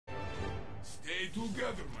Stay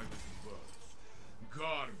together, my little birds.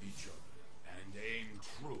 Guard each other and aim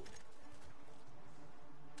true.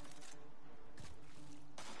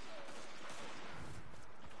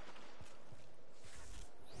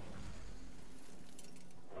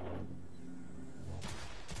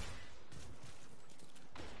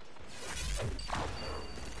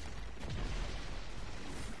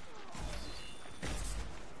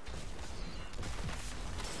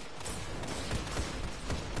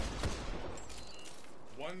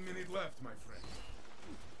 One minute left, my friend.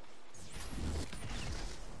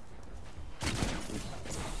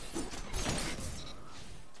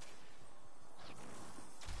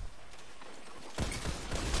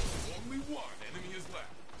 Only one enemy is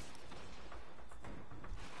left.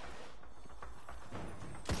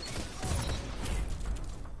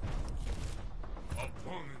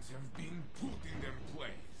 Opponents have been put in their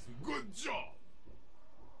place. Good job!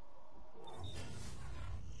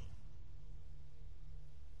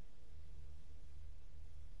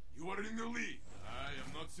 You are in the lead. I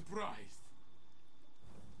am not surprised.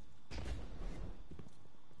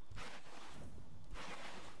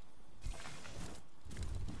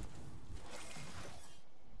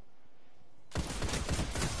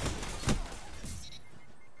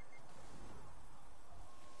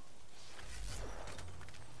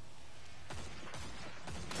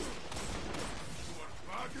 You are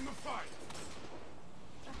back in the fight.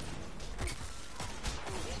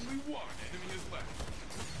 Only one enemy is left.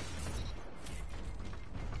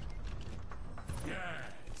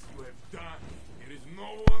 Yes, you have done it. There is no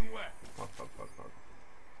one left. Fuck.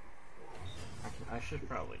 I should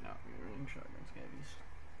probably not be running shotgun scabbies.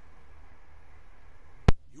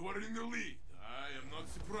 You are in the lead. I am not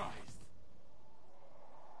surprised.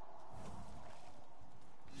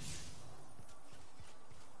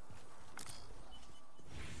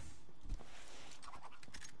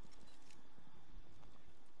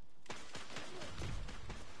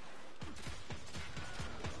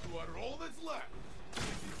 You are all that's left. This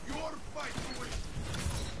is your fight to win.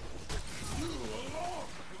 You alone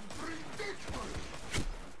will bring victory.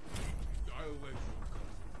 I'll let you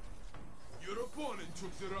come. Your opponent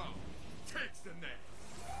took the round. Takes the next.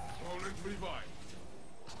 Opponent revived.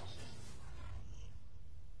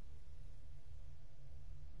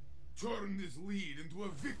 Turn this lead into a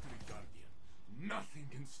victory, Guardian. Nothing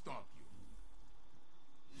can stop you.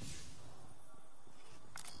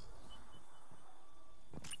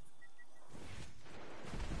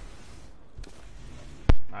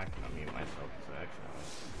 I can unmute myself because I accidentally.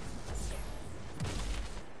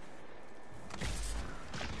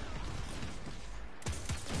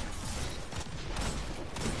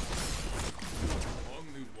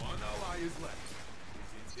 Only one ally is left.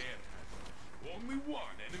 It's in their hands. Only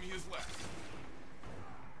one enemy is left.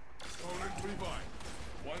 Opponent revived.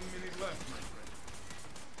 1 minute left, my friend.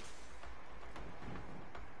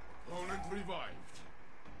 Opponent revived.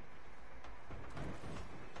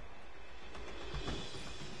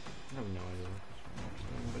 I have no idea what this one is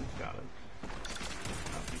doing, but it's got it.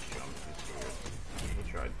 Oh, he's jumped. He's scared.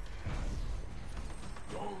 He tried.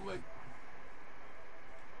 Don't let...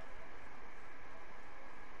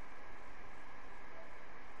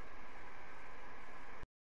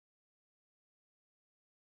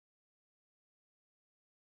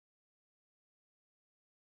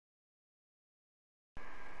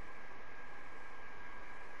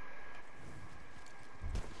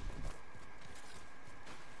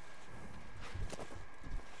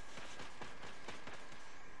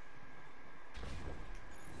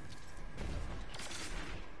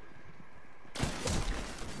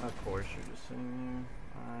 Of course you're just sitting there.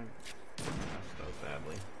 I messed up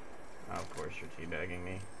badly. Of course you're teabagging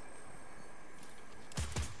me.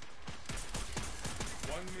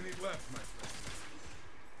 1 minute left, my friend.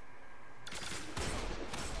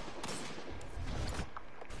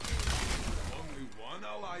 Only one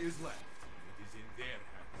ally is left. It is in their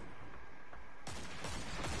hands.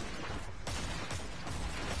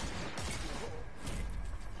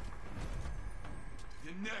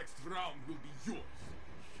 The next round will be yours.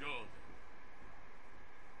 Show them.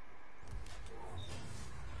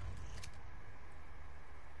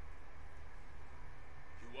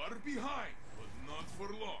 You are behind, but not for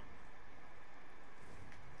long.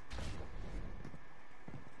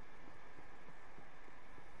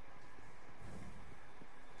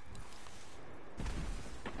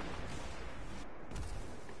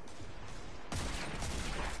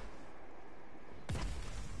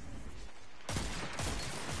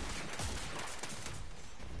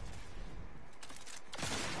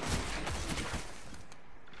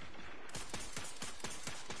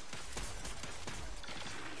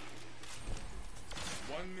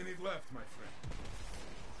 minute left, my friend.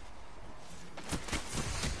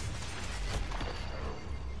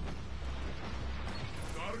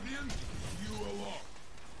 Guardian, you alone.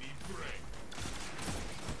 Be brave.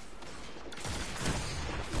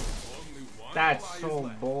 Only one That's ally is so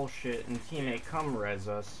left. bullshit. And teammate, come res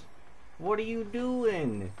us. What are you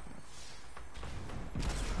doing?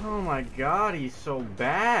 Oh my god, he's so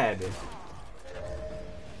bad.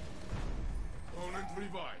 Opponent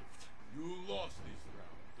revived. You lost this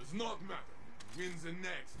round. Does not matter. Wins the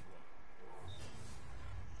next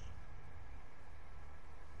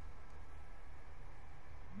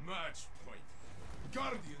one. Match point.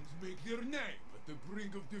 Guardians make their name at the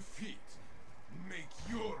brink of defeat. Make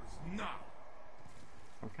yours now.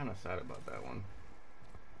 I'm kind of sad about that one.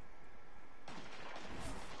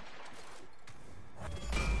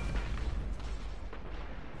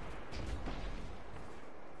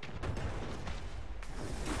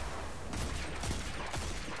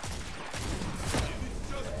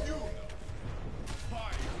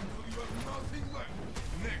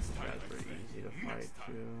 That's pretty easy to fight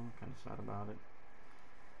too. Kind of sad about it.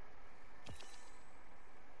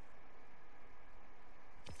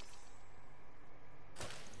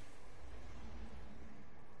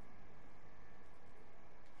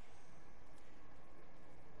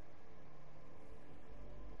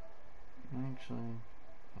 Actually,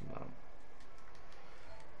 hold up.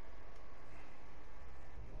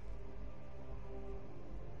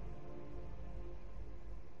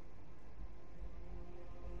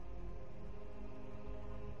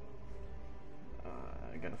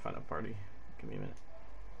 I gotta find a party. Give me a minute.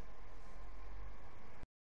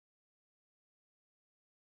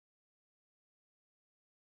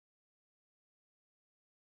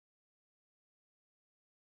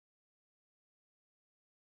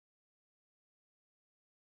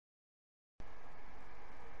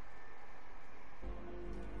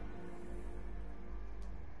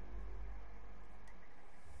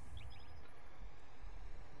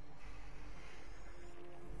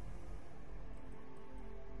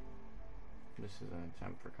 This is an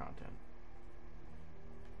attempt for content.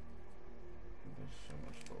 There's so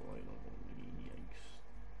much relatable. Yikes.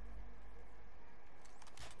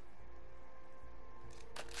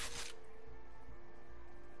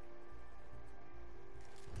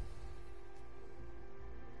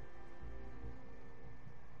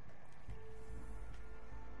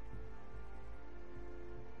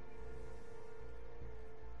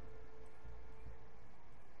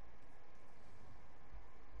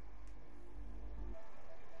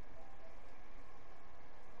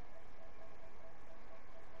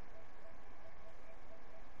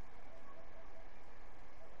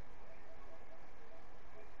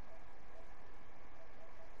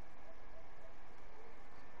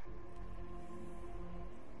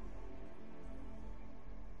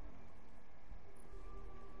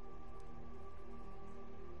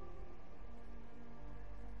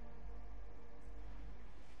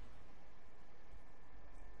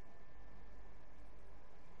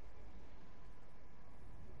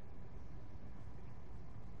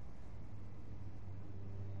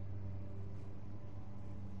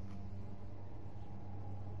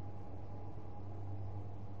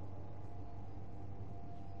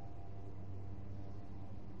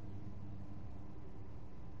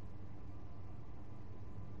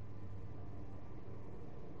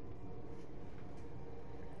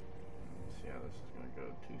 Yeah, this is gonna go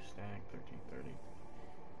 2-stack, 1330.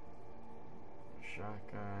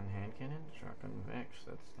 Shotgun hand cannon, shotgun Vex.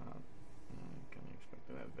 That's not. I kind of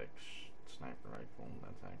expected that Vex sniper rifle.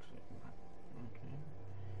 That's actually okay.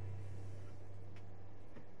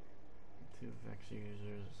 2 Vex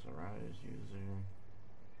users, a Rise user.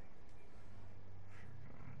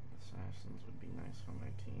 Assassins would be nice on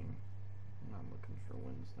my team. I'm not looking for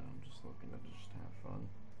wins though. I'm just looking to just have fun.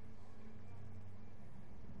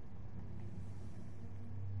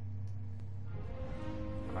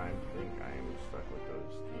 I think I am stuck with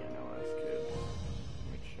those DNLS kids.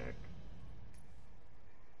 Let me check.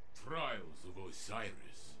 Trials of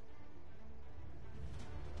Osiris.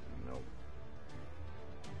 Nope.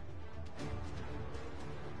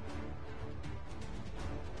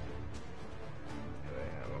 Here they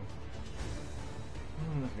have them.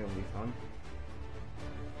 This is gonna be fun.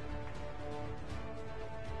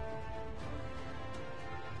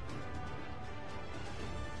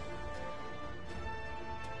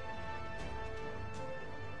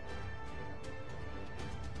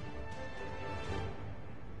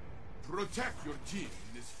 Protect your team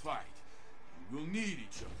in this fight. You will need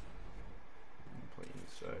each other. I'm gonna play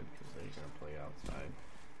inside because they're gonna play outside.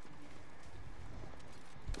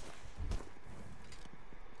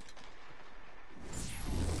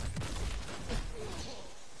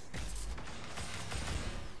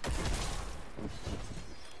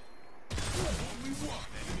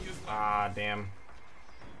 Goddamn.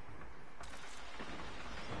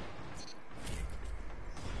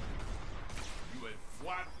 You had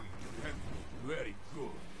flattened your enemy. Very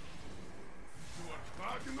good. You are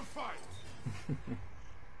back in the fight.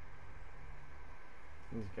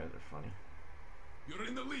 These guys are funny. You're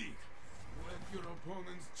in the lead. Let your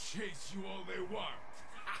opponents chase you all they want.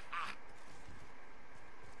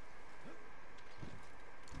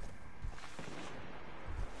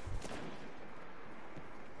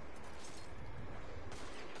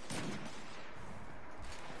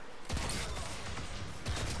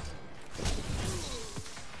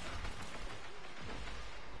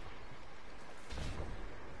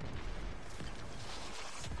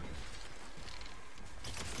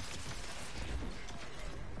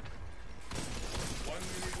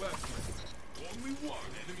 Only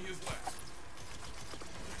one enemy is left.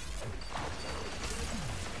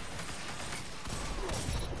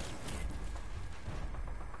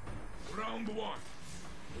 Round one.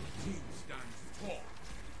 The team stands tall,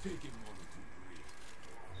 taking one or two breaks.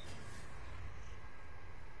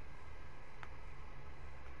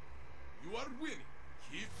 You are winning.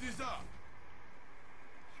 Keep this up.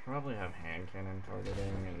 Probably have hand cannon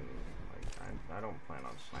targeting, and like I don't plan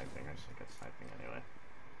on sniping. I suck at sniping anyway.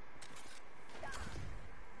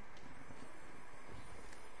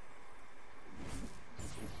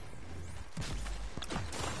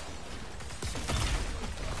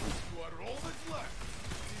 You are all that's left.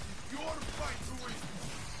 This is your fight to win.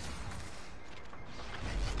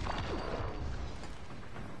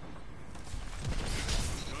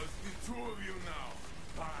 Just the two of you now.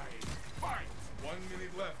 Fight. Fight. 1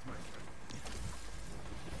 minute left, my friend.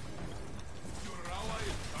 Your ally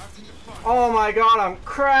is back in the fight. Oh my god, I'm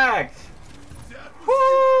cracked! That was Woo!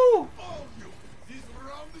 you. All of you. This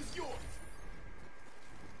round is yours.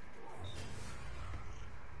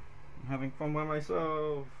 I'm having fun by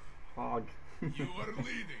myself. Hog. You are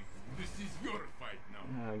leading. This is your fight now.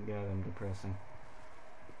 Oh god, I'm depressing.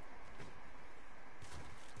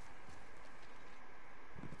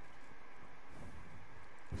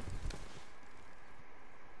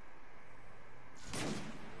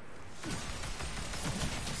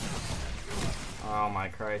 Oh my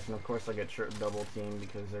Christ, and of course I get double teamed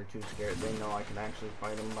because they're too scared. They know I can actually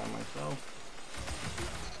fight them by myself.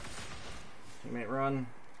 Teammate run.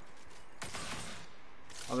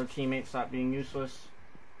 Other teammates stop being useless.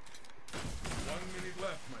 1 minute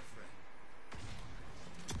left, my friend.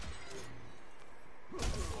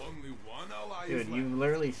 Only one ally Dude, is you left.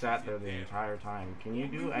 literally sat there the entire time. Can you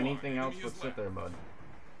do anything else but sit there, bud?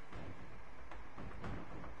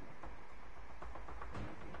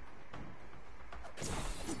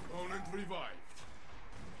 Opponent revived.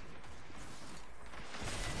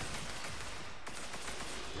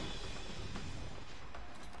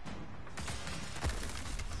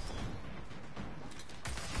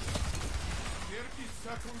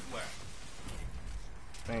 Seconds left.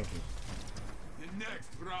 Thank you. The next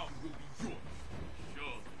round will be yours.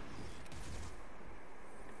 Sure.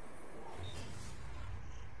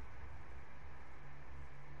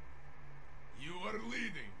 You are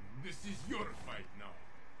leading. This is your fight now.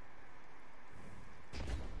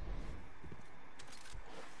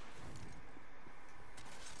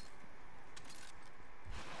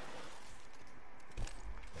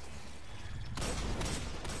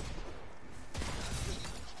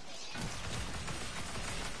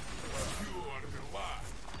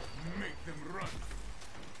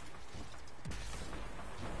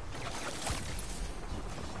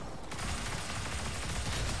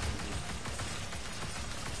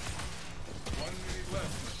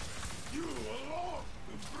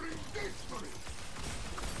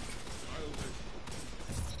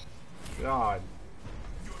 God.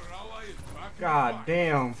 Your ally is back in God the fight.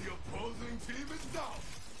 damn. The opposing team is down.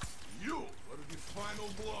 You are the final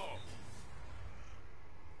blow.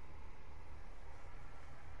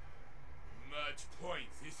 Match point.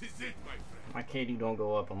 This is it, my friend. My KD don't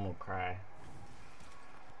go up, I'm gonna cry.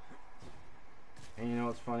 And you know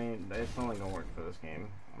what's funny? It's only gonna work for this game.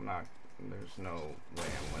 I'm not. There's no way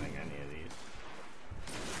I'm winning any of these.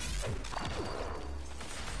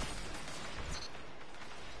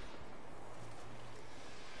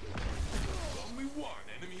 Only one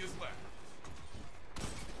enemy is left.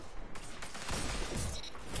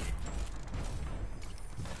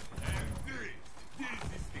 And this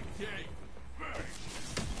is the game.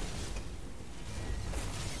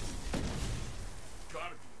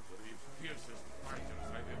 Guardians are the fiercest fighters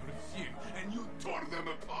I've ever seen, and you tore them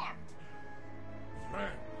apart.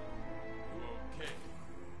 Friend, you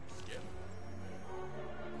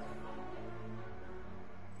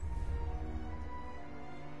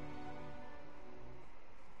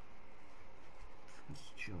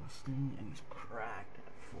disgusting, and he's cracked at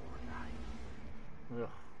Fortnite. Ugh.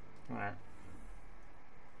 Alright.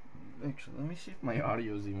 Actually, let me see if my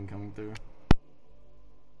audio is even coming through.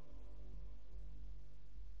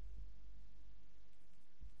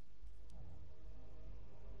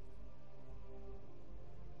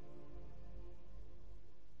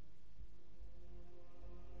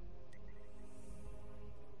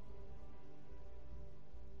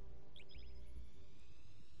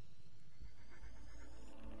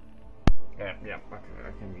 Yeah, okay,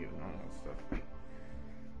 I can mute and all that stuff.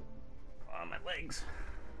 On my legs.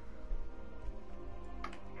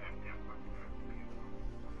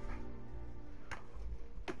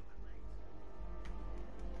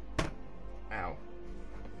 Ow.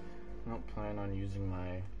 I don't plan on using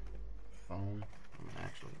my phone. I'm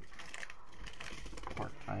actually a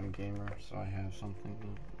part-time gamer, so I have something to...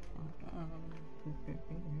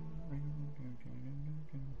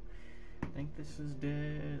 I think this is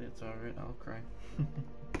dead. It's alright, I'll cry.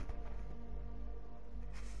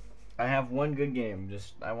 I have one good game.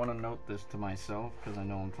 Just, I want to note this to myself, because I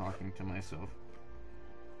know I'm talking to myself.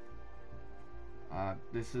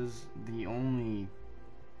 This is the only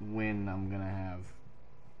win I'm gonna have.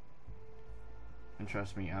 And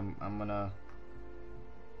trust me, I'm gonna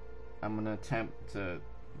attempt to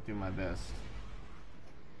do my best.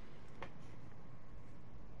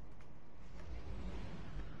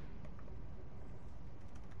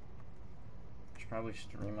 Should probably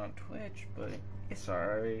stream on Twitch, but it's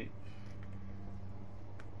alright.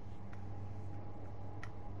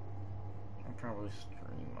 I'll probably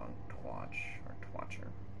stream on Twitch or Twatcher.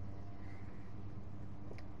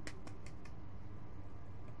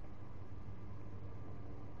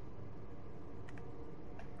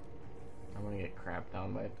 I'm gonna get crapped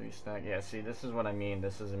down by a 3-stack. Yeah, see, this is what I mean.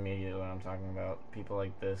 This is immediately what I'm talking about. People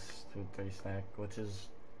like this through 3-stack, which is,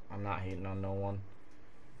 I'm not hating on no one.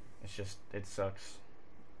 It's just, it sucks.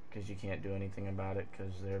 Because you can't do anything about it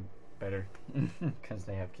because they're better. Because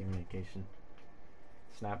they have communication.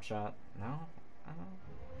 Snapshot? No? I don't know.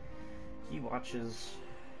 He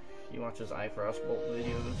watches I for Us Bolt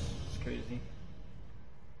videos. It's crazy.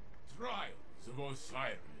 Trials of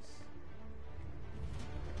Osiris.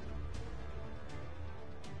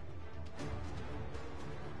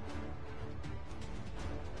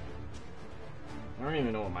 I don't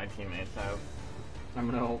even know what my teammates have. I'm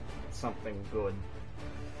gonna hope something good.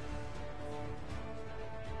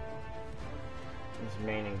 This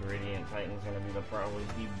main ingredient Titan's gonna be probably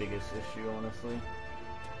the biggest issue, honestly.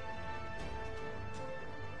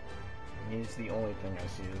 He's the only thing I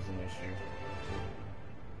see as an issue.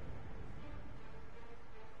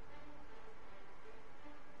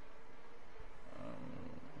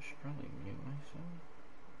 I should probably mute myself.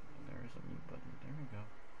 There is a mute button. There we go.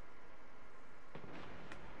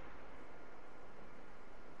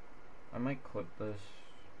 I might clip this.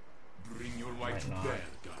 Bring your light to bear,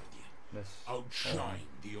 Guardian. This outshine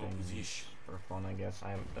the opposition. For fun, I guess. I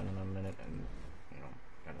haven't done it in a minute, and you know,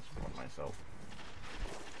 gotta support myself.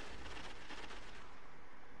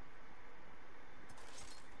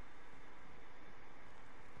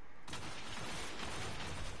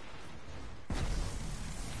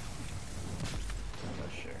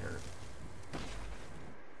 That shit hurt.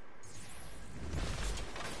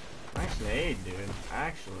 Nice nade, dude.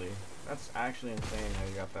 Actually, that's actually insane how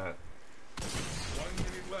you got that. 1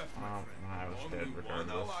 minute left, my friend. I was Only dead one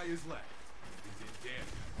regardless. ally is left. Is it dead?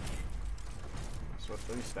 That's what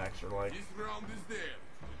 3-stacks are like. This round is theirs,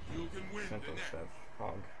 but you can win Simple the next. stuff.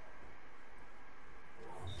 Hog.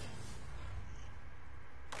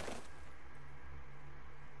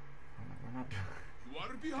 We're not You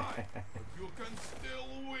are behind, but you can still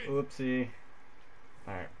win. Oopsie.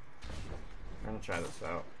 Alright. I'm gonna try this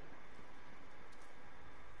out.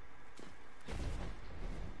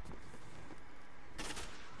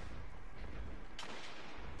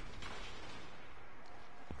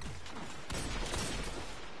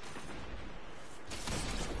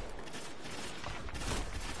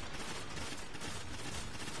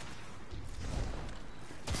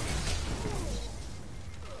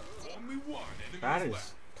 Only one enemy That is is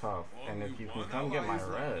left. tough. And if you can come get my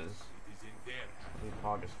res, you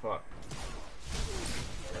hog as fuck.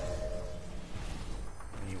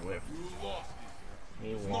 He whiffed. You lost it.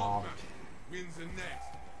 He It's not walked. matter. Wins the next.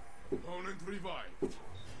 Opponent revived. That's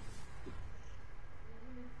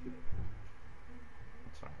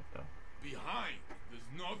alright though. Behind does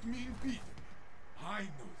not mean beaten. I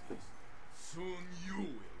know this. Soon you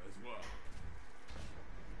will as well.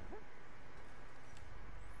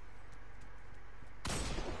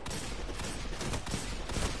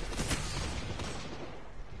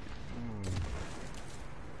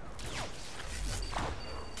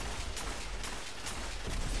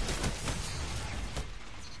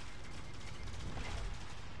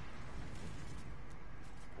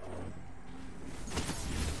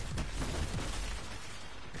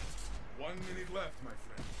 left, my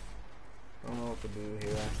friend. Don't know what to do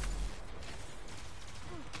here.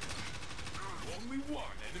 Only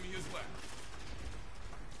one enemy is left.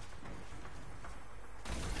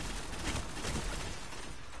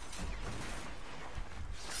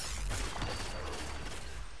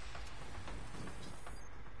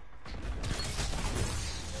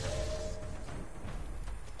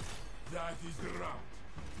 That is the route.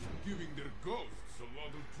 Giving their ghosts a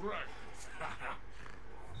lot of practice.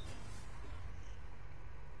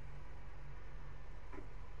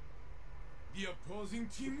 The opposing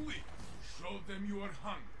team leads. Show them you are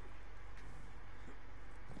hungry.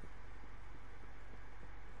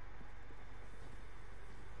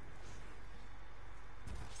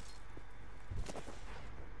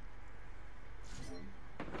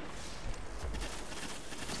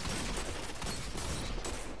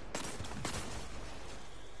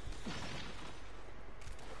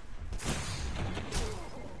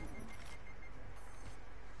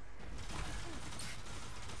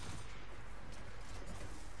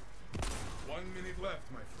 Left,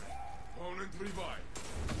 my friend. Opponent revived.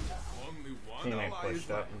 Only one Teammate ally is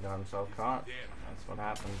pushed up left. and got himself caught. That's what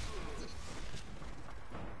happens.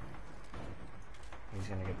 He's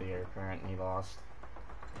gonna get the air current and he lost.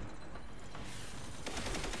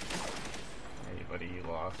 Hey buddy, you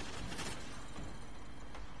lost.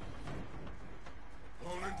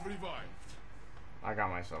 Opponent revived. I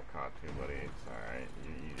got myself caught too, buddy. It's alright.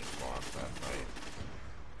 You just lost that fight.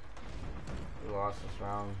 You lost this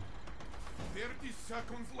round. 30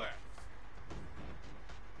 seconds left.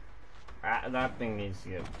 That thing needs to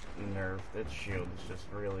get nerfed. Its shield is just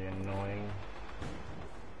really annoying.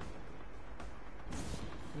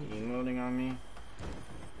 You emoting on me?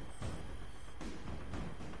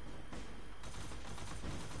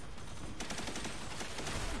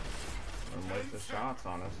 Or like the shots,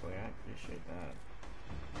 honestly. I appreciate that.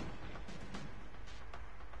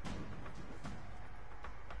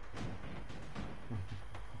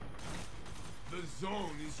 The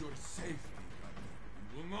zone is your safety.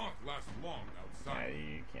 You will not last long Yeah, outside.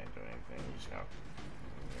 you can't do anything. You just gotta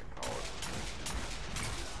call it.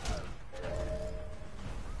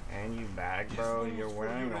 And you bag, bro. You're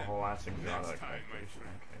wearing a whole ass exotic. Time, my Okay,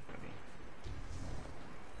 friend. buddy.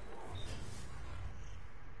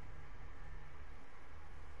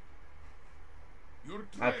 Your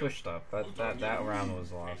I trail pushed up. That round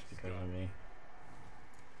was lost because of me.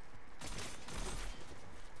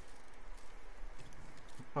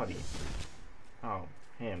 Buddy. Oh,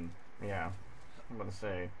 him. Yeah. I'm gonna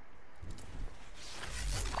say.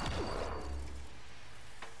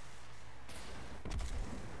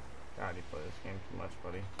 God, you play this game too much,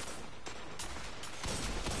 buddy.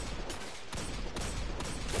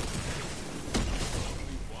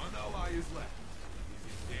 Only one ally is left. He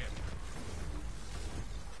is dead.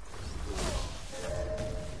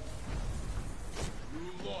 You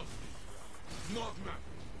lost it. Not matter.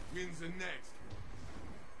 Wins the next.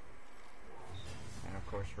 And of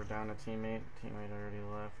course, we're down a teammate. Teammate already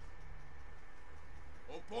left.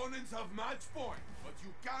 Opponents have match point, but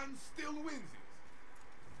you can still win this.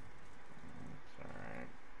 It's alright.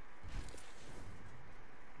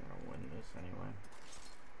 Gonna win this anyway.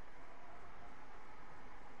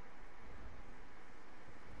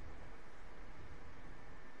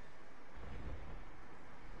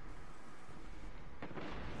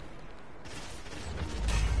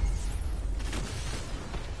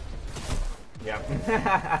 Yep.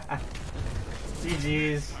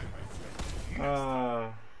 GG's.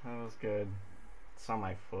 That was good. It's on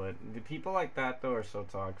my foot. The people like that though are so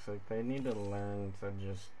toxic. They need to learn to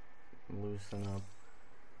just loosen up.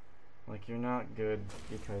 Like, you're not good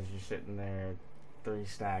because you're sitting there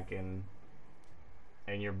 3-stacking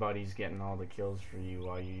and your buddy's getting all the kills for you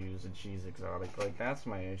while you use a cheese exotic. Like, that's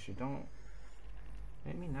my issue. Don't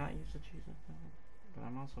make me not use a cheese exotic, but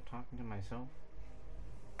I'm also talking to myself.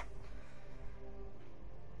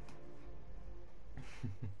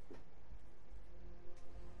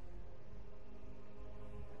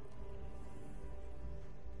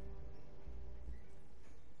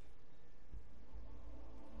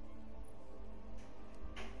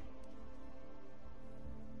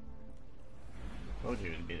 Told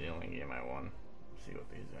you it'd be the only game I won. Let's see what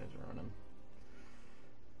these guys are running.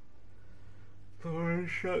 Full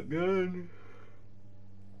shotgun.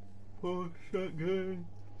 Full shotgun.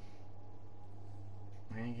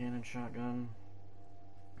 Hand cannon shotgun.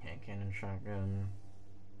 Hand cannon shotgun.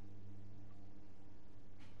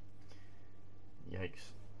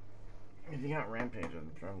 Yikes. If you got Rampage,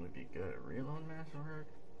 it'd probably be good. Reload Masterwork?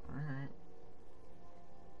 Alright.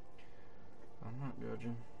 I'm not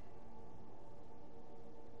judging.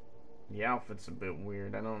 The outfit's a bit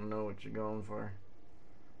weird. I don't know what you're going for.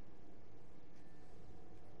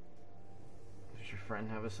 Does your friend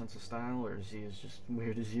have a sense of style, or is he as just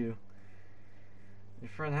weird as you? Your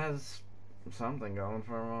friend has something going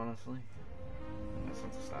for him, honestly. My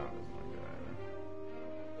sense of style doesn't look good either.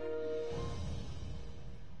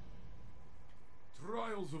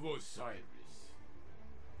 Trials of Osiris.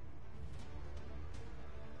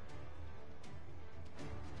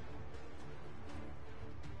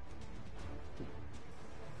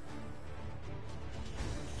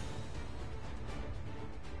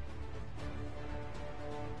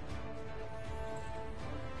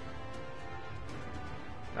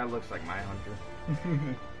 That looks like my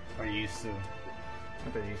hunter. Or used to.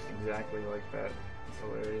 Hunter used exactly like that. It's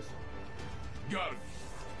hilarious. Garvey,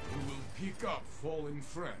 you will pick up fallen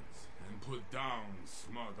friends and put down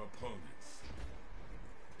smug opponents.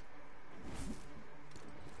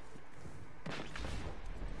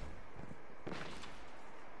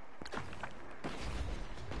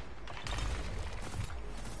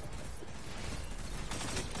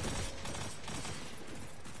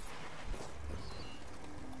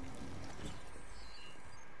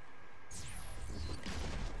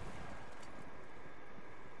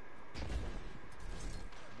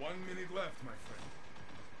 One minute left, my friend.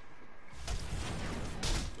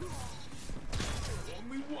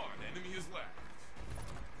 Only one enemy is left.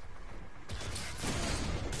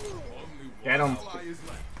 Only one Get him. ally is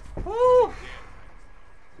left. Woo!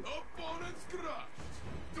 Opponent's crushed.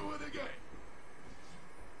 Do it again.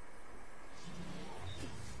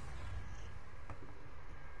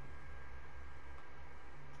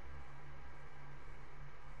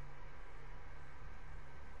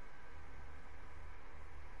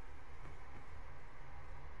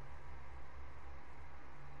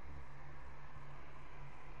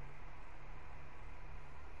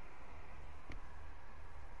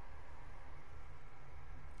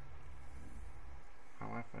 My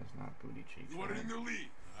Wi-Fi's not booty cheeks. You are in the lead.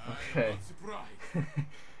 Okay. I'm not surprised.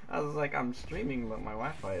 I was like, I'm streaming, but my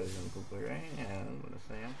Wi-Fi is in Google, right? Yeah, I'm gonna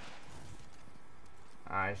say him.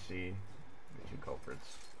 I see the two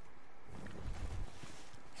culprits.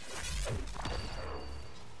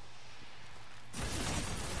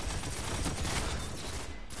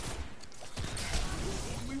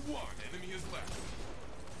 Only one enemy is left.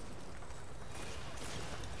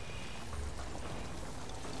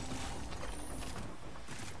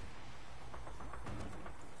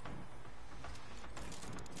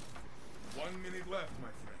 One minute left, my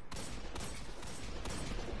friend.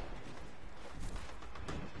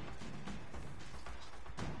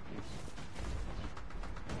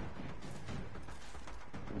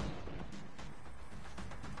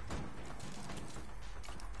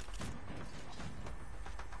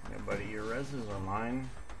 Yeah, buddy, your reses are mine.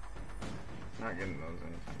 Not getting those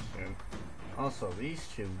anytime soon. Also, these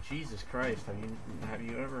two, Jesus Christ, have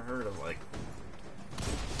you ever heard of like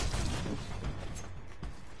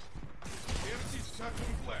 30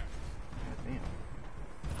 seconds left. damn.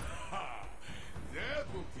 Ha!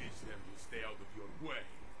 That will teach them to stay out of your way.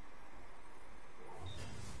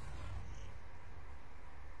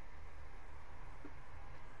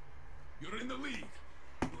 You're in the lead.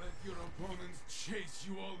 Let your opponents chase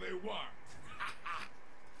you all they want.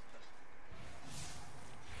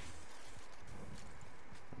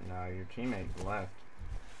 No, your teammates left.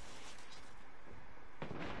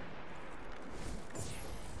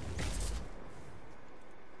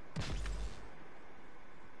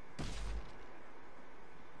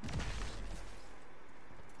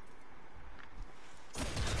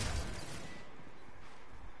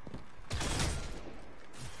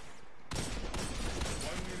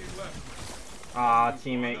 Aw,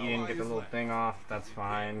 teammate, you didn't get the little thing off. That's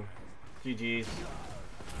fine. GG's.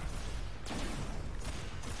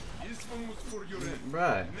 This one was for your end.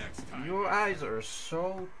 Bruh, Next time. your eyes are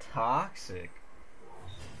so toxic.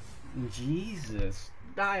 Jesus.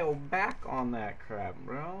 Dial back on that crap,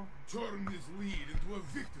 bro. Turn this lead into a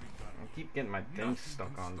victory battle. I keep getting my thing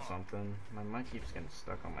stuck on something. My mic keeps getting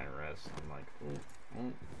stuck on my wrist. I'm like,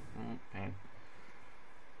 ooh, pain.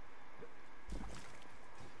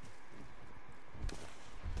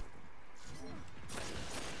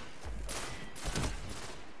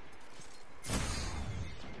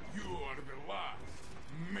 You are the last.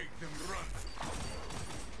 Make them run.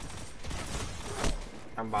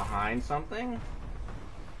 I'm behind something?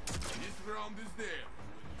 This round is theirs.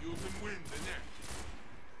 You can win the next.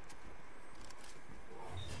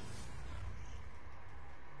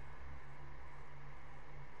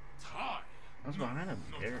 Tie. I was behind a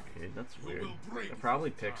barricade. That's You weird. will break They're probably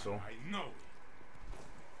this time, Pixel. I know.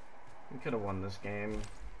 We could have won this game.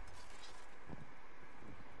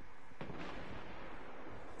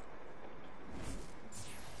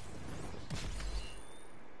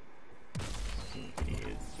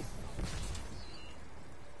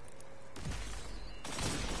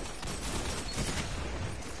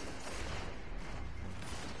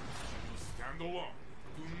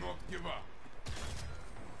 give up.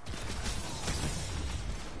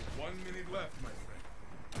 1 minute left, my friend.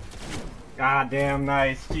 God damn,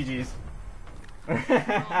 nice. GG's. Round is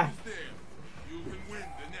there. You can win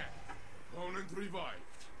the next. Opponent revived.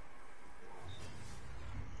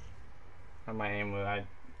 My aim was, I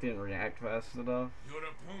didn't react fast enough. Your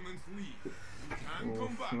opponent's lead. You can come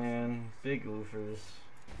Oof, back. man. Big oofers.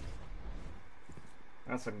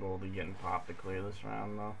 That's a goal to getting popped to clear this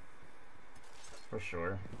round, though. For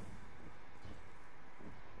sure.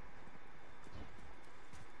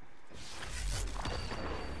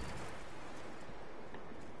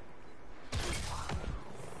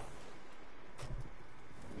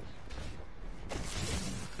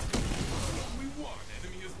 Only one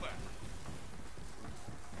enemy is left.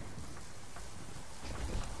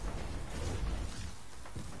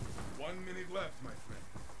 One minute left, my friend.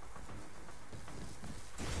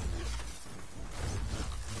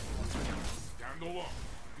 Stand along.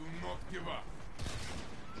 Do not give up.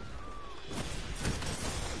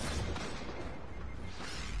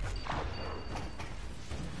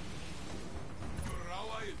 Your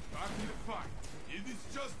ally is back in the fight. It is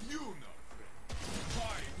just you now, friend.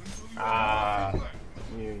 Fight until you have nothing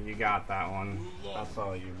left. You got that one. That's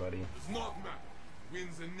all you, buddy. Does not matter.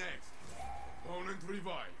 Wins the next. Opponent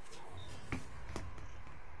revived.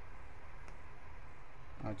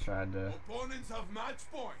 I tried to Opponents have match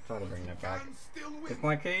points. try to bring that back. Can still win. If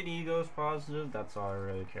my KD goes positive, that's all I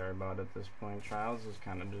really care about at this point. Trials is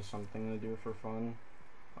kind of just something to do for fun.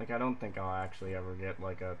 Like, I don't think I'll actually ever get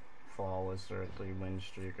like a flawless or a 3-win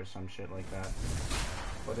streak or some shit like that.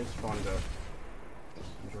 But it's fun to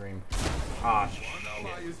dream. Ah, One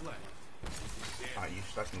ally shit. is left. Ah, you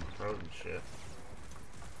stuck in the throat and shit.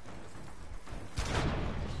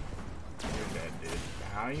 You're dead, dude.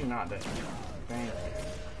 How are you not dead? Thank you.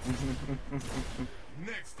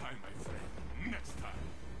 Next time, my friend. Next time.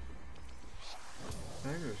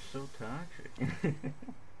 They're so toxic.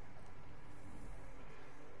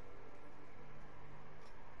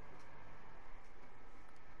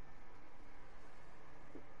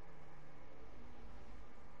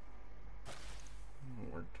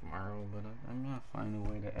 I'll work tomorrow, but I'm not finding a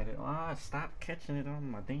way to edit. Ah, stop catching it on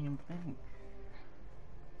my damn thing.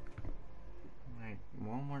 My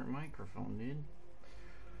Walmart microphone, dude.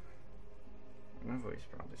 My voice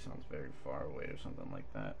probably sounds very far away or something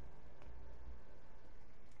like that.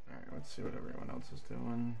 Alright, let's see what everyone else is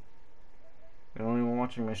doing. The only one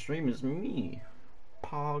watching my stream is me.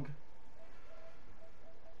 Pog.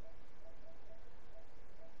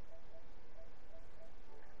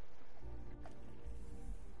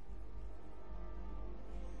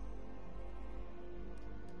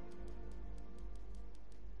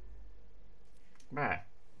 Bye.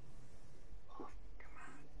 Oh, come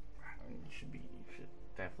on. You should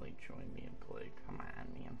definitely join me and play. Come on,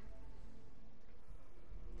 man.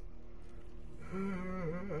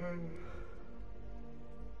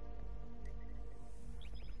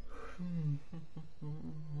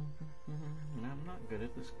 I'm not good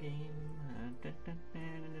at this game.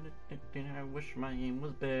 I wish my aim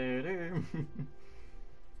was better.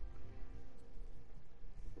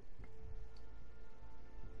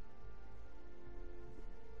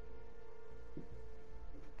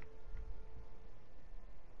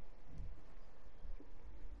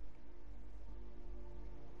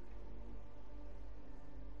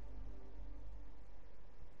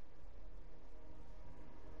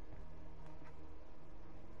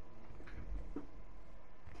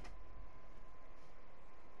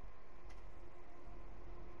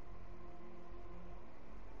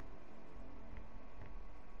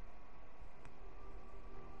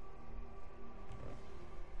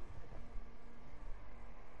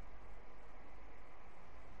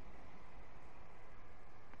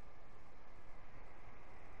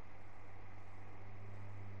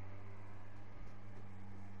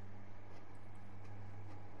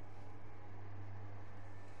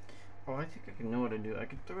 Oh, I think I can know what to do. I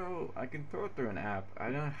can throw it through an app. I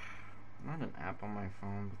don't, not an app on my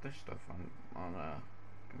phone, but there's stuff on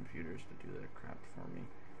computers to do that crap for me.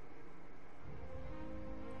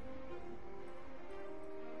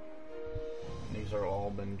 These are all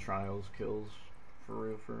been trials kills, for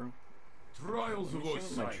real, for real. Trials of Let me see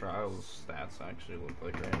what my Osiris. trials stats actually look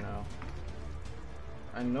like right now.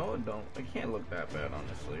 I know it can't look that bad,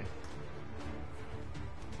 honestly.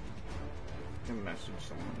 You can message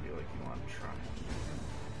someone and be like, you want to try.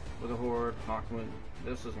 With a Horde, Hawkman,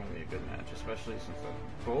 this is going to be a good match, especially since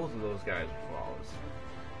both of those guys are flawless.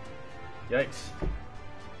 Yikes.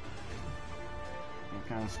 I'm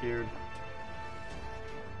kind of scared.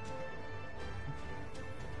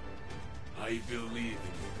 I believe in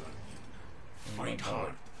you, Guardian. Fight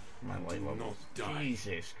hard. My light Do not levels. die.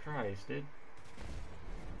 Jesus Christ, dude.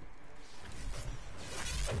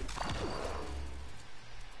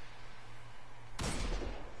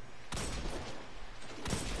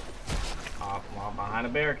 Oh, well, behind a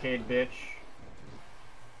barricade, bitch.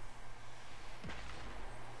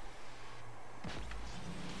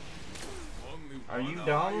 Only Are one you ally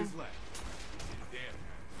dumb? is left. It is their hand.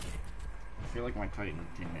 I feel like my Titan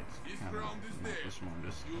teammates This kind of round is not the theirs.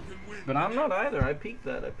 smartest. You can win. But the I'm not next. either. I peeked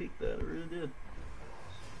that. I really did.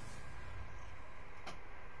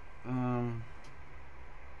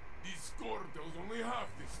 This score tells only half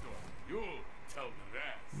the story. You'll tell the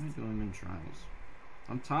rest. What am I doing in trials?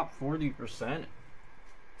 I'm top 40%.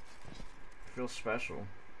 Feels special.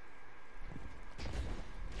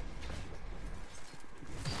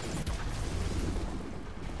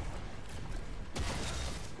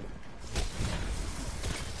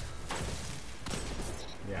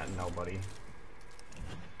 Yeah, nobody.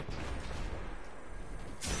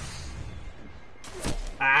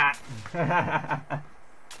 Ah! Only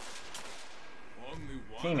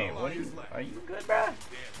one Teammate, ally what is left. are you good, bruh? Damn.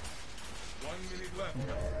 1 minute left.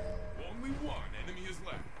 Only one enemy is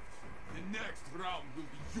left. The next round will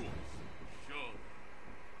be yours. Sure.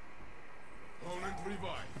 Opponent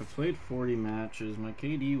revived. I played 40 matches. My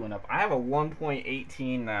KD went up. I have a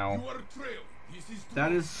 1.18 now. You are trailing. This is That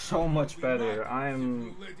true. is so much Only better. matters I if am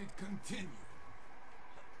you let it continue.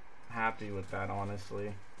 happy with that,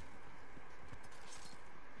 honestly.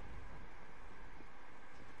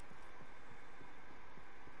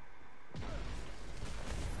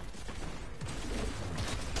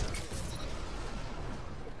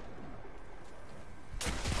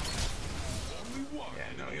 Only one Yeah,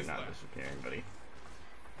 no, enemy you're is not left. disappearing, buddy.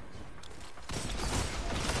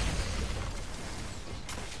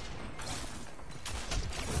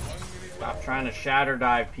 1 minute Stop left. trying to shatter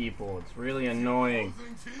dive people. It's really annoying.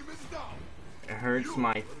 Opposing team is down. It hurts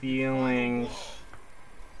my feelings.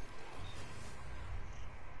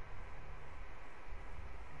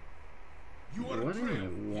 You are What am I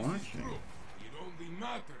trailing. This is watching? true. It only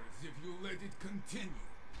matters if you let it continue.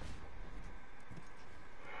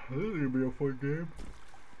 This is gonna be a fun game.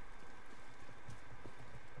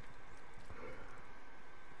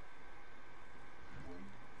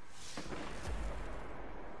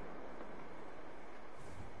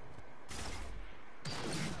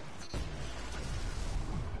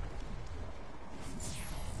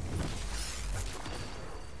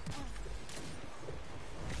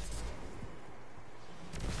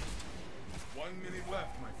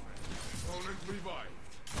 Left, my friend. Opponent revived.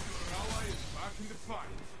 Your ally is back in the fight.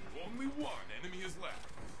 Only one enemy is left.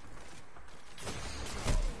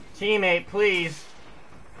 Teammate, please.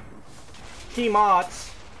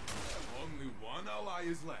 Teammates. Only one ally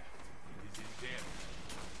is left. It is in their hands.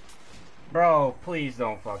 Bro, please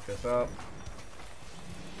don't fuck this up.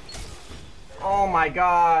 Oh my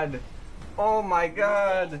god. Oh my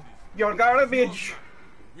god. You're garbage.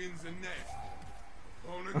 Wins the next.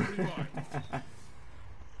 Opponent revived.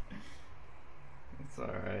 It's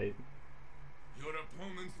alright. Your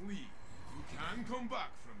opponents leave. You can come back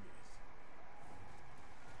from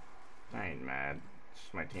this. I ain't mad. It's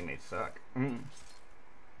just my teammates suck. Mm.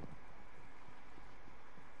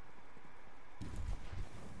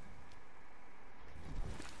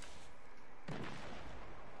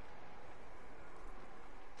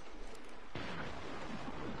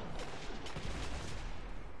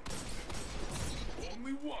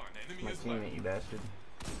 Only one enemy My is teammate, left. you bastard.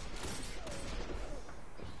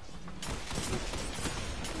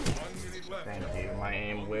 1 minute left. Thank you. My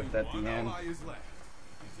aim whiffed at the Only end. one ally is left.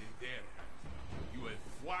 It is in their hands. You have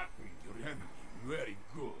flattened your enemy. Very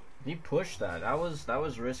good. He pushed that. That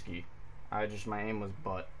was risky. My aim was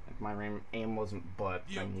butt. If my aim wasn't butt,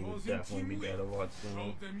 The then he would opposing definitely be team dead a lot wins. sooner.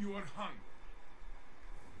 Show them you are hungry.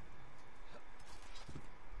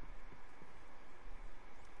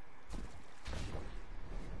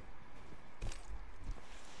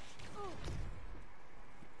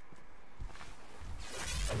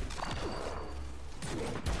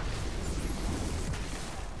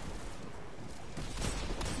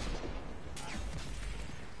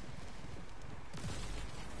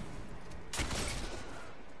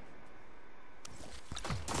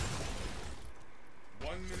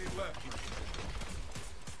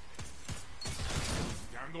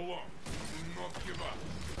 Stand alone. Do not give up.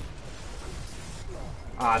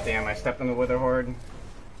 Ah, damn, I stepped on the Wither Horde.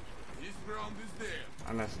 This round is there.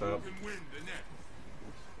 I messed You up. can win the next.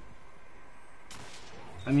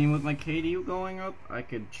 I mean, with my KD going up, I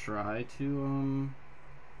could try to,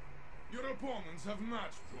 Your opponents have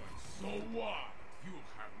match points. So what? You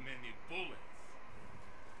have many bullets.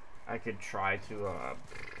 I could try to,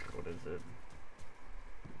 What is it?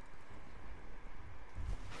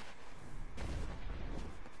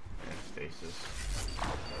 Stasis.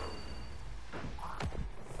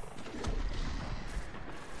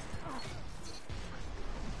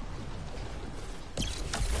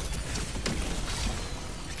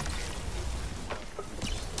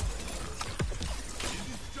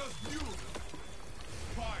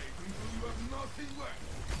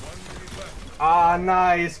 Ah,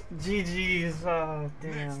 nice. GG's. Oh,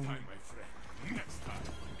 damn. Next time, my friend. Next time.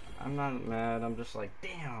 I'm not mad. I'm just like,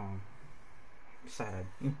 damn. I'm sad.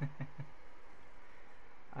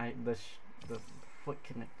 The foot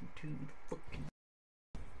connected to the foot.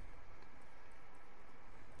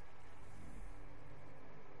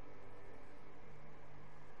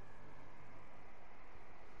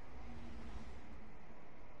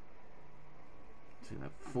 See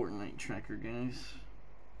that Fortnite tracker, guys.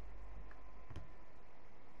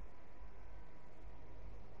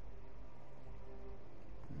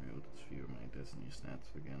 Maybe I'll just view my Destiny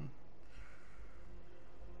stats again.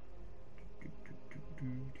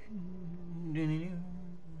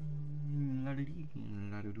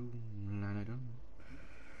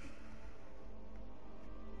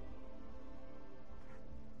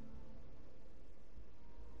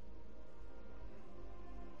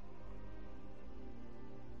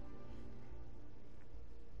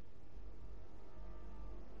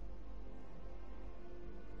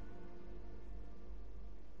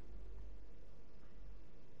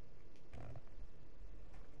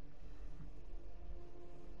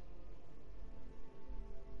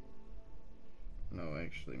 No,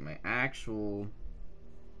 actually, my actual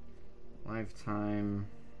lifetime,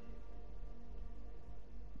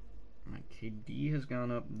 my KD has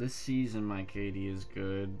gone up. This season, my KD is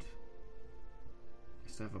good.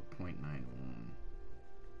 I still have a .91.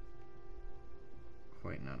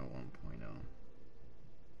 Quite not a 1.0.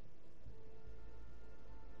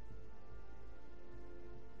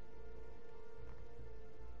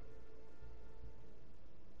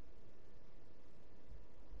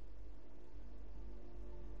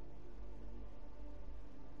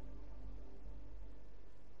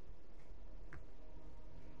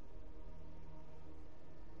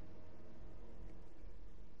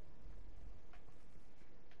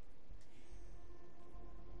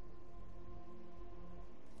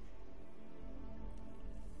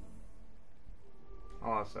 I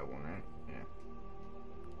lost that one, right? Yeah.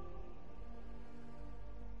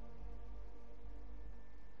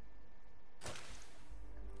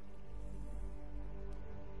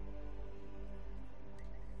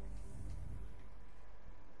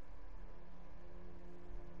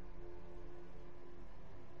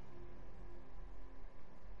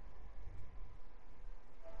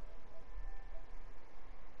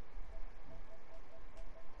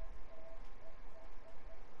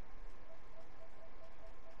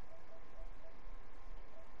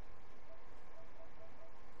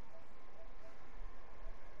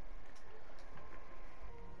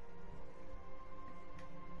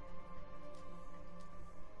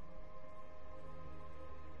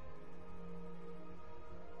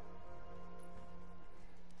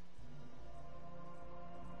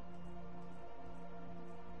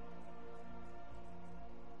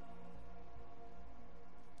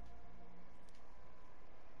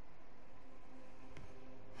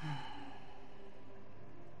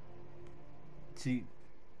 See,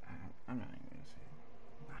 I'm not even gonna say it.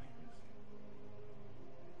 Not even gonna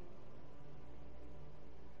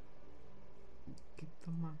say it. Get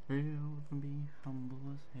on my rails and be humble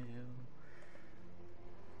as hell.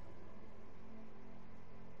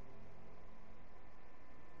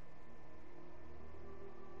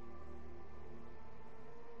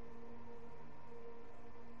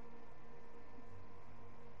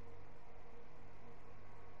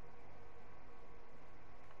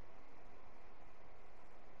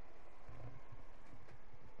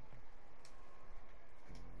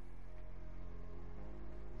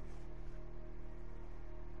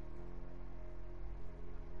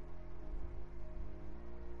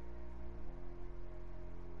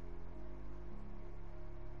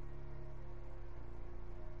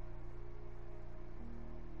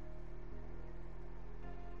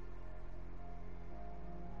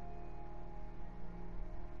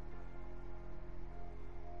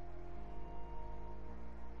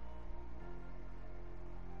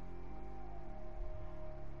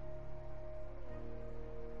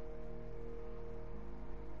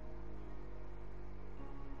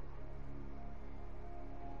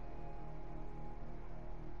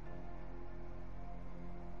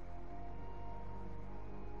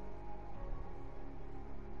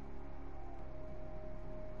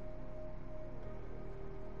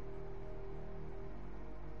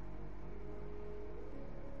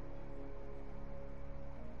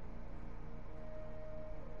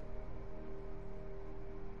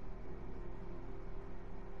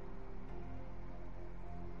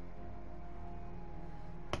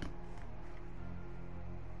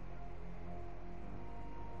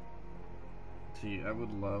 See, I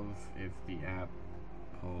would love if the app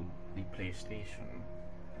called the PlayStation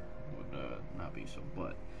would not be so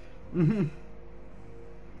butt.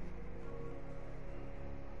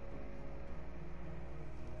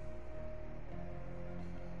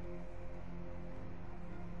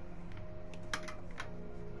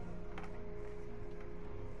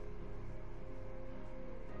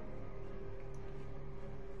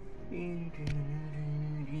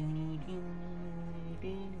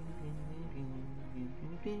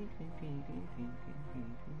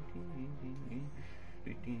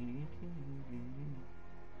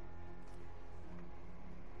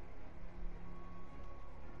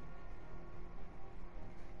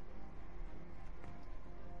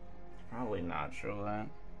 Probably not show that.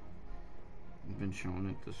 I've been showing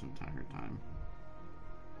it this entire time.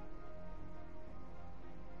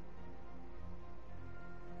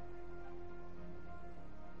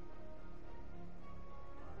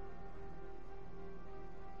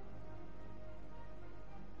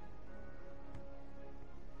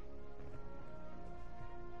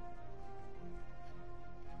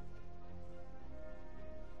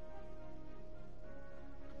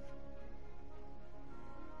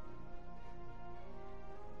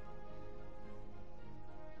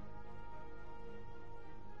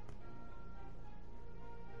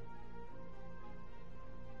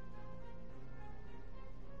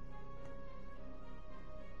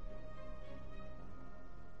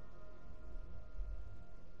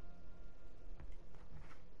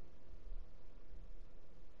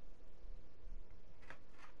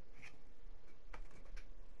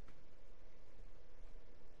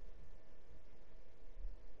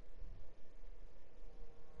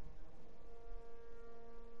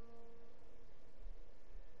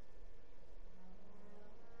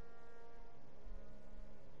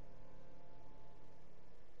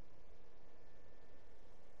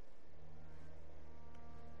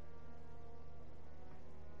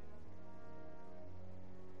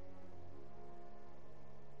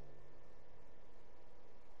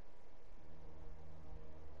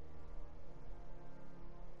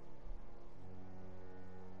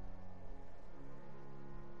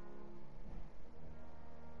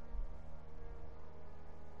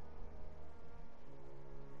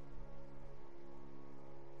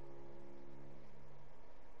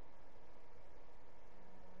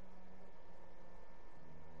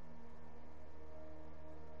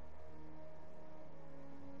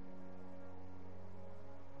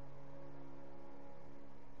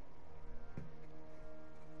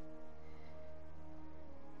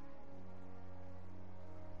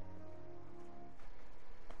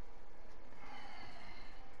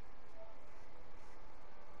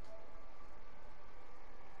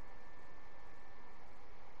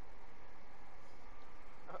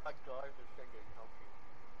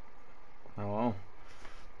 Hello.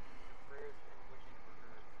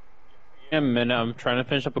 I'm trying to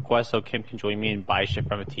finish up a quest so Kim can join me and buy shit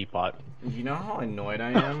from a teapot. You know how annoyed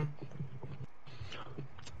I am?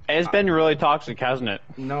 It's been really toxic, hasn't it?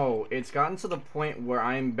 No, it's gotten to the point where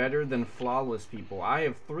I am better than flawless people. I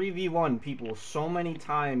have 3v1 people so many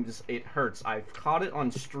times it hurts. I've caught it on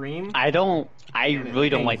stream. I really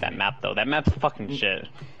don't like that map though. That map's fucking shit.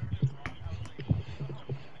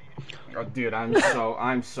 Oh, dude,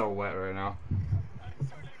 I'm so wet right now.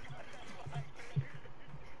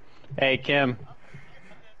 Hey, Kim.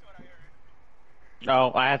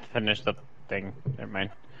 Oh, I have to finish the thing. Never mind.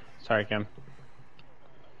 Sorry, Kim.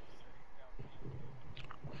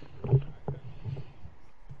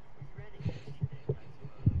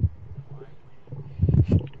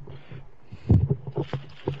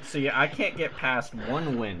 See, I can't get past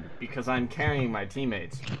one win because I'm carrying my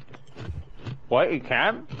teammates. What? You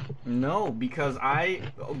can't? No, because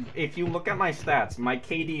if you look at my stats, my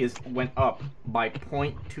KD went up by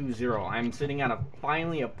 0.20. I'm sitting at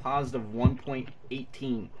finally a positive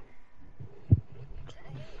 1.18.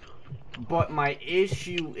 But my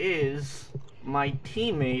issue is my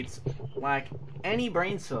teammates lack any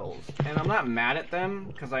brain cells. And I'm not mad at them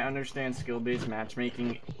because I understand skill-based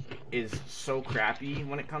matchmaking is so crappy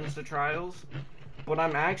when it comes to trials. But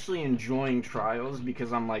I'm actually enjoying trials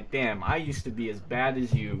because I'm like, damn, I used to be as bad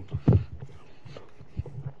as you.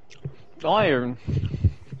 Iron.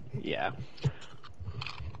 Yeah.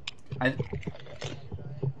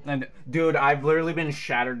 And dude, I've literally been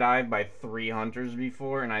shatter dived by 3 hunters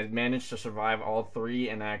before, and I managed to survive all 3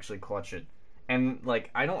 and actually clutch it. And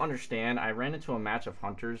like, I don't understand. I ran into a match of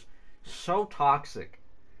hunters so toxic.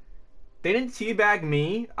 They didn't teabag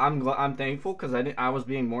me. I'm thankful because I was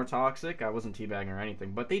being more toxic. I wasn't teabagging or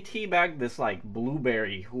anything, but they teabagged this like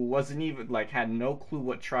blueberry who wasn't even like had no clue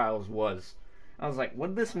what trials was. I was like, what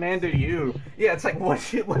did this man do to you? Yeah, it's like, what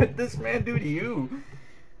did this man do to you?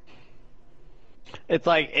 It's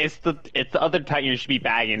like it's the other Titan you should be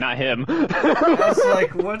bagging, not him. I was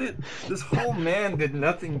like, this whole man did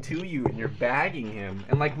nothing to you and you're bagging him.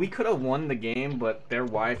 And like, we could have won the game, but their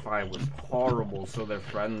Wi-Fi was horrible, so their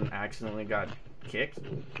friend accidentally got kicked.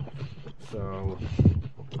 So...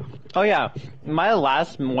 Oh yeah, one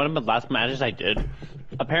of the last matches I did,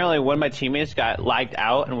 apparently one of my teammates got lagged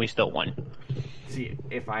out and we still won. See,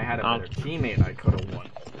 if I had a better teammate, I could have won.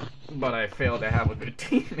 But I failed to have a good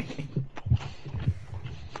teammate.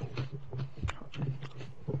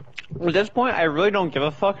 At this point, I really don't give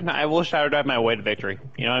a fuck, and I will shadow dive my way to victory.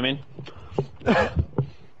 You know what I mean?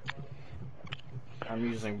 I'm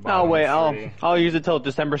using Oh wait, tree. I'll use it till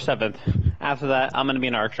December 7th. After that, I'm gonna be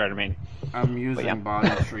an Arc Strider main. I'm using yeah.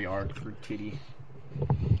 bottom tree arc for titty.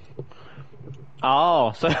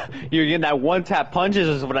 Oh, so you're getting that one tap punches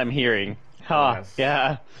is what I'm hearing. Huh? Yes.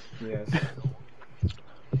 Yeah. Yes.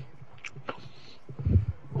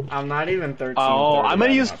 I'm not even 13. Oh, I'm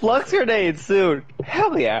gonna use flux grenades soon.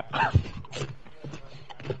 Hell yeah.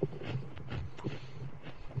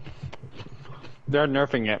 They're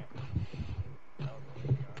nerfing it.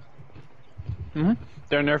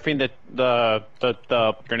 They're nerfing the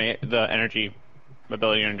grenade, the energy,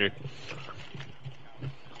 ability energy.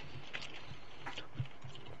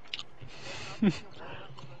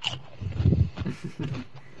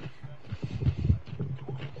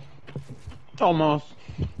 Almost.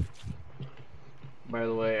 By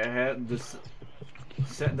the way, I had this.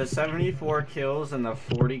 The 74 kills and the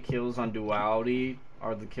 40 kills on Duality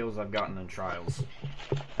are the kills I've gotten in Trials.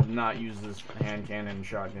 I've not used this hand cannon and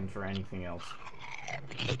shotgun for anything else.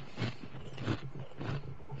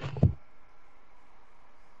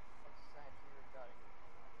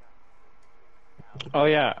 Oh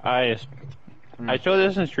yeah, I showed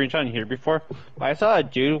this in screenshot here before. But I saw a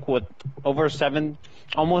dude with over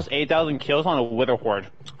almost 8,000 kills on a Wither Horde.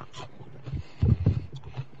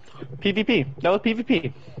 PvP. That was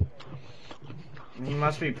PvP. He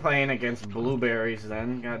must be playing against blueberries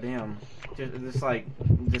then. Goddamn.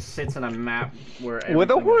 Just sits in a map where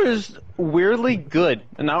Wither Horde is weirdly good,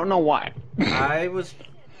 and I don't know why. I was...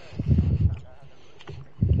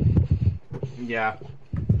 Yeah.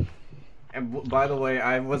 And by the way,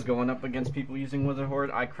 I was going up against people using Wither Horde.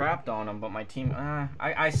 I crapped on them, but my team...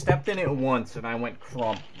 I stepped in it once, and I went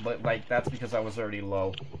crump. But, like, that's because I was already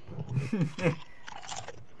low.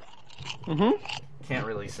 Can't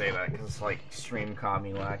really say that, because, like, stream caught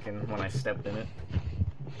me lacking when I stepped in it.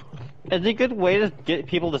 It's a good way to get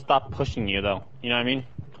people to stop pushing you, though. You know what I mean?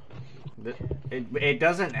 It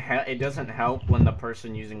doesn't help when the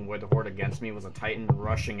person using Wither Horde against me was a Titan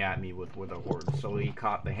rushing at me with Wither Horde, so he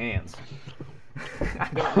caught the hands. I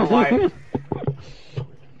don't know why.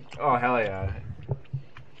 Oh hell yeah!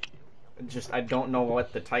 I don't know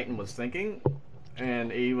what the Titan was thinking,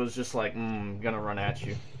 and he was just like, gonna run at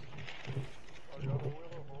you.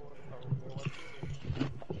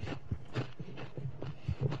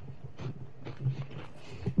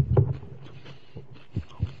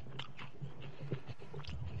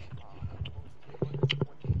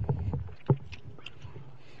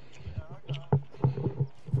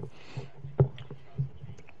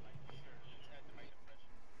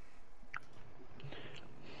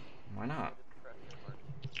 Why not?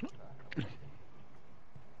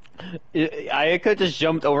 I could just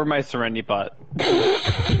jumped over my Serenity bot.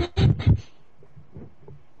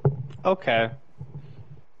 Okay.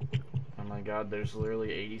 Oh my god, there's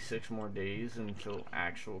literally 86 more days until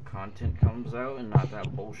actual content comes out and not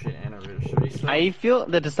that bullshit anniversary stuff. I feel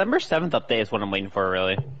the December 7th update is what I'm waiting for,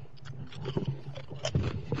 really.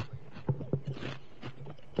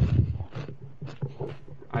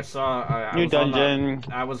 I saw new dungeon,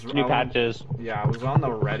 new patches. Yeah, I was on the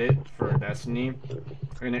Reddit for Destiny,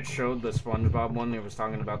 and it showed the SpongeBob one. It was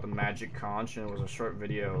talking about the magic conch, and it was a short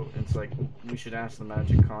video. It's like, we should ask the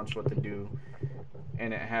magic conch what to do.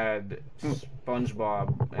 And it had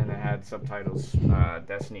SpongeBob, and it had subtitles,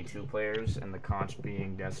 Destiny 2 players, and the conch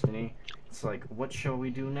being Destiny. It's like, what shall we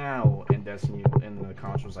do now? And Destiny, and the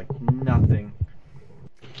conch was like, nothing.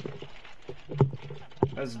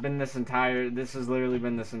 This has literally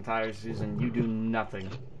been this entire season. You do nothing.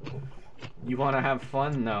 You want to have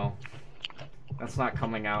fun? No. That's not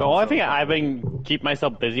coming out. The only thing I've been keep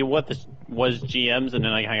myself busy with was GMs, and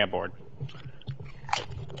then I got bored.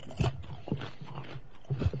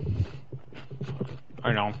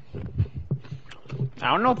 I know.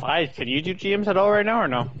 I don't know if can you do GMs at all right now or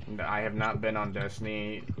no? I have not been on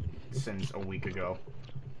Destiny since a week ago.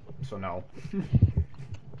 So no.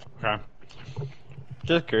 Okay.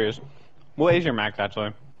 Just curious. What is your max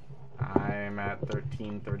actually? I'm at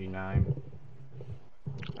 1339.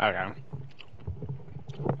 Okay.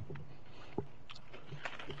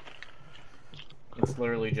 It's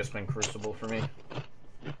literally just been Crucible for me.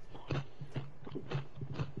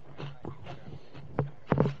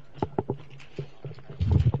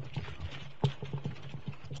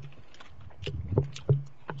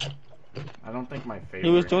 I don't think my favorite. He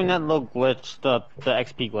was doing that little glitch, the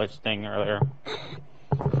XP glitch thing earlier.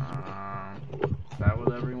 Is that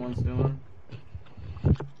what everyone's doing?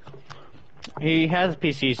 He has a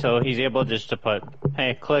PC, so he's able just to put,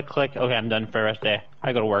 hey, click, click, okay, I'm done for the rest of the day.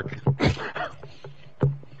 I go to work.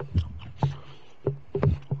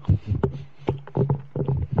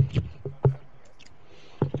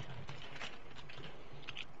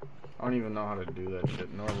 I don't even know how to do that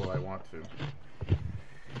shit, nor will I want to.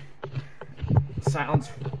 Sounds...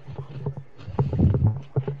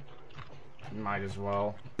 Might as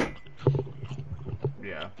well.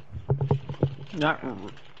 Yeah. Not...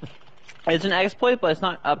 It's an exploit, but it's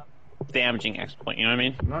not a damaging exploit, you know what I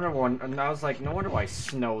mean? And I was like, no wonder why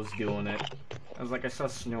Snow's doing it. I was like, I saw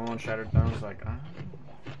Snow on Shattered Throne, I was like,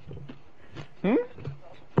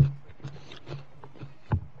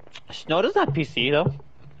 Snow does not PC, though.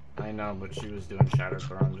 I know, but she was doing Shattered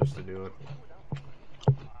Throne just to do it.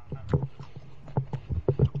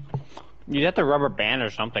 You'd have to rubber band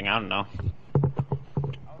or something, I don't know.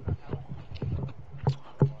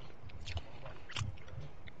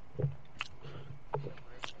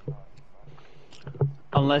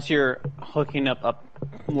 Unless you're hooking up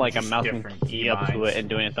like Just a mouse and different key up to keybinds. it and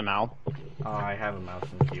doing it somehow. Oh, I have a mouse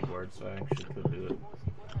and keyboard, so I actually could do it.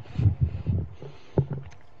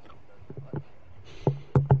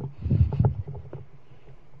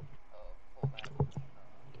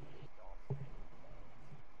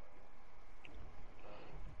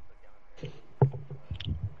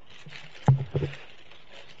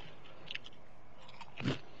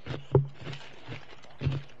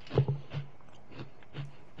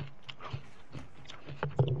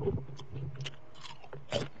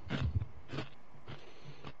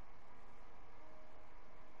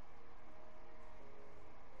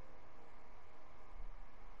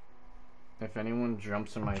 If anyone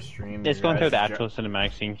jumps in my stream, It's your going through the guys' actual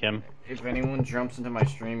cinematic scene, Kim. if anyone jumps into my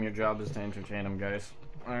stream, your job is to entertain them, guys.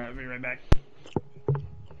 Alright, I'll be right back.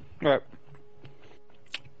 Alright.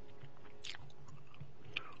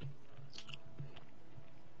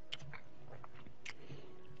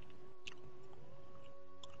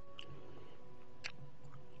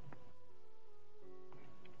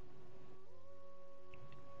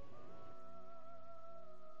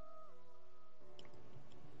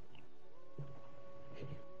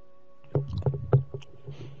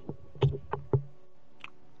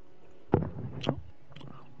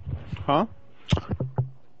 Huh?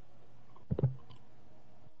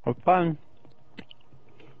 Have fun.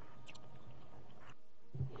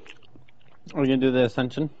 Are we gonna do the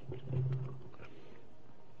Ascension?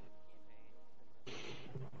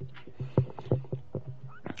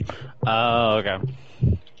 Oh, okay.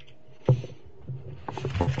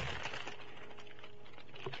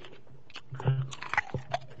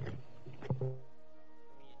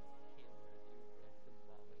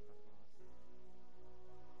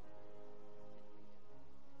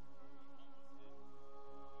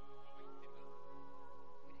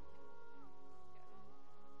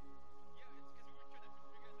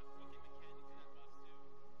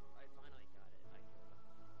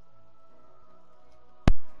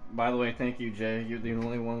 By the way, thank you, Jay. You're the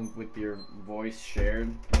only one with your voice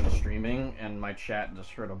shared when streaming, and my chat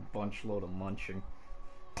just heard a bunch load of munching.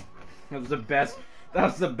 That was the best. That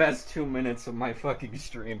was the best 2 minutes of my fucking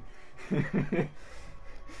stream.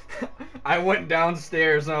 I went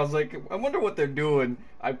downstairs and I was like, I wonder what they're doing.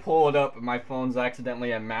 I pull it up and my phone's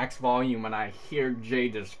accidentally at max volume, and I hear Jay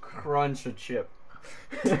just crunch a chip.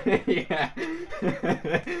 Yeah.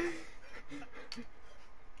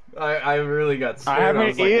 I really got scared. I haven't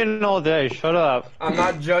was like, eaten all day. Shut up. I'm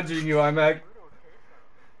not judging you. I'm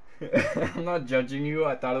not judging you.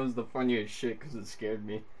 I thought it was the funniest shit because it scared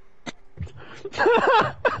me.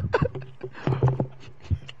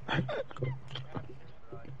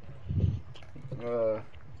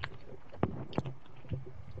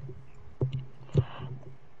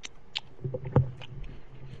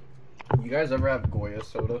 You guys ever have Goya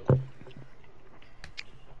soda?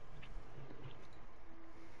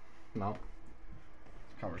 No.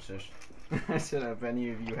 Conversation. I said, have any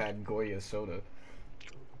of you had Goya soda?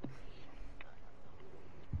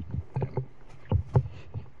 Damn.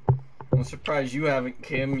 I'm surprised you haven't,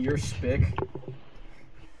 Kim. You're spick.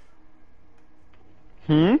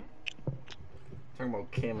 Hmm? Talking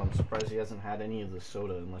about Kim, I'm surprised he hasn't had any of the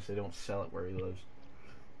soda unless they don't sell it where he lives.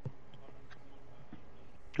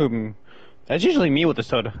 That's usually me with the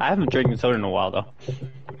soda. I haven't drinking soda in a while though.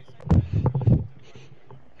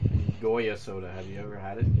 Goya soda, have you ever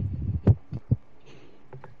had it?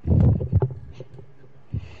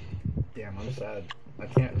 Damn, I'm sad. I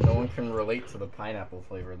can't, no one can relate to the pineapple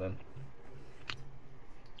flavor then.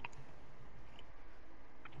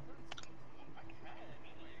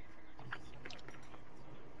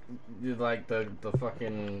 You like the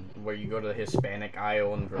fucking, where you go to the Hispanic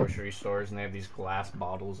aisle in grocery stores and they have these glass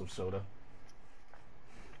bottles of soda.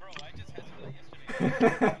 Bro, I just had some of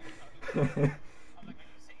that yesterday.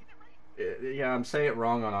 Yeah, I'm saying it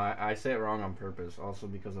wrong on, I say it wrong on purpose, also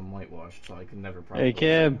because I'm whitewashed, so I can never Hey, properly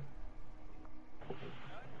Kim.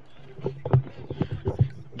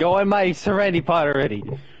 Go in my Serenity pot already.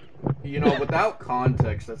 You know, without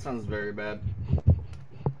context, that sounds very bad.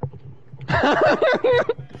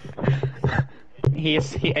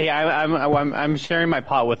 I'm sharing my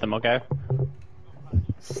pot with him, okay?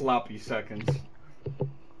 Sloppy seconds.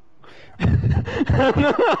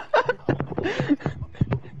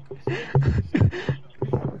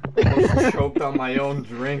 Almost choked on my own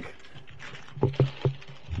drink.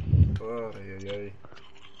 Oh, ay, ay.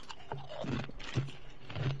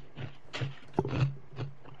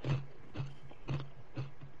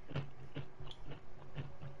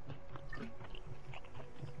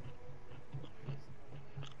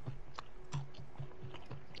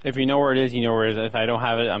 If you know where it is, you know where it is. If I don't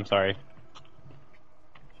have it, I'm sorry.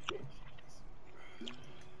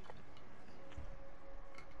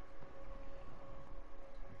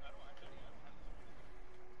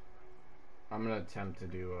 I'm gonna attempt to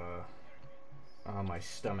do, oh, my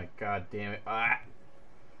stomach, god damn it. Ah!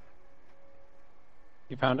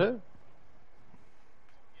 You found it?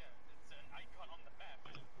 Yeah, it's an icon on the map.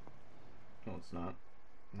 No, it's not.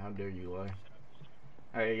 How dare you lie.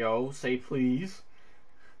 There you go, say please.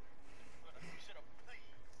 Shut up,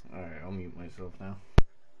 please. Alright, I'll mute myself now.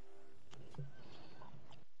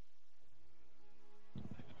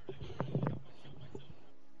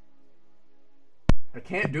 I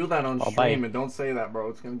can't do that on I'll stream, bite. and don't say that, bro.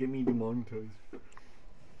 It's gonna get me demonetized.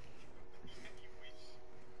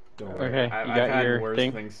 Don't worry. Okay, I've you got had your worse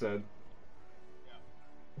thing? things said.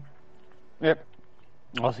 Yep.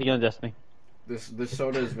 I'll see you on Destiny. This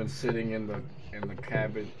soda has been sitting in the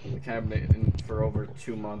cabinet for over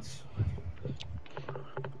 2 months.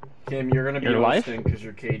 Kim, you're gonna be Your life? hosting because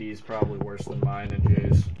your KD is probably worse than mine and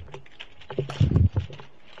Jay's.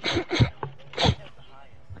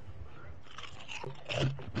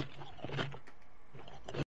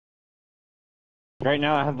 Right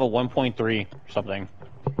now I have a 1.3 something.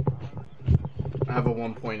 I have a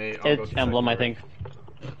 1.8. It's emblem, I think.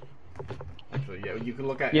 Actually, yeah, you can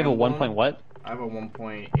look at. You have a emblem. 1 point what? I have a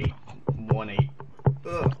 1.818.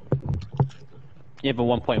 Ugh. You have a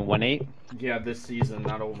 1.18? Yeah, this season,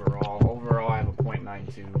 not overall. Overall, I have a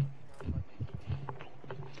 0.92.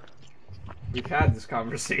 We've had this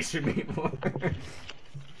conversation before.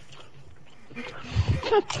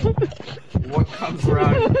 What comes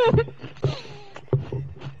around?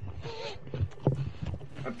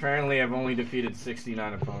 Apparently, I've only defeated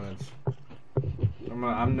 69 opponents.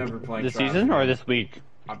 I'm never playing This Trials season or again. this week?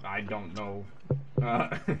 I don't know.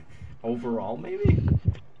 Overall, maybe?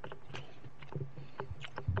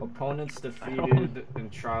 Opponents defeated in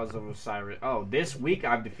Trials of Osiris. Oh, this week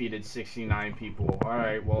I've defeated 69 people.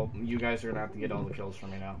 Alright, well, you guys are gonna have to get all the kills from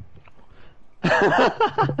me now.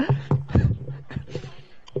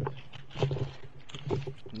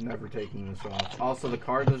 Never taking this off. Also, the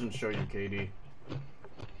card doesn't show you KD.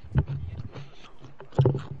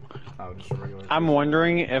 Oh, just a regular. I'm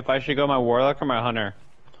wondering if I should go my Warlock or my Hunter.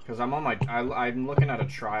 Because I'm on my. I'm looking at a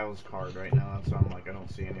Trials card right now, so I'm like, I don't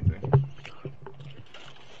see anything.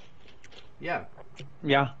 Yeah.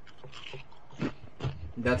 Yeah.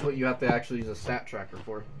 That's what you have to actually use a stat tracker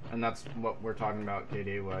for. And that's what we're talking about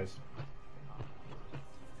KD wise.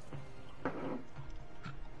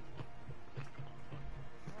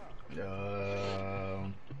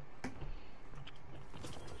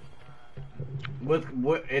 With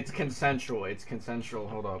it's consensual. It's consensual.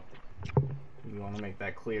 Hold up. You want to make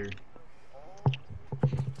that clear.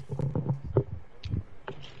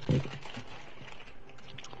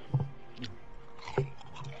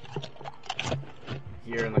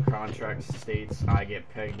 Here in the contract states, I get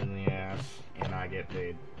pegged in the ass and I get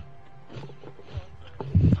paid.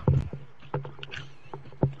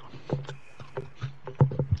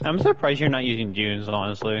 I'm surprised you're not using dunes,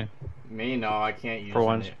 honestly. Me, no, I can't use For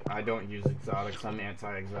once. it. I don't use exotics. I'm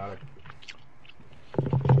anti-exotic.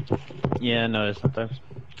 Yeah, I noticed sometimes.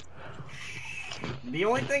 The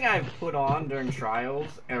only thing I've put on during trials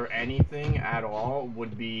or anything at all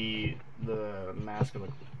would be the Mask of the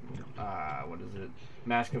what is it?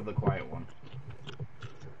 Mask of the Quiet One.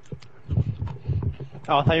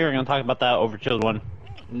 Oh, I thought you were gonna talk about that Overkilled one.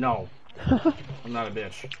 No, I'm not a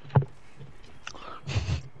bitch.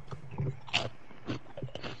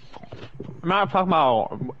 I'm not talking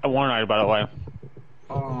about War Night, by the way.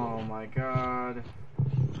 Oh my god.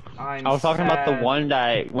 I was talking about the one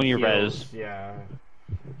that when you res. Yeah.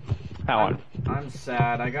 That one. I'm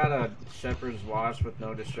sad. I got a Shepherd's Watch with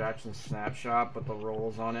no distraction snapshot, but the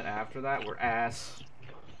rolls on it after that were ass.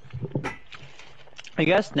 I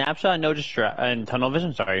guess snapshot, no distract, and tunnel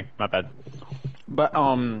vision. Sorry, my bad. But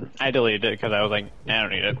I deleted it because I was like, I don't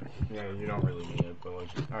need it. Yeah, you don't really need it. But like,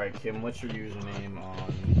 all right, Kim, what's your username on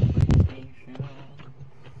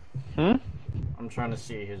PlayStation? I'm trying to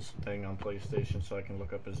see his thing on PlayStation so I can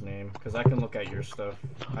look up his name because I can look at your stuff.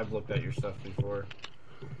 I've looked at your stuff before.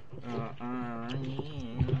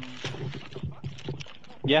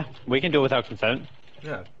 Yeah, we can do it without consent.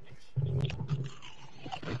 Yeah.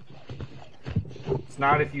 It's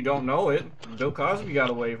not if you don't know it. Bill Cosby got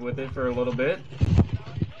away with it for a little bit.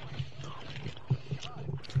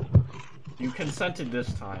 You consented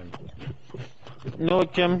this time. No,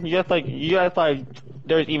 Kim, you act like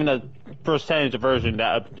there's even a percentage version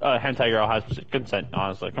that a hentai girl has consent.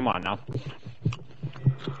 Honestly, come on now.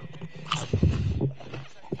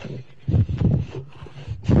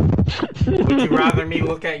 Would you rather me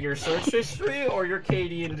look at your search history or your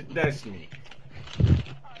KD and Destiny?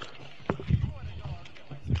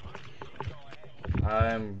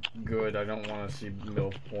 I'm good. I don't want to see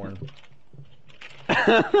MILF porn.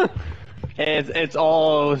 It's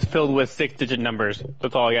all filled with 6-digit numbers.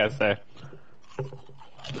 That's all I gotta say.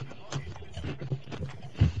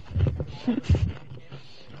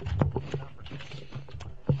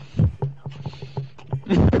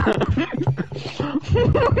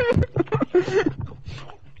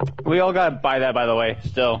 We all gotta buy that, by the way,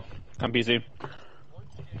 still, on PC.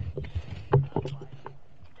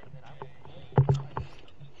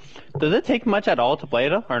 Does it take much at all to play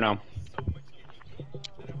it, or no?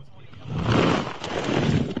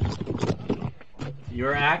 You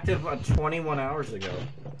were active 21 hours ago.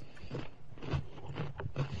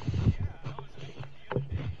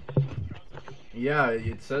 Yeah,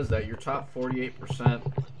 it says that. Your top 48%.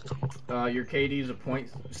 Your KD is a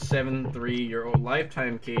 .73. Your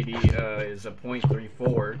lifetime KD is a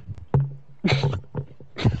 .34.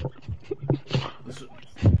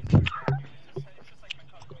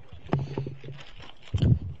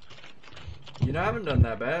 You know, I haven't done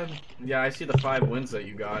that bad. Yeah, I see the 5 wins that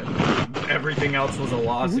you got. Everything else was a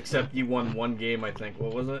loss except you won one game, I think.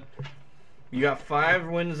 What was it? You got 5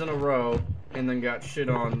 wins in a row and then got shit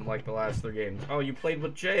on like the last 3 games. Oh, you played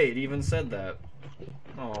with Jay. It even said that.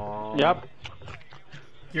 Aww. Yep.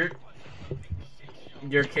 Your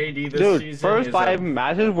KD this Dude, season first is 5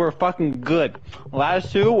 matches were fucking good.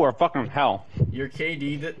 Last 2 were fucking hell. Your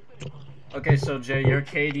KD that. Okay, so Jay, your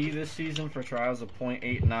KD this season for trials is a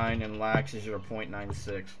 .89 and lax is your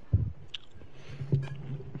 .96.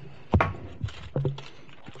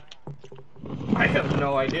 I have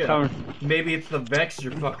no idea. Maybe it's the Vex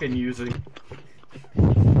you're fucking using.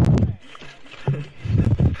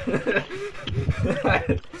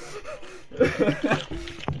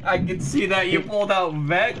 I can see that you pulled out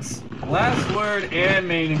Vex, last word, and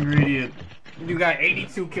main ingredient. You got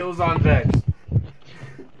 82 kills on Vex.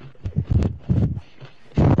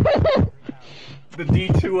 The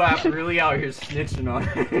D2 app really out here snitching on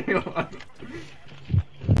everyone.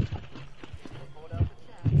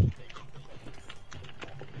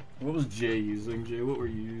 What was Jay using? Jay, what were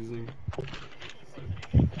you using?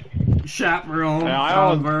 Chaperone,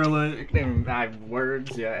 Tom Verlin, I have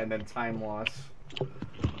words, yeah, and then time loss.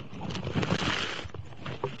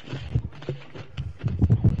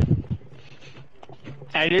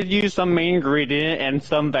 I did use some main ingredient and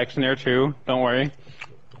some Vex in there too, don't worry.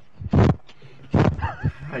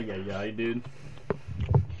 Ay, dude.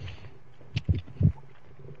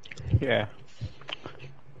 Yeah.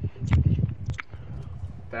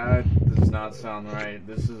 That does not sound right.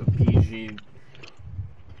 This is a PG.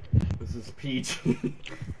 This is PG.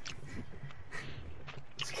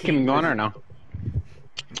 Keep him going or no?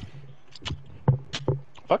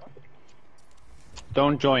 Fuck.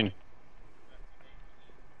 Don't join.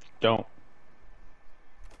 Don't.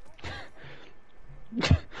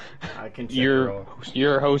 I can check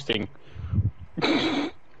You're hosting.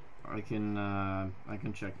 I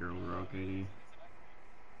can check your overall KD.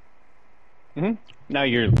 Now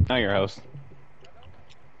you're host.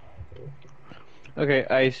 Okay,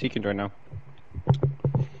 I see you can join now.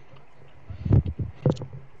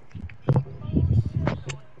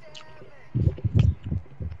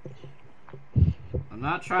 I'm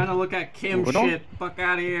not trying to look at Kim Moving on. shit. Fuck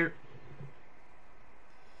out of here.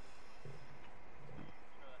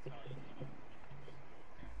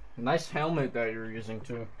 Nice helmet that you're using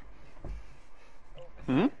too.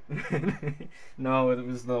 Hmm? No, it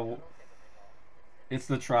was the. It's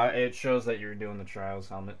the try. It shows that you're doing the trials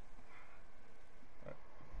helmet.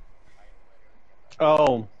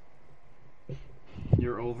 Oh.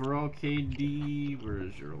 Your overall KD. Where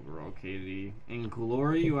is your overall KD? In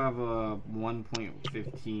Glory, you have a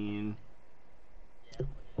 1.15.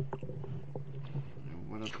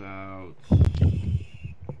 What about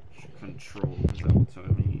Control? Because that will tell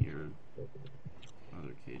me your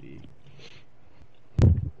other KD.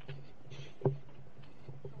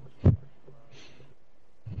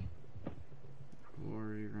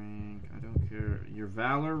 Glory rank. I don't care. Your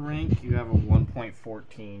Valor rank, you have a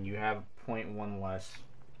 1.14. You have 0.1 less.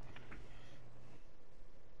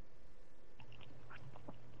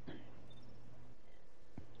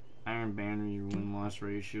 Iron Banner, your win-loss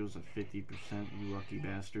ratio is a 50%, you lucky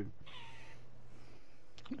bastard.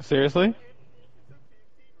 Seriously?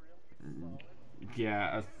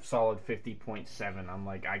 Yeah, a solid 50.7. I'm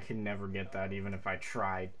like, I can never get that even if I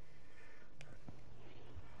tried.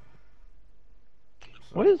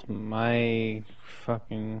 So, What is my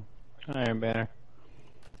fucking Iron Banner?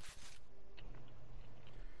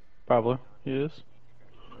 Probably. It is.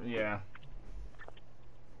 yeah.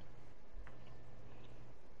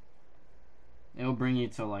 It'll bring you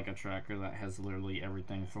to like a tracker that has literally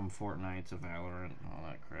everything from Fortnite to Valorant and all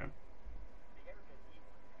that crap.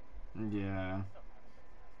 Yeah.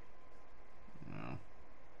 No.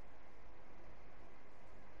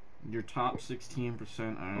 Your top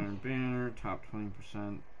 16% Iron Banner, top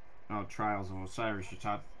 20%. Oh, Trials of Osiris. Your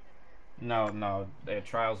top. No.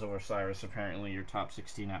 Trials of Osiris. Apparently, your top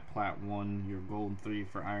 16 at Plat 1. Your Gold 3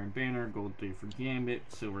 for Iron Banner, Gold 3 for Gambit,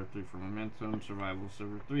 Silver 3 for Momentum, Survival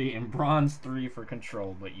Silver 3, and Bronze 3 for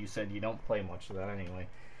Control. But you said you don't play much of that anyway.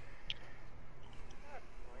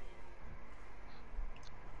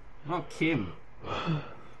 What about Kim? Remember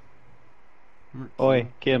Kim? Oi,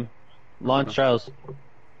 Kim. Launch trials.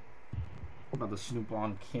 About the Snoop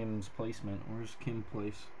on Kim's placement. Where's Kim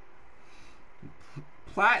place?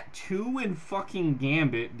 Plat 2 in fucking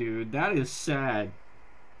Gambit, dude. That is sad.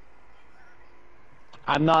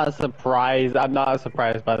 I'm not surprised. I'm not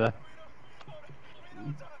surprised by that.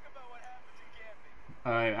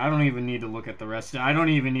 Alright, I don't even need to look at the rest. I don't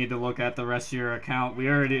even need to look at the rest of your account. We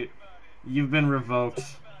already. You've been revoked.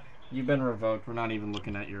 You've been revoked. We're not even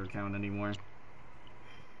looking at your account anymore.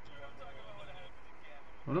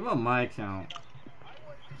 What about my account?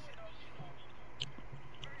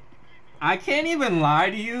 I can't even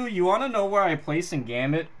lie to you. You want to know where I place in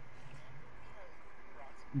Gambit?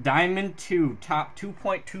 Diamond 2, top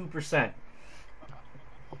 2.2%.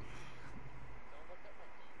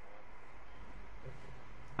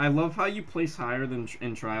 I love how you place higher than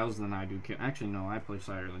in trials than I do. Actually, no, I place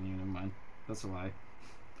higher than you. Never mind. That's a lie.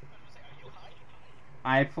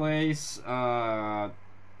 I place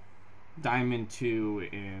Diamond 2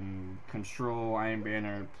 in Control, Iron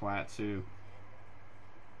Banner, Plat 2.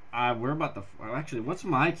 We're about to. Actually, what's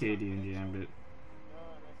my KD in Gambit?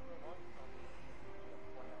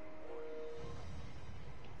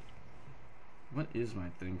 What is my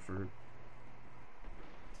thing for?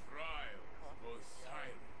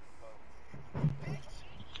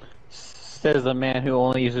 Says the man who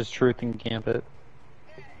only uses truth in Gambit.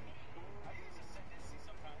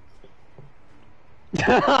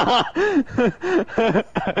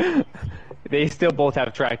 They still both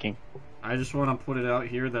have tracking. I just want to put it out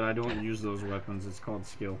here that I don't use those weapons. It's called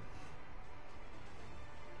skill.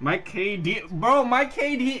 My KD, bro, my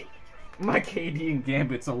KD in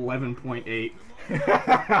Gambit's 11.8.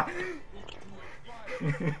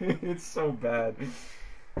 It's so bad.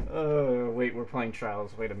 Wait, we're playing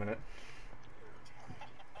trials. Wait a minute.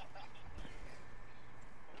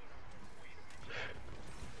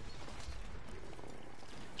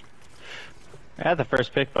 I had the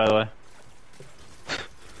first pick, by the way.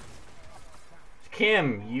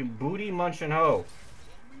 Kim, you booty munchin' hoe.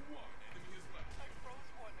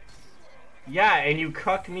 Yeah, and you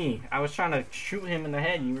cucked me. I was trying to shoot him in the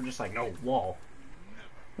head, and you were just like, no, wall.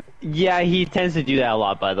 Yeah, he tends to do that a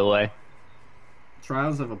lot, by the way.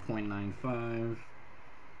 Trials have a 0.95.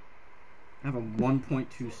 I have a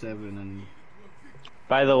 1.27, and...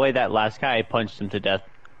 By the way, that last guy, I punched him to death.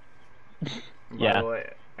 By the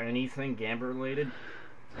way, anything Gambit related,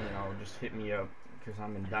 just hit me up, because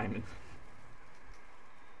I'm in Diamond.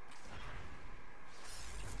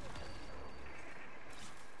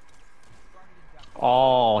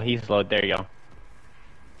 Oh, he's low. There you go.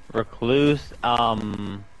 Recluse,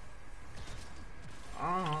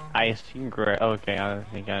 Ice. You can grow. Okay,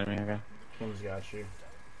 you got me. Okay. Kim's got you. 1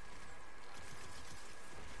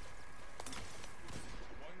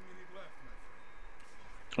 minute left,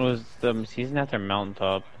 my friend. It was the season after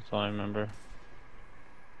Mountaintop. That's all I remember.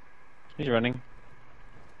 He's running.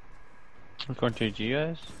 I'm going to G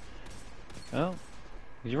guys. Oh,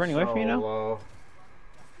 is he running away from you now? Solo.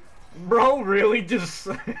 Bro, really just.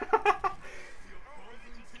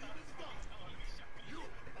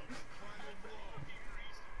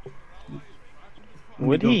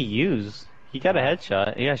 What did he use? He got a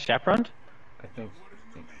headshot. He got chaperoned? I think.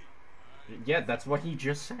 Yeah, that's what he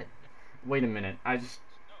just said. Wait a minute. I just.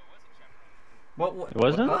 What? It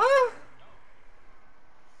wasn't? What,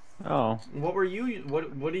 Oh. what were you?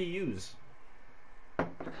 What did he use?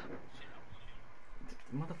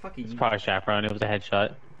 Motherfucker, It's you, probably chaperone. It was a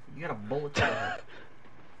headshot. you got a bullet to the head.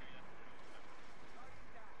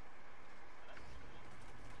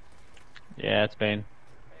 Yeah, it's Bane.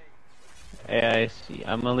 Hey, I see.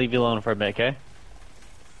 I'm gonna leave you alone for a bit, okay?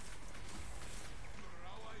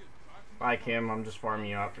 Bye, Kim. I'm just farming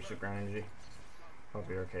you out for super energy. Hope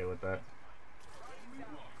you're okay with that.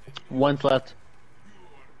 One's left.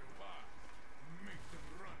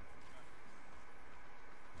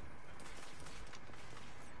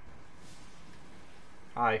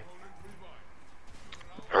 Hi.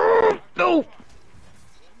 No!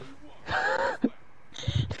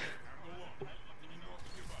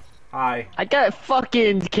 Hi. I got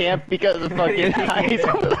fucking camped because of fucking ice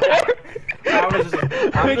over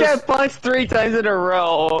there. I'm We got punched 3 times in a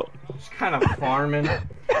row. just kind of farming.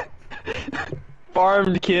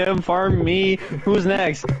 Farmed Kim, farmed me. Who's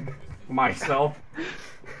next? Myself.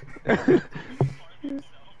 I'm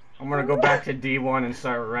gonna go back to D1 and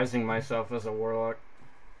start resing myself as a warlock.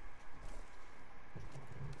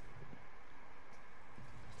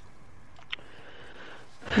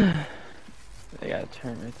 I got a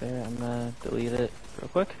turn right there. I'm gonna delete it real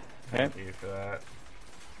quick. Okay. Thank you for that.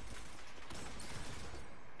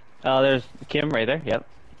 Oh, there's Kim right there. Yep.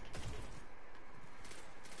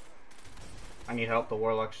 I need help. The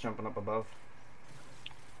warlock's jumping up above.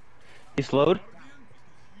 He slowed.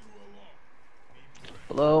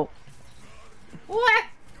 Hello. What?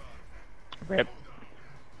 Rip.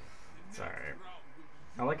 It's alright.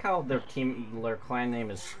 I like how their clan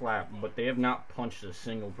name is Slap, but they have not punched a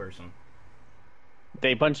single person.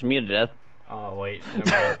 They punched me to death. Oh wait,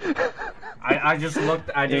 never mind. I just looked.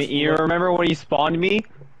 You remember when he spawned me?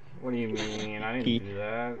 What do you mean? I didn't He- do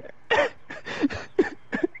that.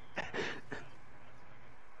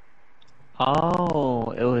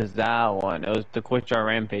 Oh, it was that one. It was the Quick Draw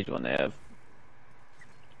Rampage one they have.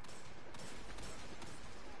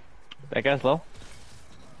 That guy's low.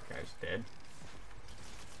 Guy's dead.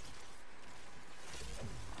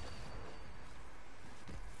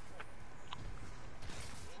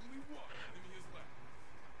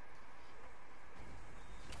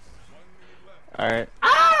 Alright.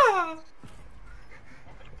 Ah!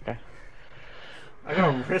 Okay. I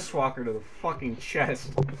got a wrist walker to the fucking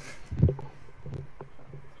chest.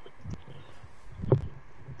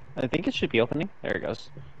 I think it should be opening. There it goes.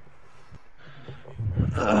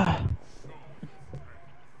 Ugh.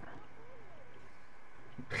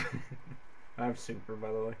 I have super,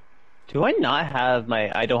 by the way. Do I not have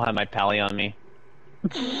my... I don't have my pally on me.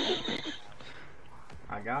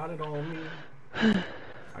 I got it on me.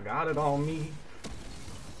 I got it on me.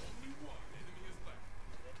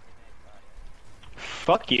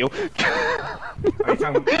 Fuck you. Are you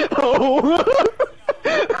talking? Oh.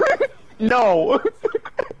 No.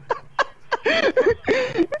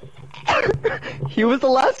 He was the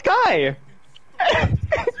last guy.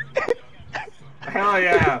 Hell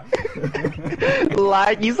yeah!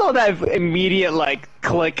 Like, you saw that immediate, like,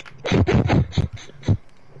 click.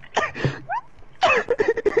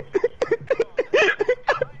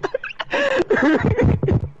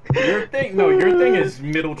 Your thing is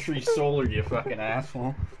Middle Tree Solar, you fucking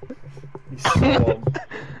asshole. You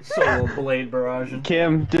solo blade barrage.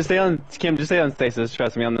 Kim, just stay on stasis.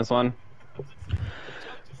 Trust me on this one.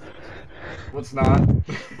 What's not?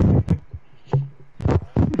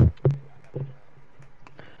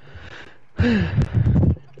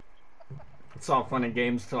 It's all fun and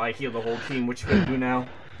games till I heal the whole team, which we do now.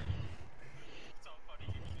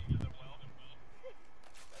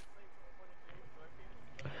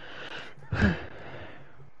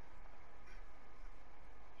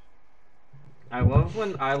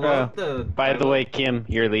 I love the. By the way, Kim,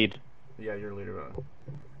 your lead. Yeah, you're leader.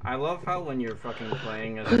 I love how when you're fucking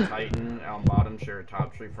playing as a Titan on bottom share or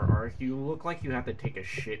top tree for Arc, you look like you have to take a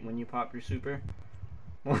shit when you pop your super.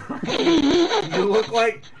 you look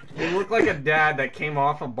like a dad that came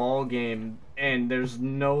off a ball game and there's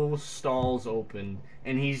no stalls open,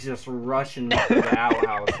 and he's just rushing for the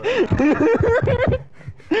outhouse right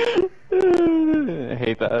I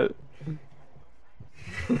hate that.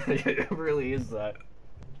 now. It really is that.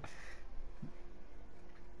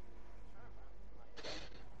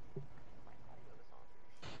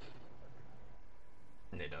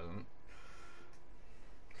 It doesn't.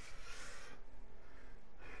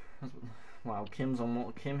 Wow,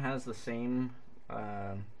 Kim has the same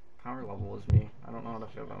power level as me. I don't know how to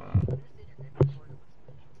feel about that.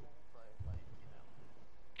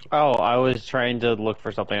 Oh, I was trying to look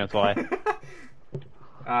for something, that's why.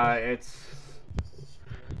 It's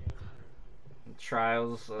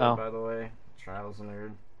Trials, Oh. by the way. Trials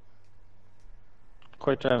nerd.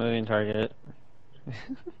 Quick time moving target.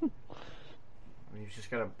 You've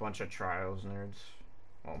just got a bunch of Trials nerds.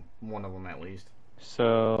 Well, one of them at least.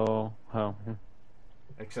 So, oh.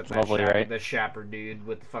 Except Lovely, that right? the Shapper dude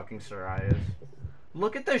with the fucking psoriasis.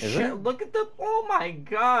 Look at the Is it? look at the, oh my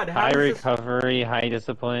god, how High does this... recovery, high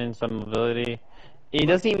discipline, some mobility. He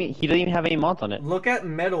doesn't even have any mods on it. Look at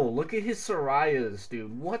Metal, look at his psoriasis,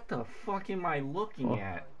 dude. What the fuck am I looking Oh.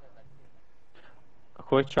 at?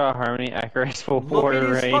 Quick draw, harmony, accurate, full Look bore, at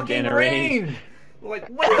his range, fucking and range. range! Like,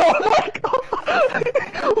 what? Oh my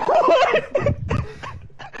god!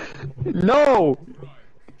 No!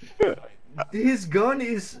 His gun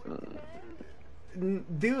is...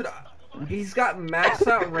 Dude, he's got maxed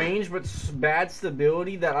out range but bad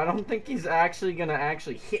stability that I don't think he's actually gonna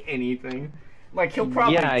hit anything. Like, he'll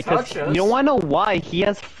probably Yeah, because touch us. you don't want to know why. He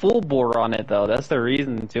has full bore on it, though. That's the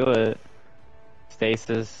reason to it.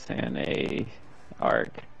 Stasis and a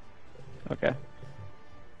arc. Okay.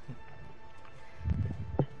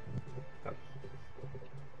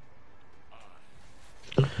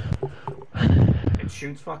 It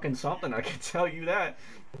shoots fucking something, I can tell you that.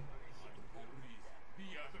 The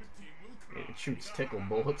other team will cry. It shoots tickle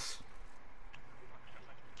bullets.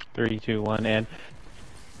 3, 2, 1, and...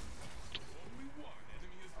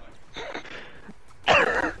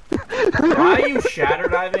 Why are you shatter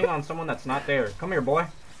diving on someone that's not there? Come here, boy.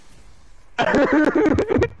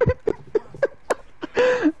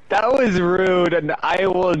 That was rude, and I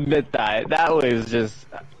will admit that. That was just...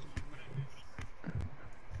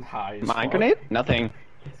 High as Mine fuck. grenade? Nothing.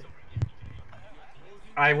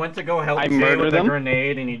 I went to go help I Jay murder with them? a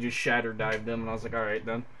grenade and he just shatter dived him and I was like, alright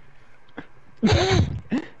then.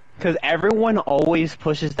 Because everyone always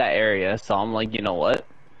pushes that area, so I'm like, you know what?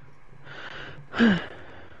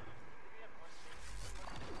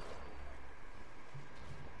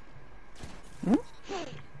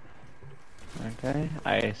 Okay,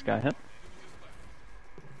 I just got him.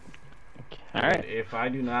 Okay, alright. If I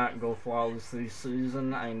do not go flawless this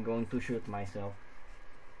season, I'm going to shoot myself.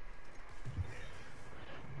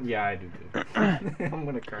 Yeah, I do too. I'm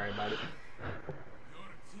gonna cry about it. Your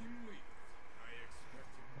team leads. I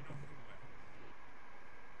expected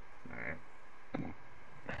nothing less.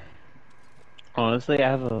 Alright. Honestly, I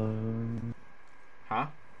have a... Huh?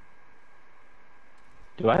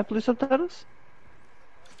 Do I have blue subtitles?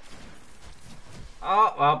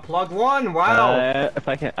 Oh, plug one, wow! If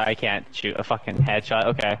I can't shoot a fucking headshot,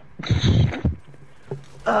 okay.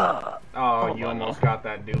 Oh, you no. almost got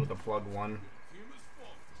that dude with the plug one. Team is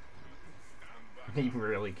full. Stand back. He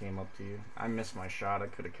really came up to you. I missed my shot, I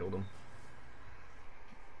could have killed him.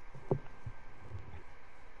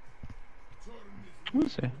 Turn this We'll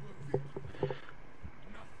see. into a victory.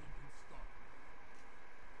 Nothing can stop.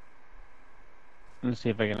 Let's see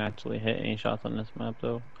if I can actually hit any shots on this map,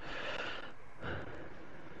 though.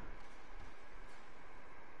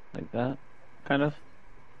 Like that, kind of.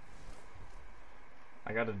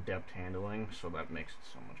 I got adept handling, so that makes it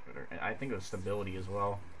so much better. And I think it was stability as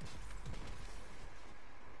well.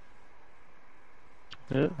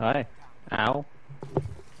 Hi. Ow. Only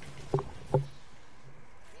one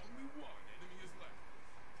enemy is left.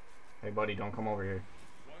 Hey buddy, don't come over here.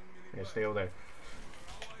 1 minute Yeah, left. stay over there.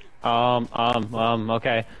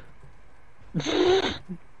 Okay. The enemy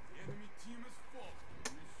team is full.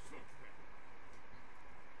 You shook them.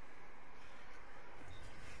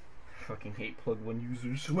 Fucking hate plug one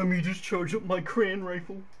users. Let me just charge up my cran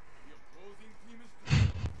rifle. The opposing team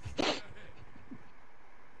is ahead.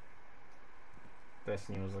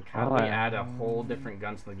 Destiny was like, how do we add a whole different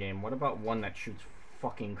gun to the game? What about one that shoots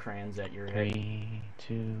fucking crayons at your head? 3,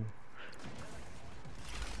 2.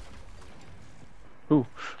 Ooh.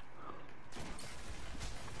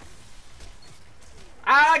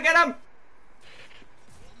 Ah, get him! Only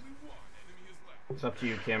one enemy is left. It's up to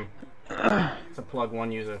you, Kim. It's a plug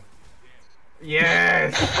one user.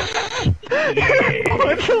 Yes! What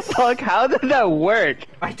Yes! the fuck? How did that work?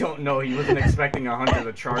 I don't know, he wasn't expecting 100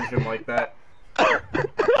 to charge him like that.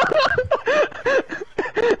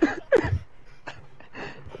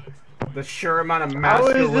 The sure amount of I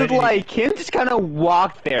was masculinity. just like, Kim just kind of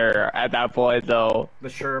walked there at that point, though. The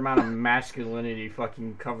sure amount of masculinity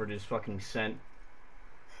fucking covered his fucking scent.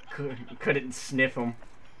 Couldn't sniff him.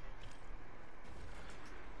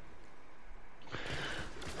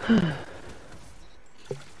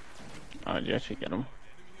 Oh, did you actually get him?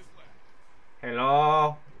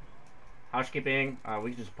 Hello? Housekeeping?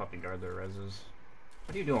 We just puppy guard their reses.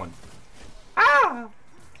 What are you doing? Ah!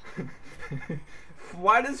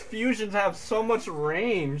 Why does fusions have so much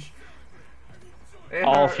range?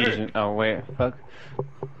 All fusion. Oh, wait. Fuck.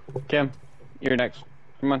 Kim, you're next.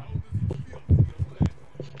 Come on.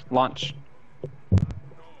 Launch.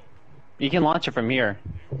 You can launch it from here.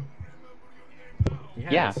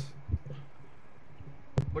 Yes. Yeah.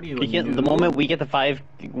 What are you, You can, the moment we get the 5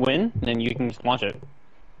 win, then you can just launch it.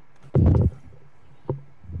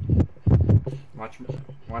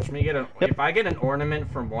 Watch me get a. Yep. If I get an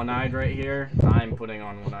ornament from One-Eyed right here, I'm putting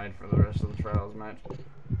on One-Eyed for the rest of the trials match.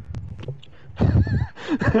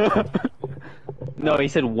 No, he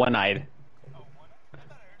said one-eyed.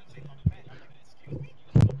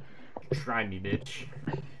 Try me, bitch.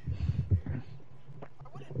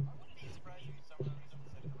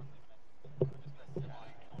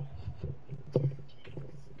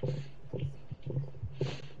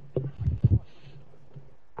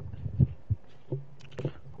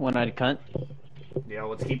 One-eyed cunt. Yo,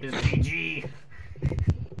 let's keep this PG.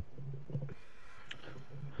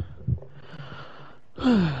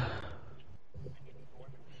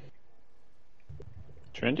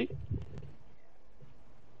 Trendy?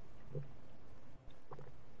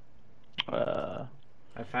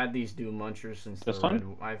 I've had these Doom Munchers since This the one?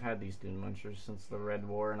 Red. I've had these Doom Munchers since the Red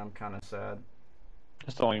War, and I'm kind of sad.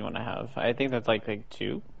 That's the only one I have. I think that's like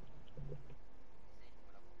 2.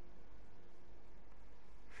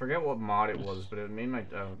 Forget what mod it was, but it made my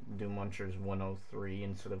Doom Munchers 103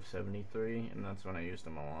 instead of 73, and that's when I used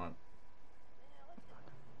them a lot.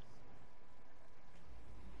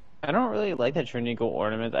 I don't really like that Trinity Gold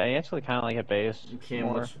ornament. I actually kind of like it base. Kim,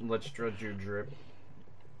 more. let's drudge your drip.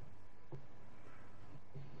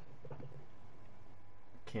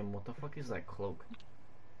 Kim, what the fuck is that cloak?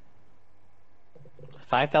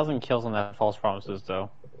 5,000 kills on that false promises though.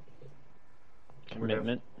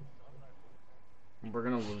 Commitment. We're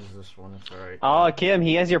gonna lose this one. It's alright. Oh, Kim,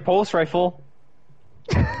 he has your pulse rifle.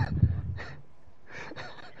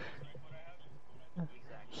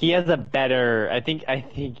 He has a better. I think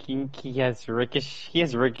he has ricochet. He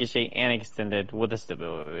has ricochet and extended with the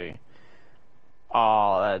stability.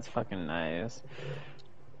 Oh, that's fucking nice.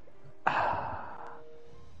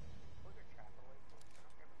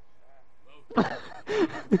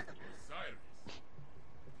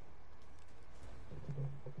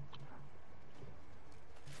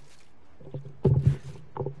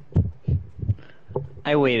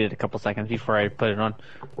 I waited a couple seconds before I put it on.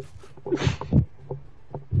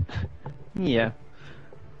 Yeah.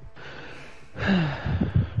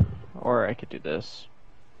 Or I could do this.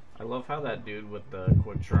 I love how that dude with the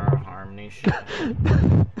quick draw harmony shit.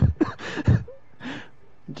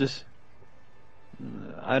 Just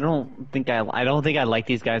I don't think I like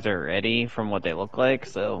these guys already from what they look like,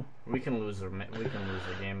 so We can lose the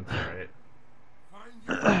game. It's alright. Find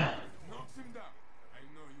your knocks him down. I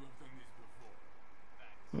know you have done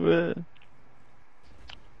this before.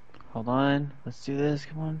 hold on. Let's do this.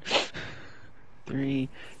 Come on. 3,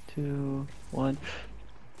 2, 1.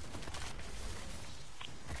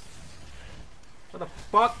 What the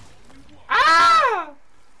fuck? Ah!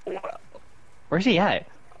 Where's he at?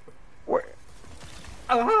 Where?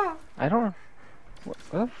 Ah! I don't. What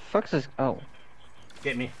the fuck's this? Oh.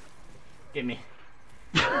 Get me. Get me.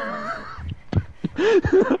 I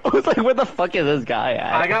was like, where the fuck is this guy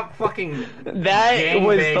at? I got fucking. That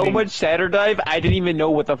was so gangbanging. much shatter dive. I didn't even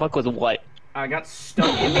know what the fuck was what. I got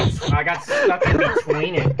stuck in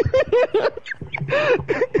between it.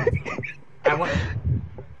 I went.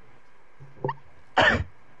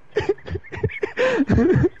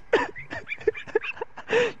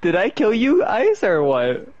 Did I kill you, Ice, or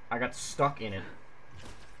what? I got stuck in it.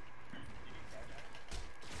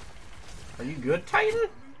 Are you good, Titan?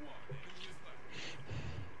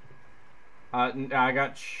 I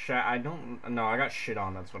got I got shit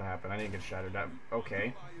on. That's what happened. I didn't get shattered.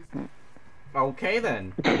 Okay. Okay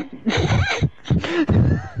then.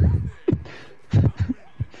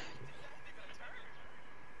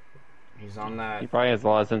 He's on He that. probably has a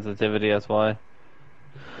lot of sensitivity, that's why.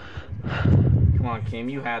 Come on, Kim.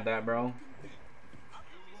 You had that, bro.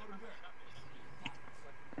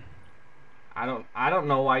 I don't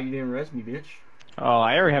know why you didn't res me, bitch. Oh,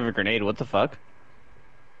 I already have a grenade, what the fuck?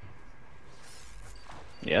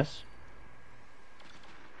 Yes.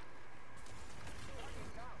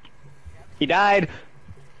 He died!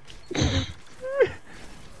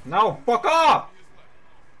 No, fuck off!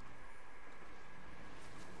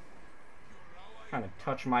 Trying to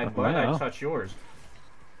touch my butt, I Wow. touch yours.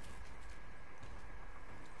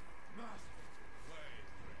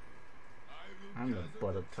 I'm the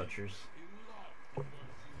butt of touchers.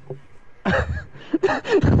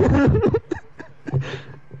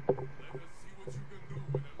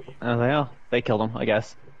 I was like, oh, they killed him, I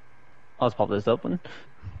guess. I'll just pop this open.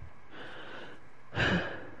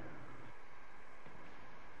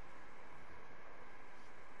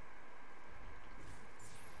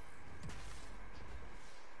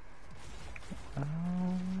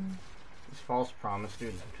 This false promise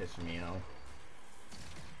dude is pissing me off.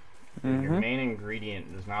 Your Mm-hmm. main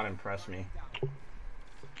ingredient does not impress me.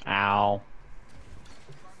 Ow.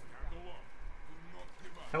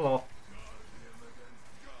 Hello.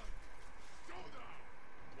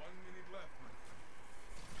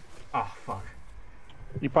 Oh, fuck.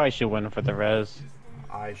 You probably should win for the res.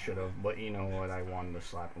 I should have, but you know what? I wanted to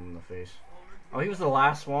slap him in the face. Oh, he was the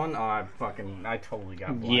last one? Oh, I totally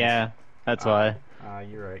got blindsided. Yeah, that's why.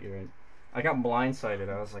 You're right, you're right. I got blindsided.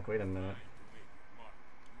 I was like, wait a minute.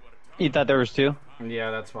 You thought there was two?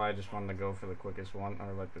 Yeah, that's why I just wanted to go for the quickest one,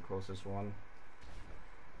 or like the closest one.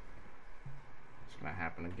 It's gonna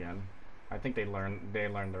happen again. I think they learned their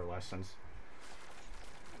lessons.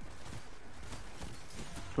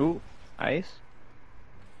 Ooh, ice.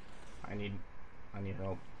 I need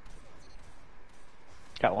help.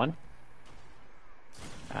 Got one.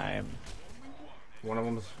 I'm. One of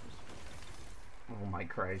them's. Oh my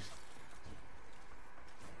Christ!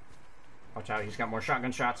 Watch out! He's got more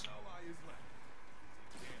shotgun shots.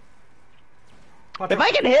 Watch If out.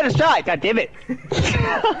 I can hit a shot, god damn it!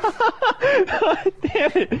 God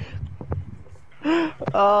damn it!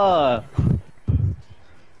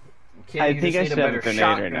 Kid, I you think just I need should a have a better grenade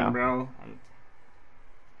shotgun, right now. bro.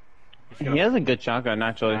 He has a good shotgun,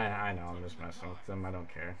 actually. I know. I'm just messing with them. I don't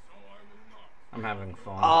care. I'm having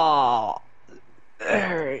fun. Oh,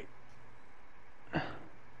 alright.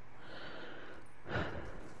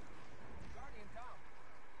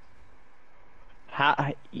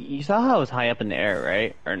 How you saw how I was high up in the air,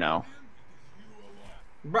 right? Or no?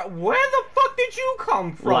 Bro, where the fuck did you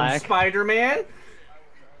come from, Black. Spider-Man?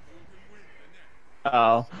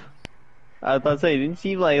 Oh, I was about to say, didn't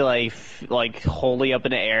see like wholly up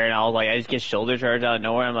in the air, and I was like, I just get shoulder charge out of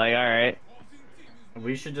nowhere. I'm like, all right.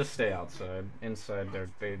 We should just stay outside. Inside,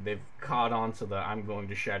 they've caught on to the "I'm going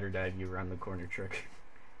to shatter dad you around the corner" trick.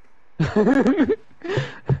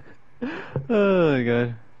 Oh my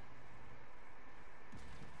god.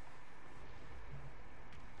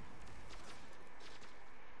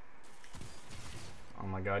 Oh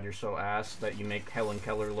my god, you're so ass that you make Helen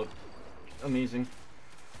Keller look amazing.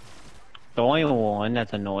 The only one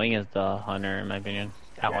that's annoying is the hunter, in my opinion.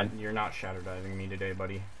 That Yeah, one. You're not shatter diving me today,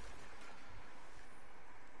 buddy.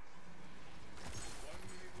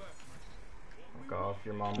 Fuck off,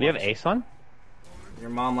 your mom. Do you have likes- ace on? Your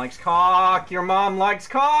mom likes cock. Your mom likes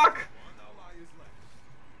cock.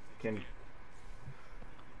 Can.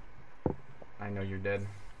 I know you're dead.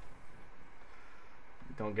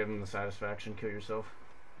 Don't give him the satisfaction. Kill yourself.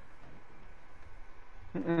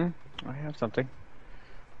 Mm-mm. I have something.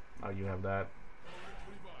 Oh, you have that.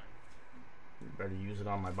 You better use it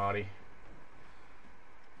on my body.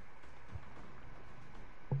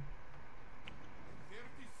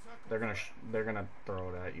 They're gonna throw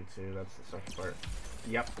it at you too. That's the second part.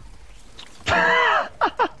 Yep.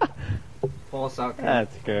 Pull us out. Kim.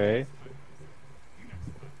 That's great.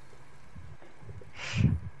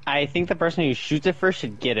 I think the person who shoots it first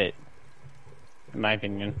should get it. In my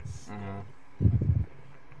opinion.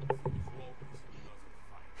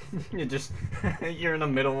 You just you're in the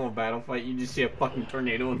middle of a battle fight. You just see a fucking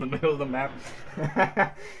tornado in the middle of the map.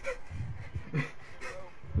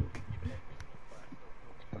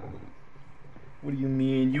 What do you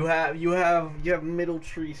mean? You have middle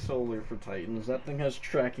tree solar for Titans. That thing has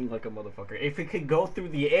tracking like a motherfucker. If it could go through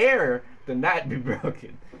the air, then that'd be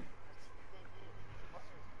broken.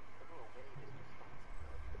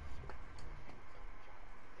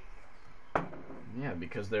 Yeah,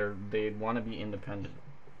 because they want to be independent.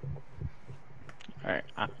 Alright.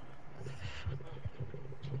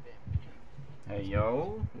 Hey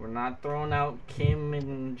yo, we're not throwing out Kim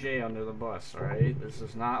and Jay under the bus, alright? This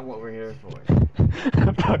is not what we're here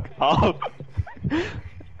for. Fuck off.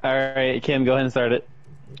 Alright, Kim, go ahead and start it.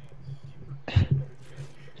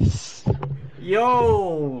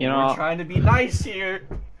 Yo! You know- we're trying to be nice here!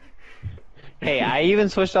 Hey, I even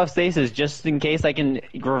switched off stasis just in case I can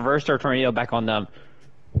reverse our tornado back on them.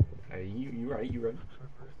 You right. You right.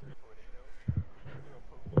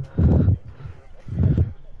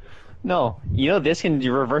 No, you know this can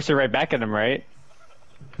reverse it right back at him, right?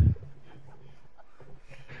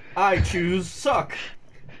 I choose suck.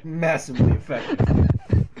 Massively effective.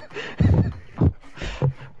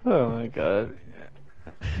 Oh my god.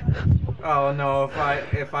 Oh no!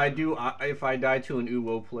 If I die to an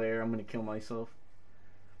Uwo player, I'm gonna kill myself.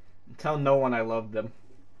 Tell no one I love them.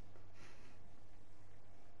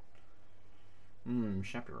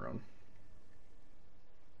 Chaperone.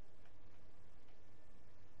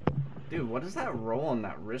 Dude, what is that roll on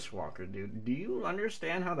that wrist walker, dude? Do you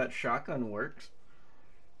understand how that shotgun works?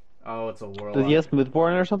 Oh, it's a warlock. Does he have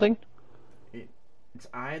smoothbore or something? It's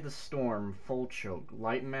Eye of the Storm, Full Choke,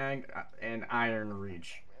 Light Mag, and Iron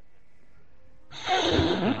Reach.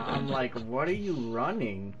 I'm like, what are you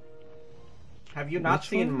running? Have you not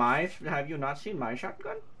seen my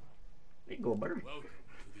shotgun? There you go, butter. Welcome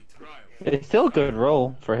to the trial. It's still a good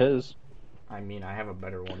roll for his. I mean, I have a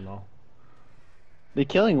better one though. The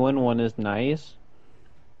killing one is nice.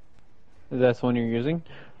 That's the one you're using.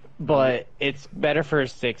 But it's better for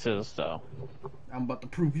sixes, though. I'm about to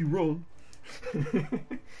prove you wrong.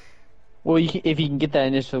 Well, if you can get that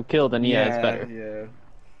initial kill, then yeah, it's better. Yeah.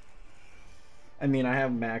 I mean, I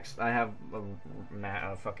have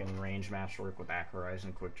a fucking range masterwork with Acrorize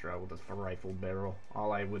and Quick Draw with a rifle barrel.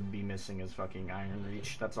 All I would be missing is fucking Iron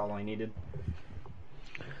Reach. That's all I needed.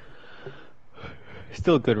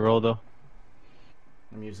 Still a good roll, though.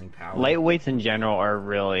 I'm using power. Lightweights in general are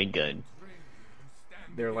really good.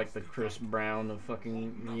 They're like the Chris Brown of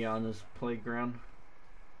fucking Rihanna's playground.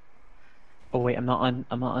 Oh wait, I'm not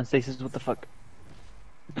on stasis. What the fuck?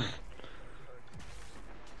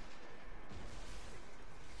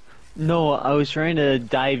 No, I was trying to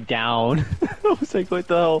dive down. I was like, what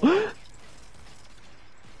the hell?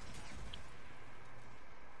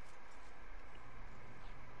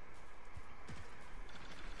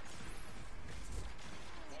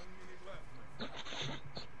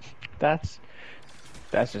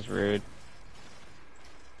 That's just rude.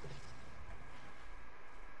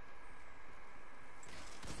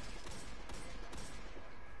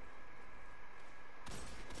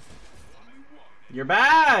 You're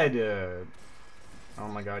bad! Oh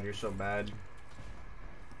my god, you're so bad.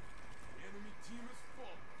 Enemy team is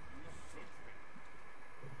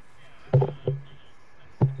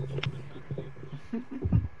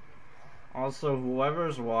falling. Also,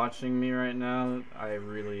 whoever's watching me right now, I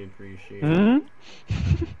really appreciate it. Hmm?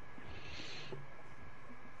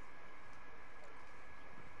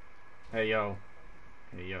 Hey yo.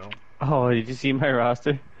 Hey yo. Oh, did you see my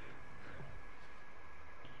roster?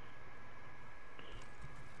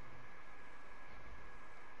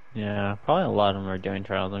 Yeah, probably a lot of them are doing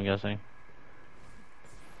trials, I'm guessing.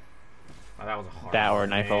 Oh, that was a hard That or one,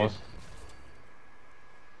 knife man. rolls.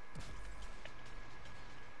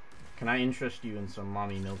 Can I interest you in some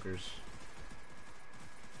mommy milkers?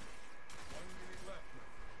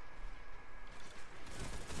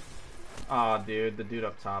 Aw, dude, the dude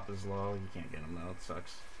up top is low. You can't get him though, it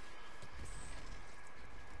sucks.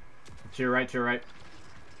 To your right, to your right.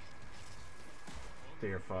 To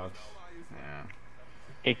your fucks. Yeah.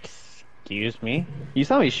 Excuse me? You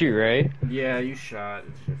saw me shoot, right? Yeah, you shot.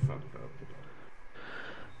 It's shit fucked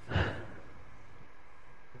up.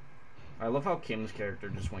 I love how Kim's character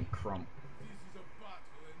just went crump. This is a battle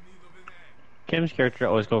in need of an end. Kim's character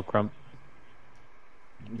always go crump.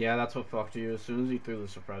 Yeah, that's what fucked you. As soon as you threw the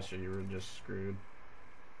suppressor, you were just screwed.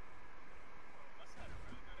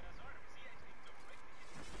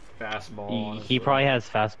 Fastball. He probably has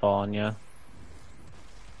fastball on you.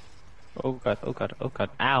 Oh god, oh god, oh god.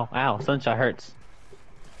 Ow, ow, sunshot hurts.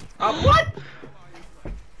 What?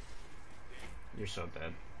 You're so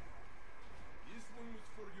dead. This one was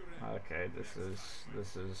for your end. Okay, this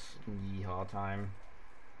is yeehaw time.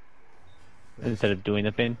 Instead of doing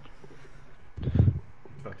the pin.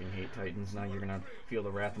 Fucking hate Titans. Now you're gonna feel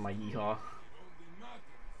the wrath of my yeehaw. It only matters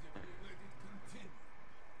if we let it continue.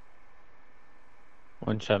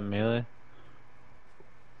 One shot melee.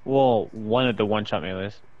 Well, one of the one shot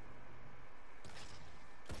melees.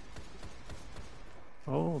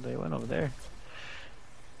 Oh, they went over there.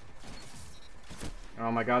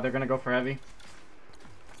 Oh my god, they're gonna go for heavy.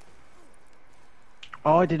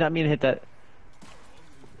 Oh, I did not mean to hit that.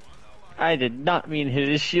 I did not mean to hit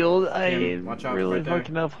his shield. I watch out, really right there.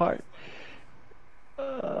 fucking up hard. 1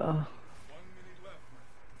 minute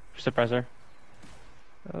left. Suppressor.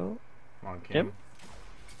 Oh. Come on, Kim. Yep.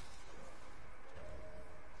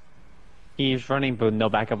 He's running, but no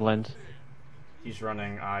backup lens. He's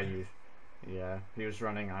running. Yeah, he was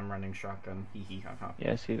running. I'm running shotgun. Hee hee ha ha.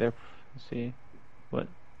 Yeah, see there. See what?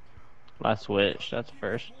 Last Wish, that's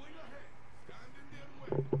first.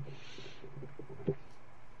 Stand in their way.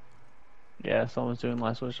 Yeah, someone's doing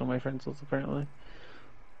Last Wish on my friends list apparently.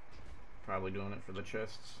 Probably doing it for the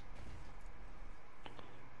chests.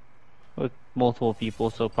 With multiple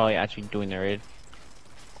people, so probably actually doing their raid.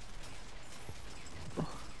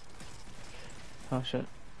 Oh shit.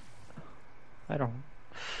 I don't.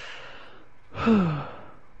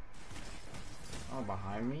 Oh,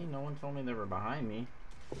 behind me? No one told me they were behind me.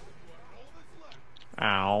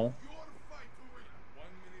 Ow. Your fight to win. 1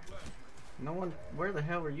 minute left. No one. Where the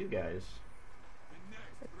hell are you guys?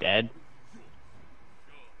 Dead.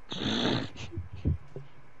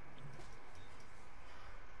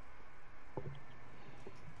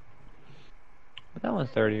 That one's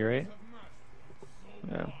 30, right?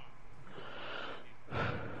 Yeah.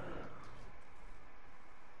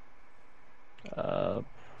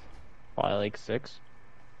 Probably like 6.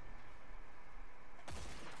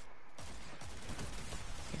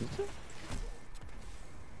 Is it?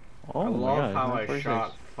 Oh I my love god, how not I 46.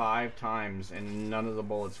 shot 5 times and none of the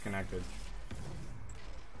bullets connected.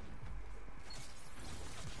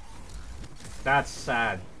 That's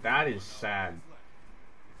sad. That is sad.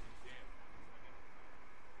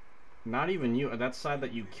 Not even you. That's sad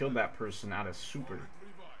that you killed that person out of super.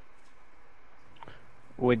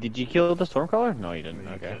 Wait, did you kill the Stormcaller? No, you didn't.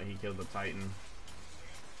 Okay. He killed the Titan.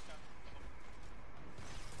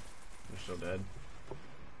 You're so dead.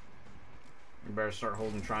 You better start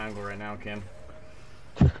holding triangle right now, Kim.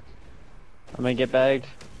 I'm gonna get bagged.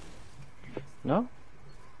 No?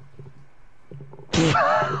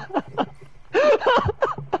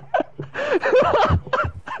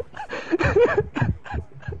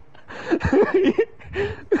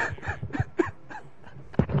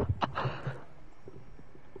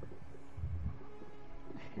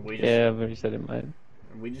 Yeah, but you said it might.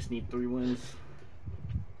 We just need 3 wins.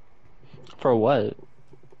 For what?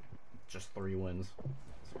 Just 3 wins.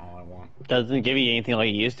 That's all I want. Doesn't give you anything like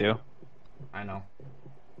it used to. I know.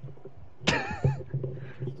 I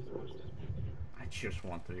just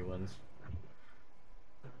want 3 wins.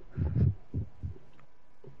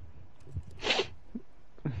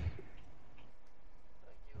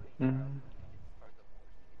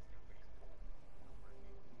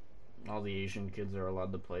 All the Asian kids are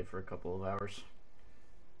allowed to play for a couple of hours.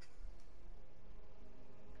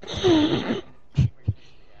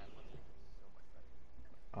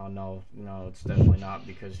 Oh no, it's definitely not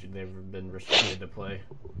because they've been restricted to play.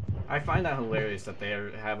 I find that hilarious that they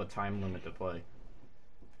have a time limit to play.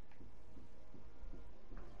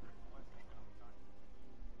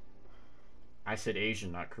 I said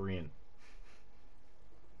Asian, not Korean.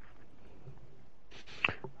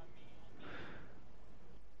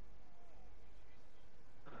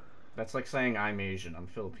 That's like saying I'm Asian. I'm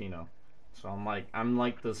Filipino. So I'm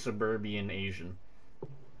like the suburban Asian.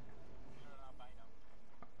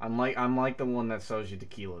 I'm like the one that sells you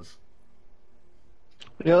tequilas.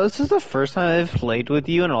 Yo, this is the first time I've played with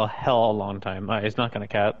you in a hell of a long time. It's not gonna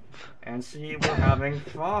cap. And see, we're having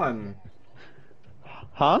fun.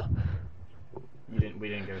 Huh? We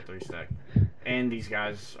didn't get a 3-stack. And these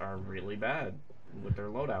guys are really bad with their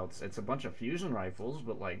loadouts. It's a bunch of fusion rifles,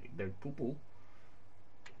 but like they're poo poo.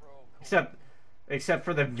 Except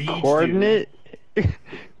for the V coordinate.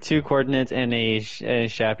 2 coordinates and a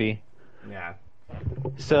Shappy. Yeah.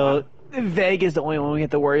 So Veg is the only one we have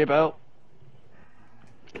to worry about.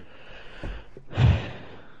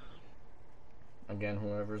 Again,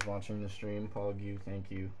 whoever's watching the stream, Paul Gu, thank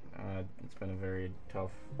you. It's been a very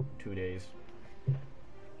tough 2 days.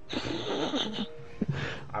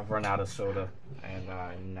 I've run out of soda, and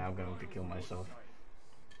I'm now going to kill myself.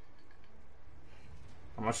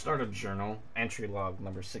 I'm gonna start a journal, entry log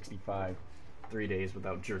number 65, 3 days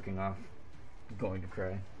without jerking off. I'm going to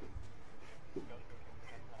cry.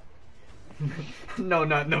 No,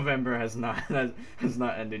 not November has not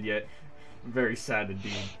ended yet. Very sad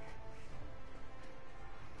indeed.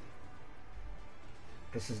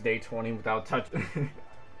 This is day 20 without touch.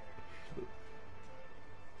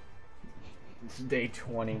 It's day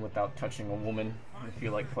 20 without touching a woman. I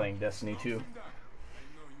feel like playing Destiny 2.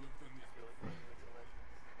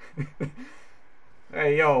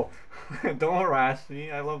 Hey yo, don't harass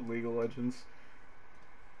me. I love League of Legends.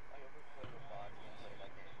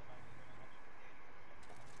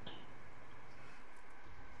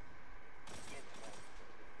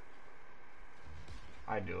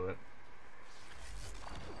 I do it.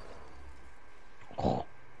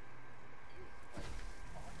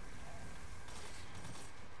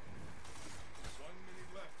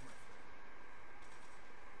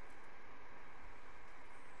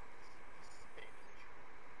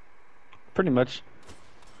 Pretty much.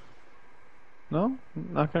 No?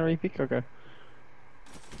 Not gonna re-peek? Okay.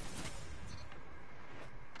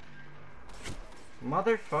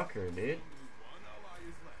 Motherfucker, dude. One ally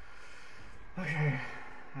is left. Okay.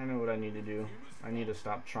 I know what I need to do. I need to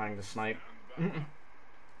stop trying to snipe.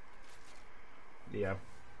 Yeah.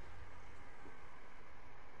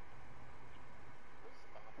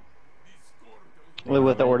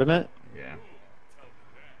 With the ornament? Yeah.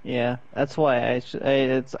 Yeah, that's why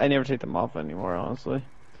I never take them off anymore, honestly.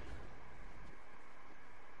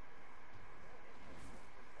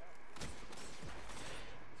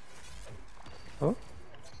 Oh?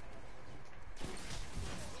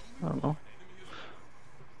 I don't know.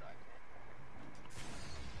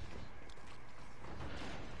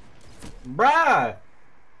 Bruh!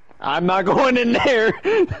 I'm not going in there!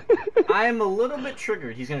 I am a little bit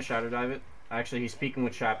triggered. He's gonna shadow dive it. Actually, he's speaking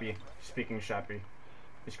with Shappy. Speaking Shappy.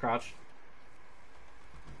 He's crouched.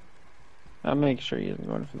 I'll make sure he isn't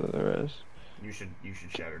going for the res. You should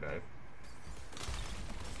shadow dive.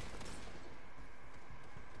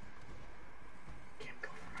 Can't go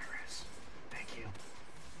for my res. Thank you.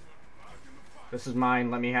 This is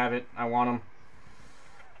mine. Let me have it. I want him.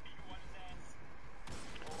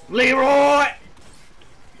 Leroy!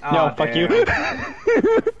 No, Aw, fuck you. damn.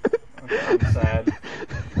 I'm sad.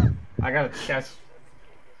 I got a chest.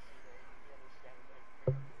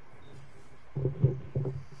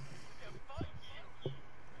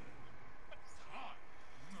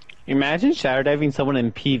 Imagine shadow diving someone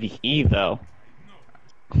in PvE though.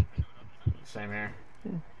 Same here.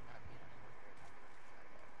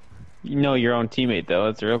 You know your own teammate though,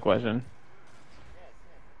 that's the real question.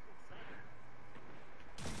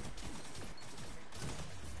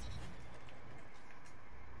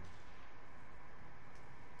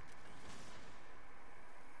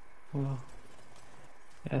 Well,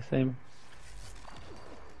 yeah, same.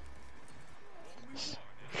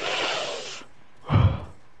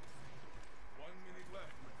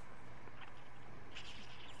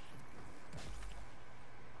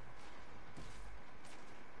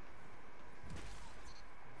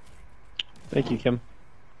 Thank you, Kim.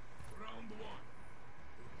 Round one.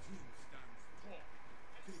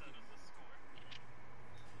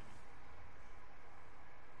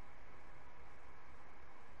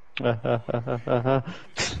 The team stands tall.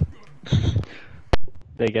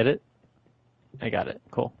 They get it? I got it.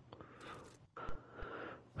 Cool.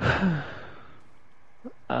 I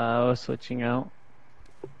was switching out.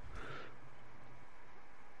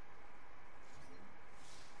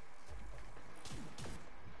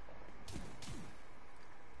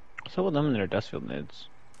 So with them in their Dustfield mids.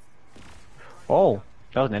 Oh,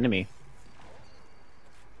 that was an enemy.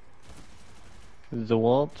 The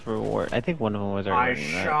Walt reward. I think one of them was I already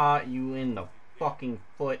running that. shot you in the fucking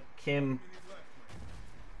foot, Kim.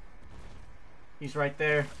 He's right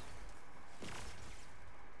there.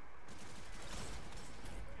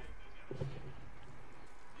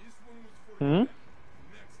 Hmm?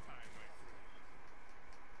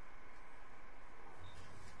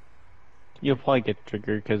 You'll probably get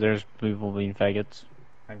triggered because there's people being faggots.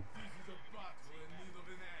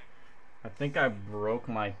 I think I broke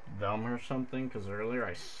my thumb or something because earlier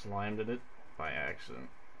I slammed it by accident.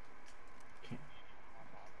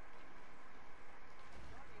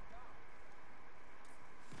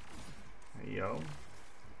 Yo.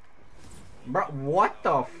 Bro, what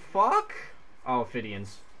the fuck? Oh,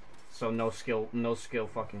 Ophidians. So no skill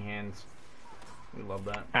fucking hands. We love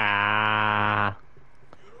that. Ah.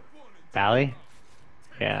 Valley?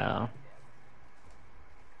 Yeah.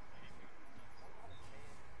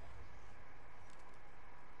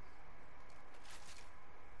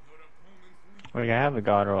 Like, I have a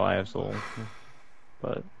god roll, I have soul.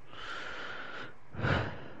 But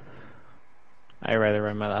I'd rather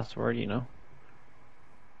run my last word, you know?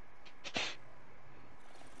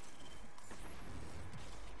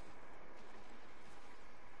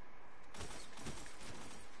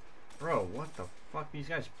 Bro, what the fuck? These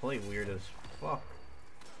guys play weird as fuck.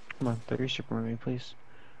 Come on, 30 super me, please.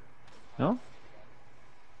 No?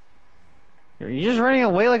 You're just running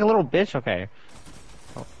away like a little bitch? Okay.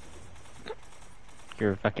 Oh.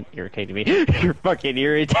 You're fucking irritating me. You're fucking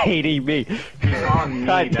irritating me. He's on me,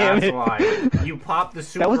 God damn that's it. why. You popped the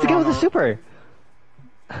super. That was the guy with the super.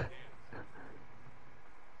 The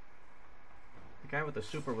guy with the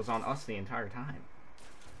super was on us the entire time.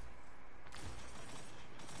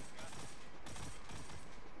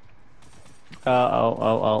 I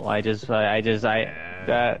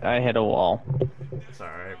hit a wall. It's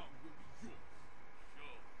alright.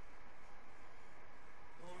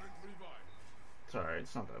 It's alright,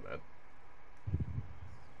 it's not that bad.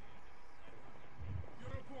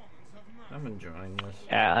 Your opponents have I'm enjoying this.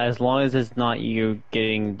 As long as it's not you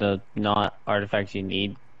getting the not artifacts you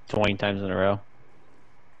need 20 times in a row.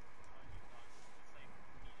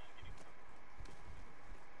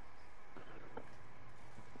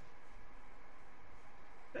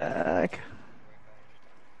 Back.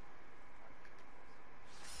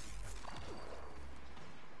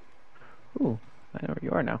 Ooh, I know where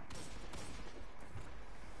you are now.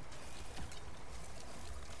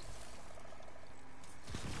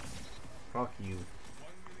 Fuck you. 1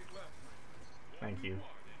 minute left, man. Thank you. One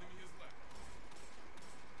enemy is left.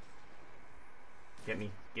 Get me.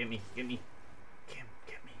 Get me. Get me. Get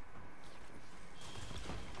me.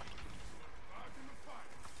 Back in the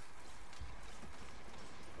fight.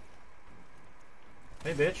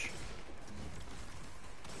 Hey, bitch.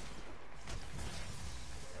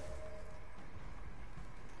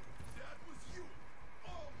 That was you.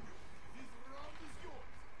 All of you. This round is yours.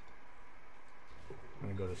 I'm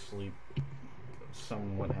gonna go to sleep.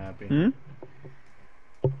 Somewhat happy. Hmm? Your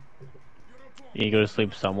opponent. You go to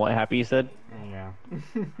sleep somewhat happy, you said? Yeah.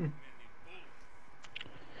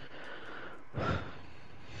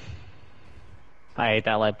 I hate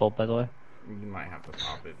that light bulb, by the way. You might have to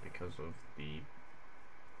pop it because of the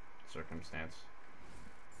circumstance.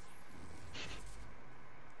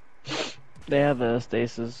 They have a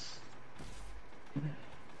stasis.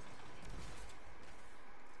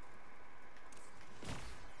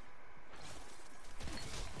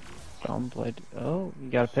 Blade. Oh, you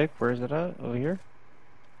got a pick? Where is it at? Over here?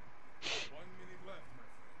 1 minute left,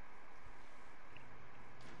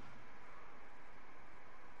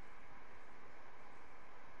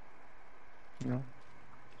 my friend. No.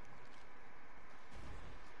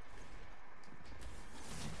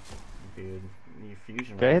 Dude, your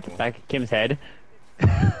fusion Did I hit the rifle. back of Kim's head?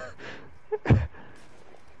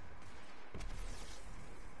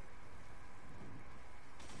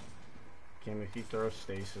 Kim, if you throw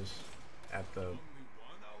stasis at the... Only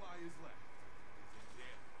one ally is left. Is it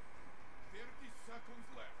dead? 30 seconds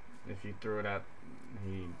left. If you threw it at...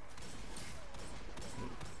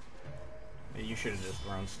 You should have just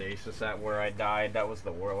thrown stasis at where I died. That was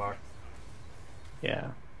the warlock.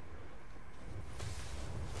 Yeah.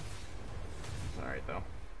 It's alright, though.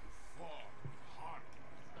 Far harder.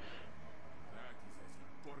 That is as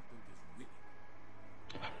important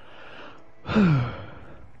as winning.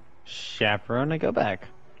 Chaperone, I go back.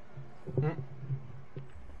 Hmm.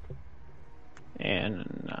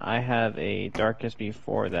 And I have a Darkest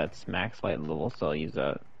Before that's max light level, so I'll use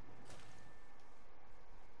that.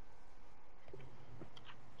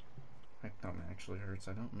 My thumb actually hurts.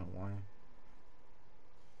 I don't know why.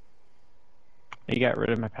 You got rid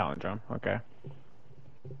of my palindrome, okay.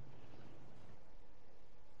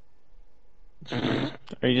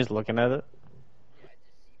 Are you just looking at it? Yeah, I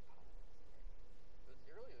just see powers. It was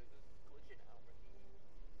earlier, it was glitching out where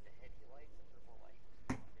the heavy lights and purple light was no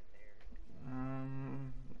longer there.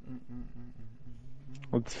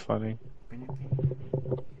 What's funny?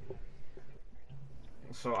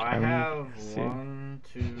 So I I'm- have see. 1,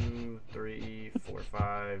 2, 3, 4,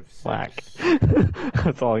 5, 6. Black.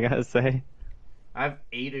 That's all I gotta say. I have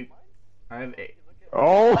 8. I have 8.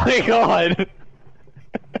 Oh my god!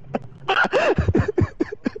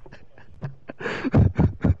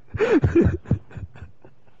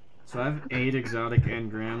 So I have 8 exotic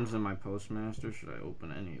engrams in my postmaster. Should I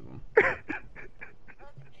open any of them?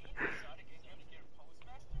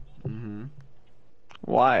 Mm-hmm.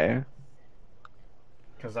 Why?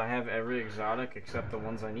 Because I have every exotic except the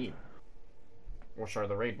ones I need. Which are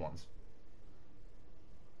the raid ones.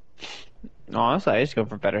 Honestly, I just go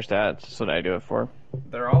for better stats. That's what I do it for.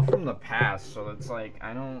 They're all from the past, so it's like,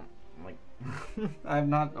 I don't, like... I have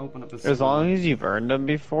not opened up a As single long one. as you've earned them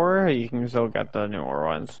before, you can still get the newer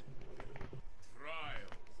ones.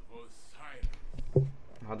 Trials of Osiris.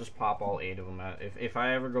 I'll just pop all 8 of them. If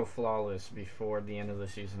I ever go flawless before the end of the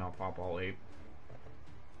season, I'll pop all 8.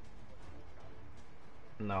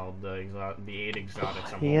 No, the 8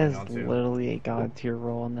 exotics I'm He holding has on to. literally a god tier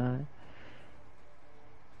roll on that.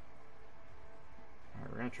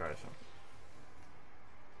 Alright, we're gonna try something.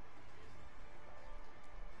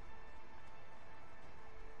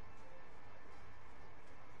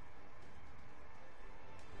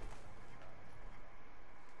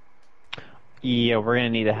 Yeah, we're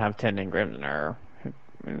gonna need to have 10 engrams in our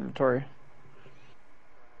inventory.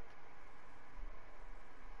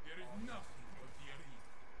 There is nothing but the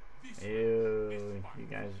arena. This Ew, you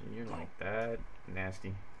guys, you're like that.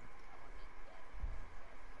 Nasty.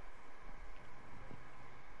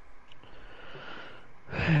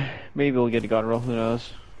 Maybe we'll get a god roll, who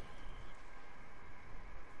knows?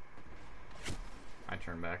 I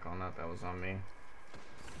turned back on that, that was on me.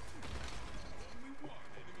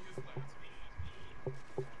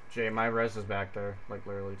 Jay, my res is back there. Like,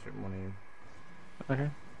 literally, one of you. Okay.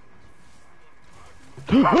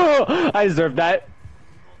 I deserve that.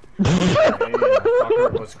 Hey, the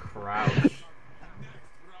fucker was crouched.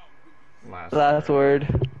 Last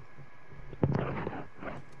word.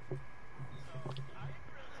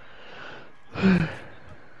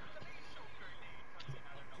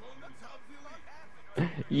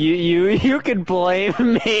 You can blame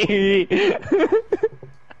me.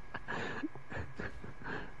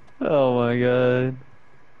 Oh my god.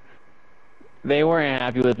 They weren't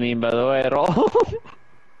happy with me, by the way, at all.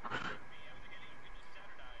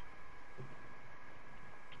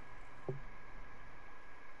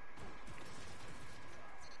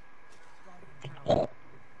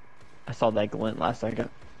 I saw that glint last second.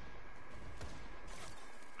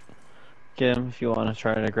 Get him if you want to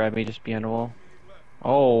try to grab me just behind the wall.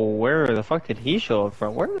 Oh, where the fuck did he show up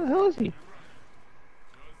from? Where the hell is he?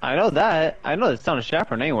 I know that. I know it's not a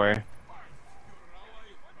chaperone anywhere.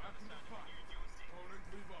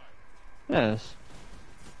 Yes.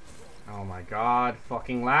 Oh my god,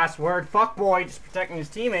 fucking last word. Fuck boy, just protecting his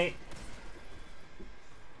teammate.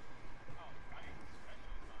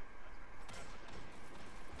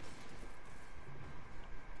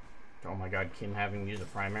 Oh my god, Kim having used a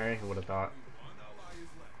primary? Who would have thought?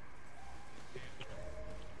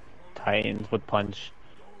 Titans with punch.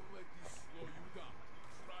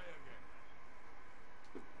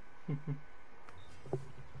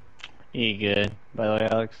 You good, by the way,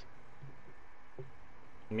 Alex?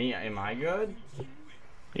 Me, am I good?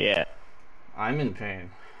 Yeah. I'm in pain.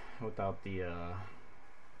 Without the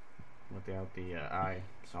eye,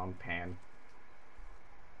 so I'm pan.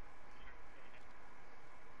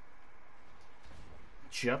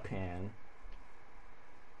 Japan.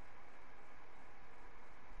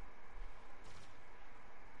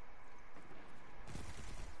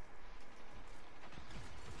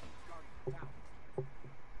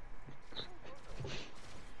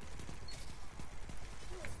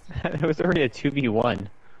 It was already a 2v1.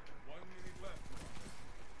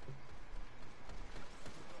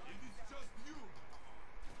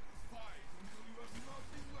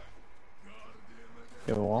 You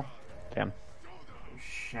have a wall? Damn.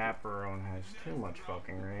 Chaperone has too much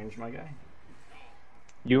fucking range, my guy.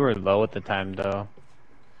 You were low at the time, though.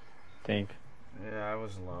 I think. Yeah, I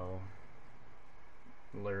was low.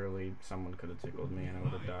 Literally, someone could have tickled me and I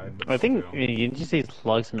would have died. But I think, still. you just see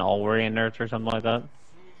slugs and all wearing nerds or something like that.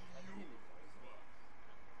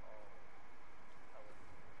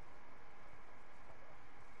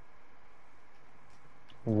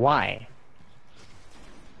 Why?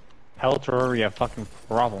 Peltor, you have fucking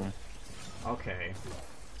problem. Okay.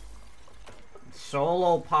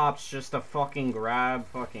 Solo Pop's just a fucking grab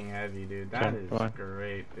fucking heavy, dude. That is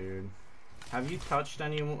great, dude. Have you touched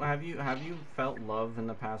any? Have you felt love in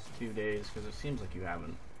the past few days? Because it seems like you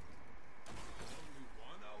haven't.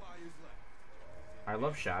 I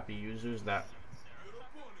love Shappy users that.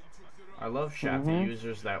 I love Shappy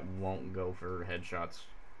users that won't go for headshots.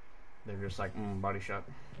 They're just like, body shot.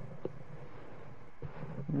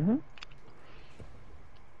 Mm-hmm.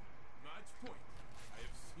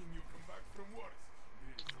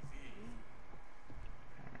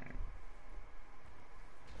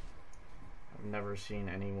 I've never seen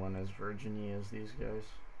anyone as virgin-y as these guys.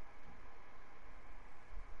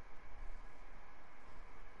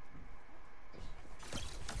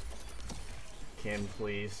 Kim,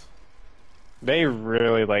 please. They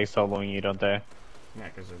really like soloing you, don't they? Yeah,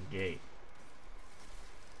 because they're gay.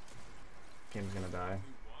 Kim's gonna die.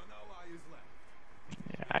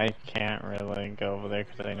 Yeah, I can't really go over there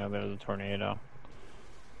because I know there's a tornado.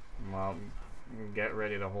 Well, get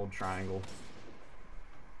ready to hold triangle.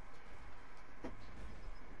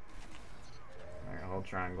 Alright, hold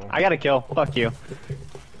triangle. I got a kill. Fuck you.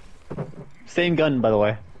 Same gun, by the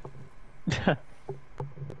way.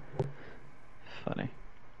 Funny.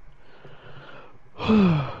 There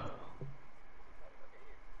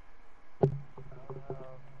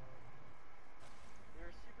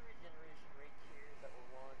are super regeneration rate tiers that will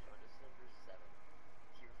launch on December 7th.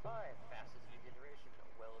 Tier 5, fastest regeneration,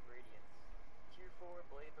 Well of Radiance. Tier 4,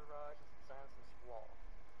 Blade Barrage and Silence and Squall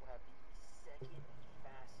will have the second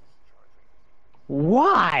fastest charge rate for supers.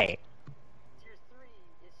 Why? Tier 3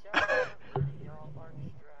 is Shadow Burning, y'all,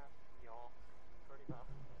 Archdraft, y'all, Party Pop.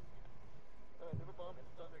 Nibble Bomb and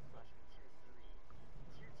Thunder Clash for Tier 3.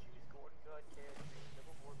 Tier 2 is Golden God, Chaos Dream,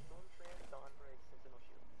 Nibble Warp, Storm Trance, Dawnbreak, Sentinel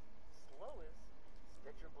Shield. Slowest,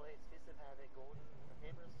 Spectre Blades, Fist of Havoc, Golden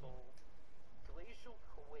Hammer of Soul, Glacial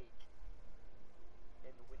Quake,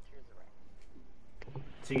 and Winter's Wrath.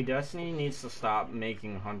 See, Destiny needs to stop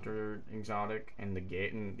making Hunter exotic and the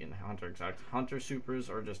gay and Hunter exotic. Hunter supers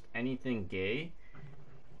or just anything gay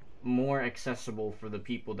more accessible for the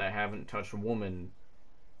people that haven't touched a woman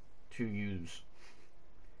to use.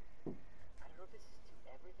 I don't know if this is to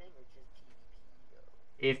everything or just PvP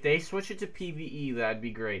though. If they switch it to PvE, that'd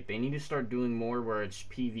be great. They need to start doing more where it's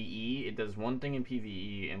PvE. It does one thing in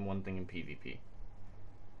PvE and one thing in PvP.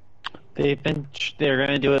 They're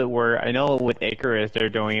gonna do it where I know with Icarus they're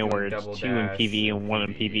doing it where it's Double 2 in dash PvE and and 1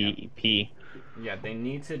 in PvE, PvP. Yeah, they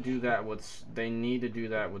need to do that with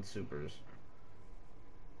supers.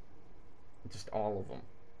 Just all of them.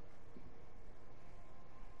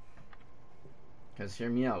 Cause hear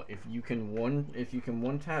me out. If you can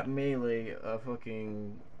one tap melee a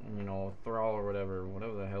fucking thrall or whatever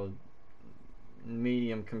the hell,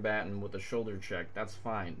 medium combatant with a shoulder check, that's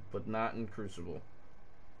fine, but not in Crucible.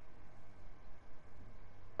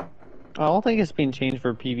 I don't think it's being changed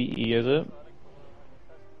for PvE, is it?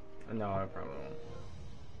 No, I probably won't.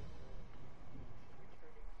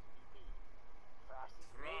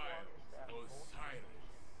 Trials Osiris.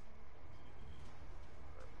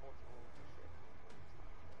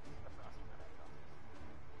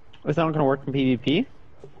 Is that not gonna work in PvP?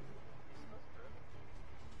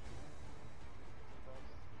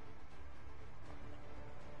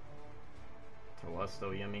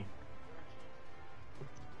 Telesto, yummy.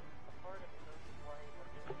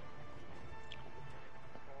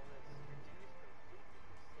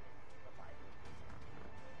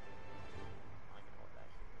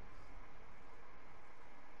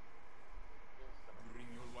 Bring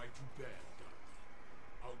your light to bear, darling.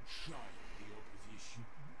 Outshine the opposition.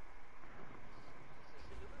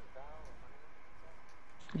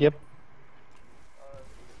 Yep.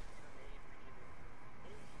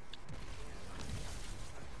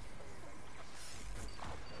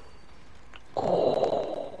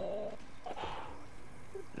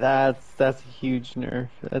 That's a huge nerf.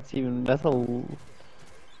 That's a. 1 minute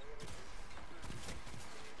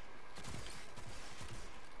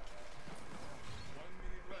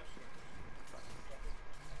left.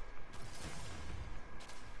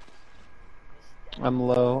 I'm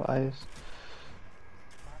low, ice.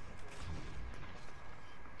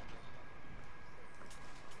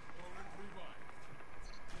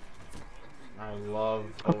 I love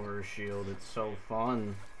Overshield. It's so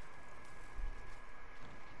fun.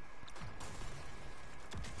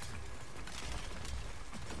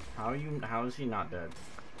 How is he not dead? Only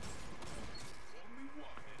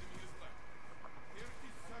one enemy is left. 30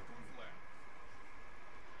 seconds left.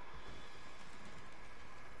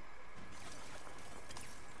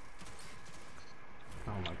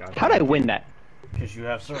 Oh my god. How'd I win that? Because you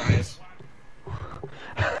have Sorias.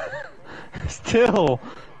 Still.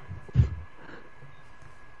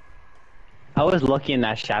 I was lucky in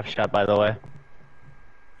that shaft shot, by the way.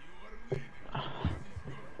 You are leading. This is your fight.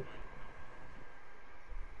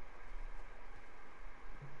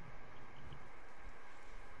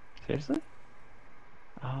 Seriously?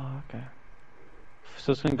 Oh, okay.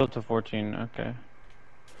 So it's gonna go to 14, okay.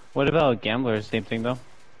 What about Gamblers? Same thing though?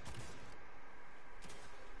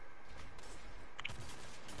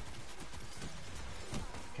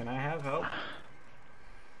 Can I have help?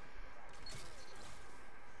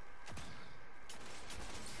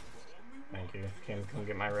 Thank you. Come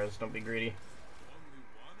get my res. Don't be greedy. Only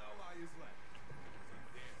one ally is left.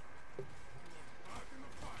 There. You are back in the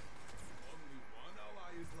fight. Only one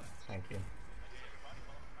ally is left. Thank you.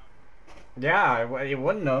 Yeah, it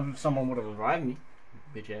wouldn't have if someone would have revived me.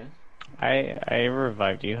 Bitch ass. I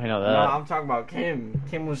revived you, I know No, that. I'm talking about Kim.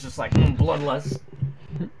 Kim was just like, bloodless.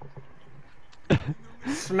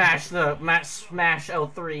 Smash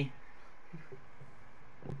L3.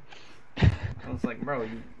 I was like, bro,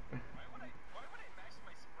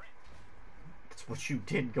 that's what you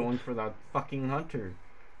did going for that fucking hunter.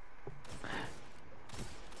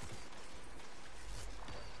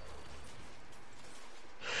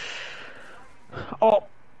 Oh!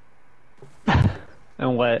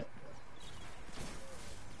 And what?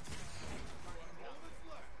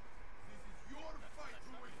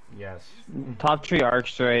 Yes. Top tree arc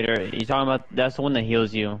strider. You talking about that's the one that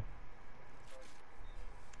heals you.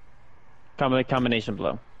 Combination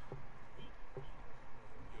blow.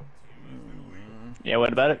 Yeah,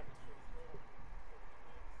 what about it?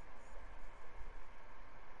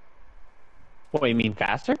 What, you mean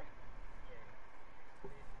faster?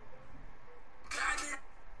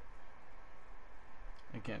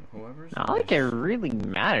 Again, whoever's. Not like it really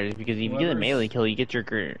matters because if you get a melee kill, you get your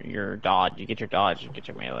dodge, you get your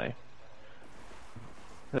melee.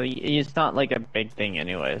 So it's not like a big thing,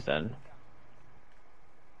 anyways. Then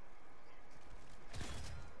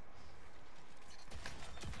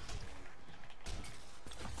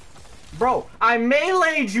Bro, I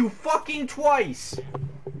meleeed you fucking twice!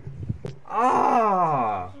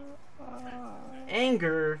 Ah!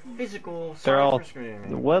 Anger, physical, They're sorry all. for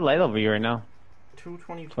screaming. What light level are you right now?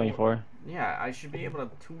 224. 24. Yeah, I should be able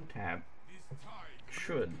to 2-tap. This tide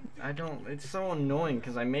Should. I don't. It's so annoying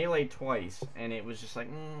because I melee twice and it was just like,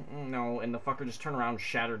 no, and the fucker just turned around and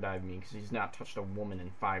shatter dived me because he's not touched a woman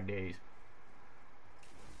in 5 days.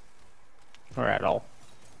 Or at all.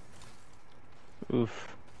 Oof.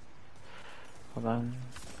 Hold on.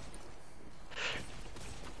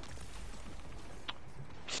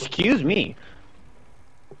 Excuse me.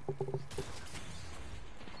 1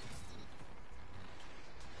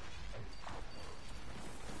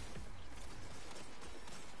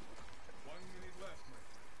 minute left, my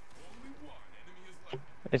friend. Only one enemy is left.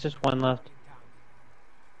 It's just one left.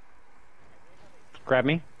 Grab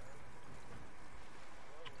me.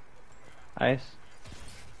 Ice.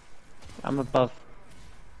 I'm above.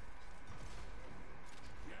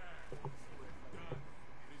 Yeah, it's done.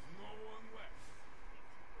 There is no one left.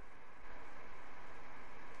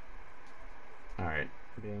 Alright,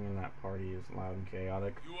 being in that party is loud and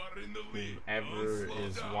chaotic. You are in the lead. Whoever Don't slow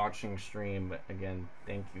is down. watching stream, again,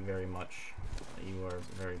 thank you very much. You are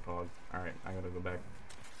very pog. Alright, I gotta go back.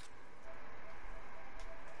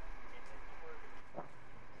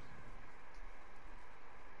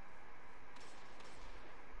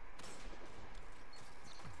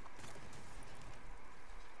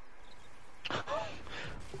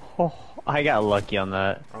 Oh, I got lucky on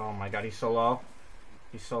that. Oh my god, he's so low.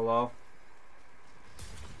 He's so low.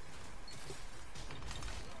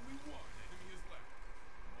 Only one enemy is left.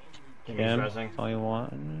 Only He's Kim, rezzing. that's all you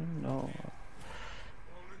want? No. opponent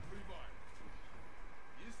revived.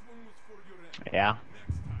 This one was for your enemy. Yeah.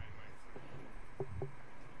 Next time, my friend.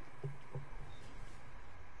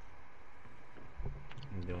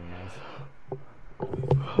 I'm doing nice. In need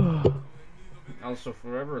of an Also, for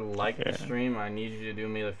whoever liked the Yeah. stream, I need you to do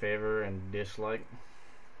me the favor and dislike.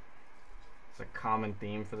 It's a common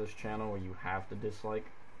theme for this channel where you have to dislike.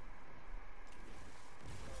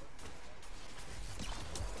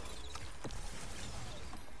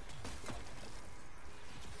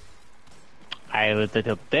 I lit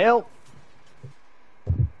the tail.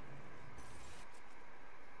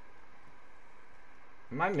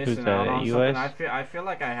 Am I missing that, out on US? something? I feel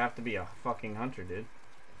like I have to be a fucking hunter, dude.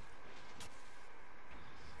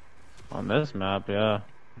 On this map, yeah.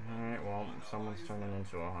 Alright, well, someone's turning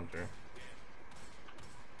into a hunter.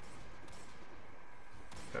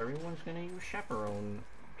 Everyone's gonna use chaperone.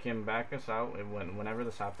 Kim, back us out. Whenever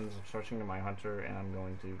this happens, I'm switching to my hunter and I'm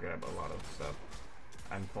going to grab a lot of stuff.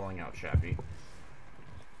 I'm pulling out Chappie.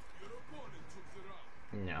 Your opponent took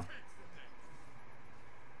the round. Yeah.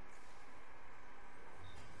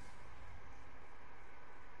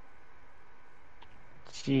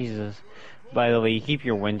 Jesus. By the way, you keep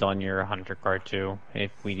your wins on your hunter card too,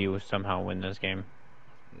 if we do somehow win this game.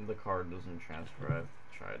 The card doesn't transfer. I've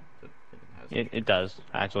tried. It hasn't. It does,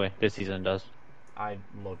 actually. This season it does. I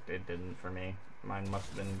looked. It didn't for me. Mine must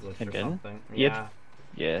have been glitched It or didn't? something. Yep. Yeah.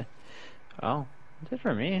 Yeah. Oh, it did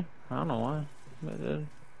for me. I don't know why. But it did.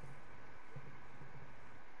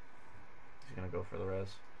 He's gonna go for the res.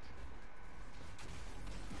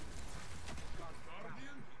 Guardian, it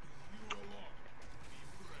is you alone. Be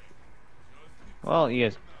brave. Just be Well, you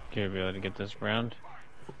guys could be able to get this round. 1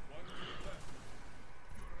 minute left.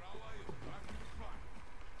 Your ally is back in the fight.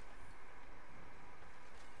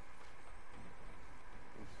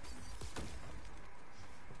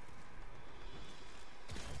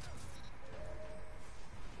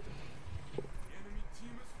 Enemy team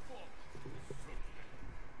has fallen.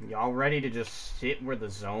 Y'all ready to just sit where the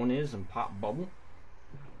zone is and pop bubble?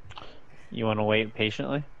 You want to wait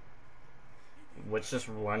patiently? Let's just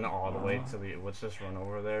run all the way to the. Let's just run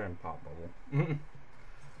over there and pop bubble.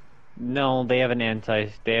 No, they have an anti.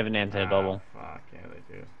 They have an anti-bubble. Ah, fuck yeah,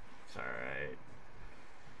 they do. It's alright.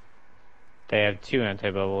 They have 2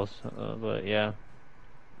 anti-bubbles, but yeah.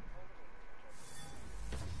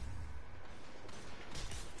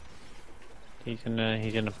 He's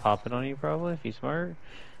gonna pop it on you probably if he's smart.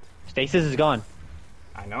 Stasis is gone.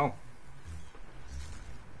 I know.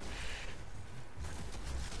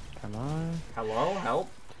 Come on. Hello, help.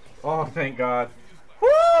 Oh, thank God.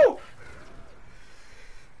 Woo!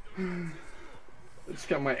 I just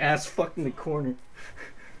got my ass fucked in the corner.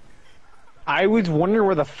 I was wondering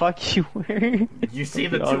where the fuck you were. You see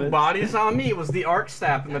the To be two honest. bodies on me? It was the arc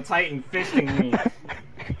staff and the Titan fisting me.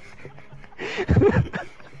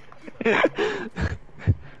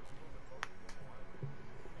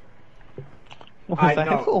 Was I I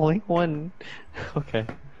know. the only one? Okay.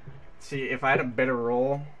 See, if I had a better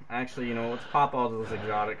roll, Actually, you know, let's pop all those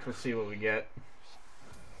exotics. Let's see what we get.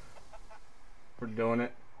 We're doing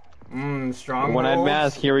it. Strongholds. One-eyed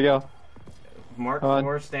mask. Here we go. Mark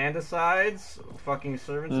 4 Standicides. Fucking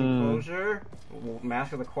Servants Enclosure.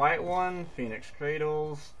 Mask of the Quiet One. Phoenix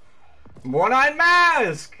Cradles. One-eyed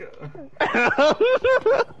mask.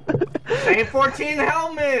 Saint 14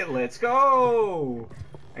 helmet. Let's go.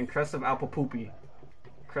 And Crest of Alpha-Poopy.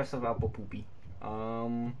 Crest of Alpha-Poopy.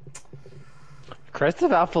 Crest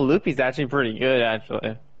of Alpha Loopy is actually pretty good,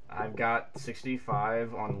 actually. I've got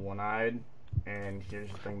 65 on One-Eyed, and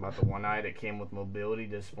here's the thing about the One-Eyed: it came with mobility,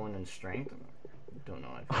 discipline, and strength. Don't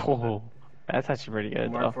know. Oh, that's actually pretty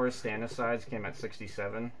good. Mark 4 Standicides came at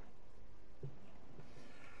 67.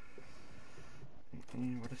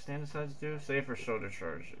 What do Standicides do? Save for shoulder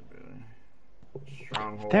charge.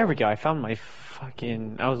 Stronghold. There we go. I found my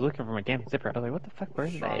fucking. I was looking for my damn zipper. I was like, what the fuck? Where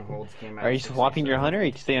is that? Strongholds came at Are you 67. swapping your hunter or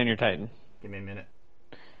you stay on your Titan? Give me a minute.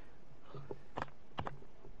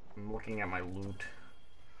 I'm looking at my loot.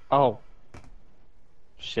 Oh.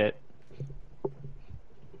 Shit.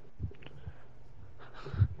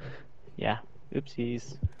 Yeah.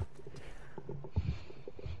 Oopsies.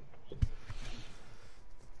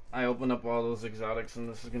 I opened up all those exotics, and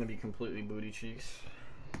this is gonna be completely booty cheeks.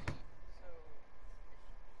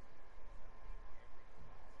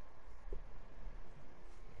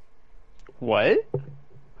 What?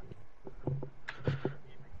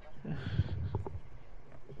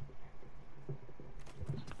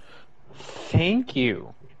 Thank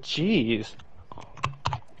you. Jeez.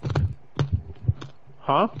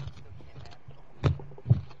 Huh?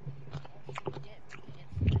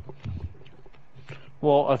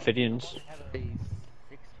 Well, Ophidians.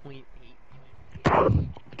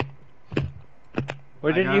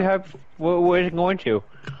 What did you have? What is it going to?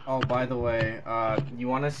 Oh, by the way, you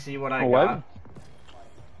want to see what I What? got?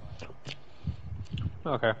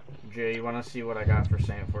 Okay. Jay, you want to see what I got for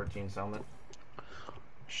Saint 14's helmet?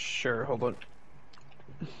 Sure, hold on.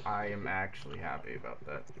 I am actually happy about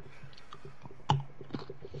that.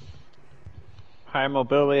 High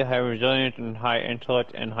mobility, high resilience, and high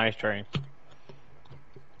intellect, and high strength.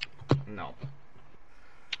 No.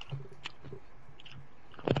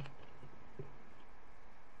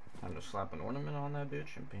 Time to slap an ornament on that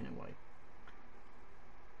bitch and paint it white.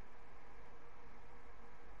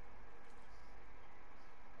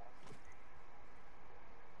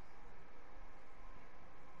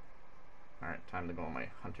 Alright, time to go on my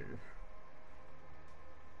hunter.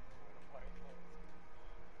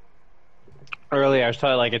 Earlier, I was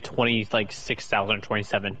probably like a 20, like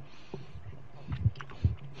 6,027.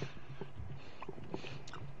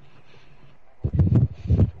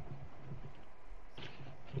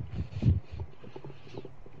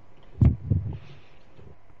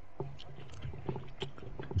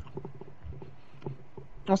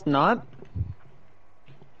 It's not.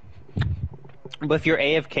 But if you're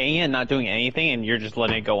AFK and not doing anything and you're just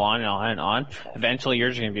letting it go on and on and on, eventually you're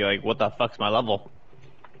just gonna be like, what the fuck's my level?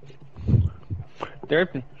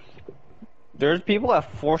 There's people at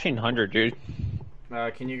 1400, dude.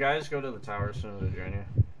 Can you guys go to the tower as soon as I join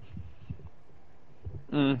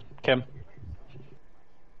you? Kim.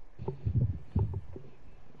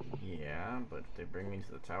 Yeah, but if they bring me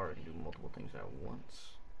to the tower, I can do multiple things at once.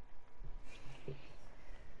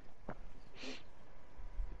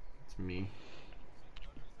 It's me.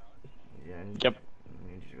 Yeah, Yep.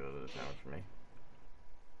 I need you to go to the tower for me.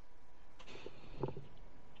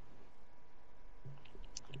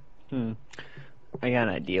 I got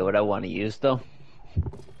an idea what I want to use, though.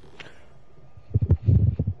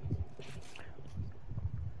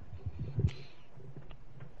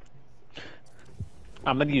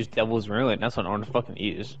 I'm gonna use Devil's Ruin. That's what I want to fucking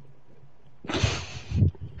use.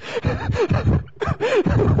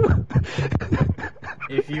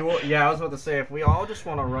 If you, yeah, I was about to say, if we all just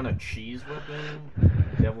want to run a cheese weapon,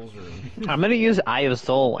 Devil's Room. I'm gonna use Eye of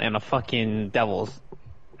Soul and a fucking Devil's.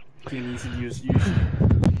 You should use.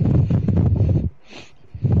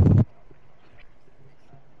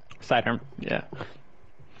 Sidearm, yeah.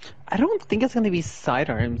 I don't think it's gonna be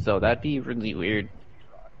sidearms though. That'd be really weird.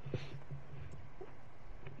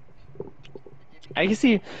 I can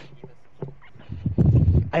see.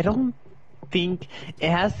 I don't think it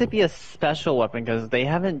has to be a special weapon because they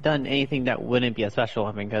haven't done anything that wouldn't be a special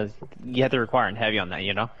weapon because you have to require and heavy on that,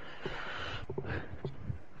 you know.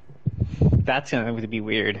 That's going to be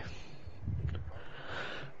weird.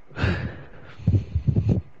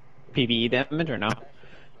 PvE damage or no?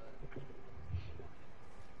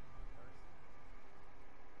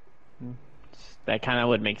 That kind of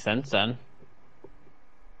would make sense then.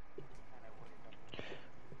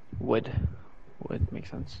 Would make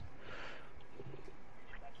sense.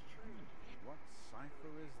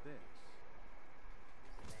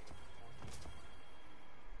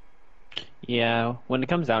 Yeah, when it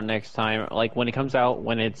comes out next time, like when it comes out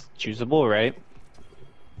when it's choosable, right?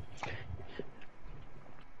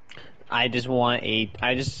 I just want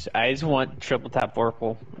triple tap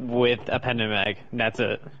Vorpal with a pen and mag. That's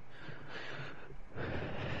it.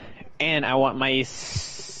 And I want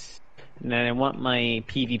and then I want my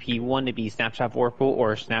PvP one to be Snapshot Vorpal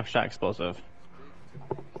or Snapshot Explosive.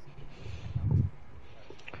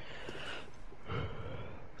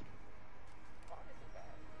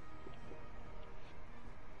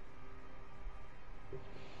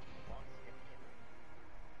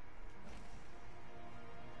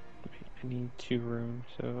 I need 2 rooms,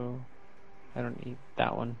 so I don't need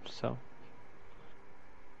that one, so.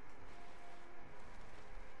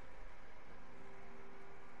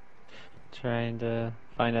 Trying to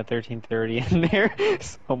find a 1330 in there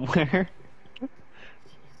somewhere.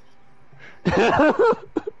 A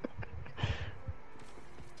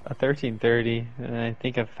 1330, and I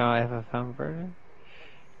think I have a found version.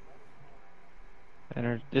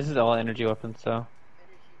 This is all energy weapons, so.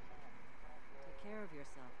 Take care of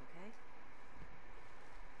yourself, okay?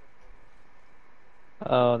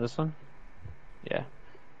 Oh, this one? Yeah.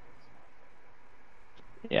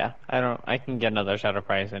 Yeah, I can get another Shadow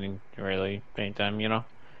Price anytime, you know?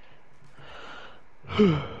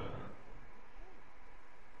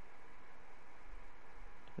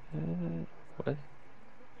 What?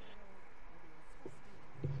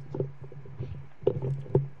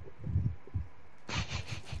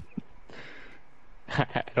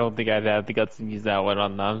 I don't think I'd have the guts to use that one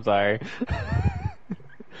on them, I'm sorry.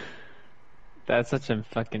 That's such a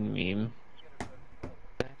fucking meme.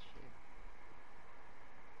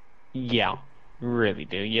 Yeah, really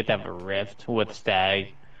do. You have to have a rift with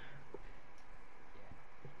Stag.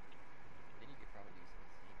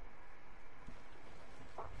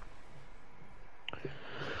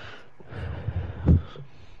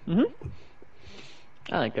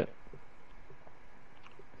 I like it.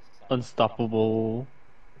 Unstoppable.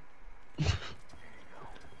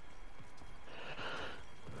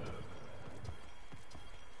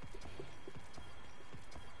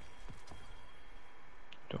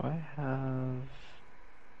 Do I have...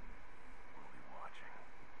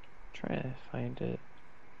 Try to find it.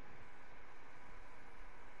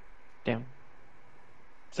 Damn.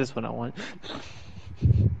 It's this one I want.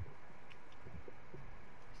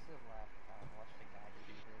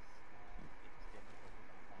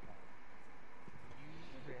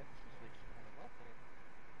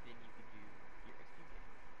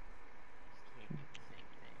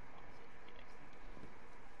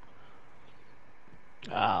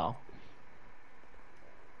 Oh.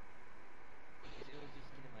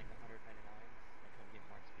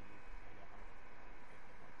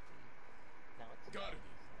 Guardian,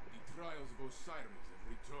 the trials of Osiris have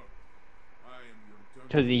returned. I am your turn.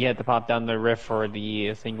 Because you had to pop down the rift for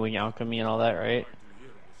the Singling Alchemy and all that, right? To hear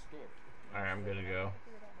the story. Alright, I'm good to go.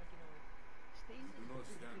 Do not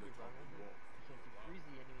stand atop the wall.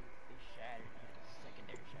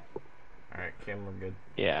 Alright, Kim, we're good.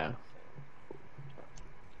 Yeah.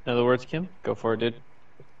 In other words, Kim, go for it, dude.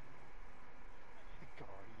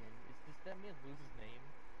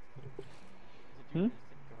 Hmm?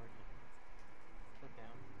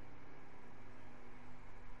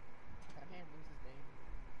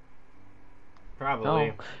 Probably.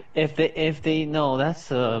 No. If they no, that's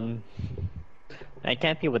that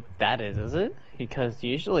can't be what that is it? Because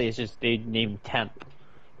usually it's just they name temp.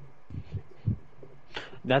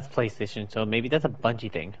 That's PlayStation, so maybe that's a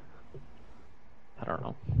Bungie thing. I don't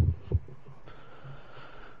know.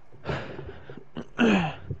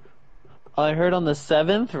 I heard on the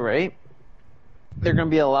 7th, right? They're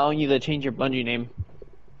gonna be allowing you to change your Bungie name.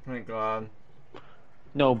 Thank God.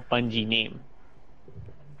 No Bungie name.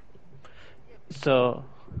 So,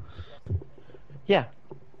 yeah.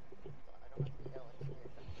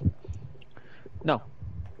 No.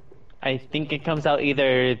 I think it comes out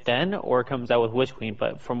either then or it comes out with Witch Queen,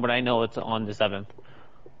 but from what I know, it's on the 7th.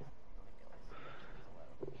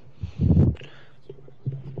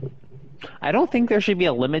 I don't think there should be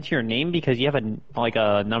a limit to your name because you have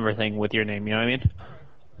a number thing with your name, you know what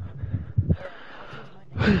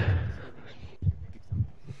I mean?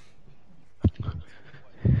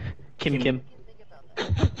 Kim.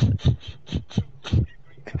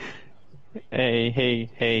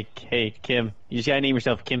 Hey, Kim. You just gotta name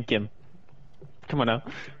yourself Kim. Come on now.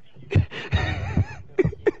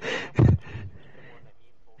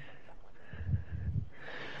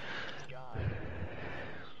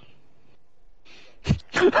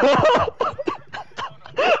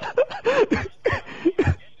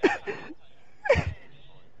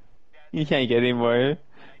 You can't get any more. I can't.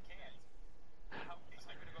 How am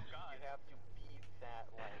I gonna go God? You have to beat that,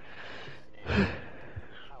 like,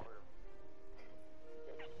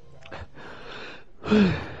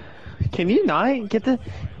 power. Can you not get the?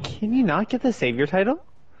 Can you not get the savior title? No, it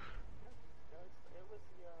was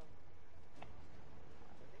the, I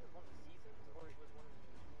think it was one of the seasons, or it was one of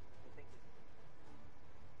the things.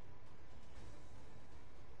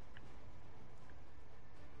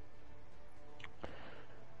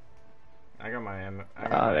 I got my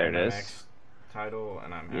There it is. MX title,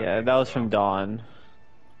 and I'm happy, Yeah, that was so. from Dawn.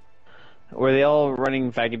 Were they all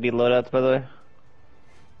running Faggot Beat loadouts, by the way?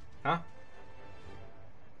 Huh?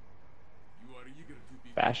 You are eager to be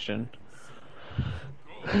Bastion.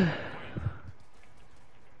 Go.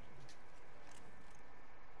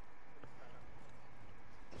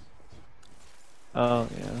 Oh,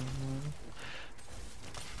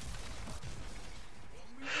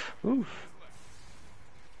 yeah. Oof.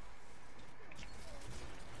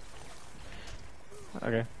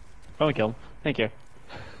 Okay. Don't kill him. Thank you.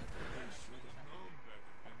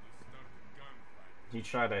 He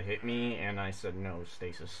tried to hit me, and I said no,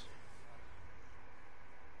 stasis.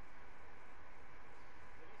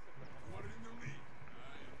 You are in the lead.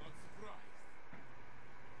 I am not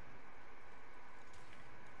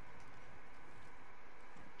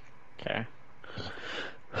surprised. Okay.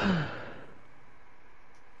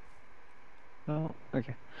 Oh,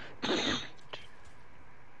 okay.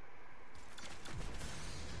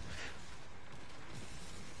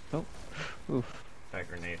 Oh, oof. That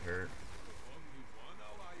grenade hurt. Only one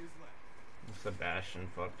ally is left. It's the Bastion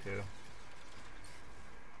fuck too.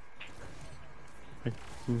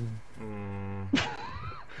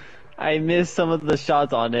 I missed some of the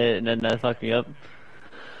shots on it, and then that fucked me up.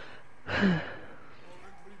 Torrent revive.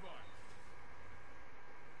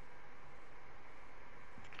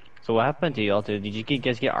 So what happened to y'all two? Did you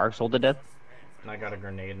guys get arc sold to death? And I got a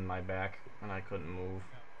grenade in my back, and I couldn't move.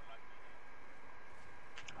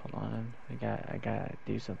 Hold on, I gotta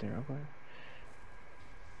do something real quick.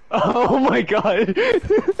 Oh my god!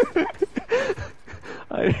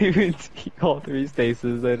 I didn't even see all three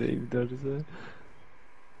stasis. I didn't even notice that.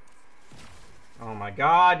 Oh my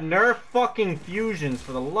god, nerf fucking fusions,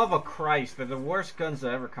 for the love of Christ. They're the worst guns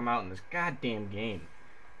that ever come out in this goddamn game.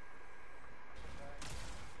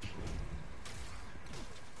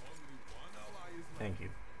 Thank you.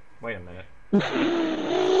 Wait a minute.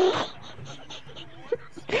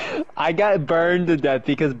 I got burned to death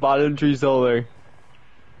because bottom tree solar.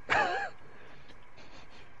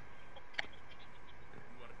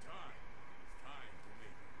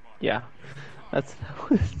 Yeah, that's.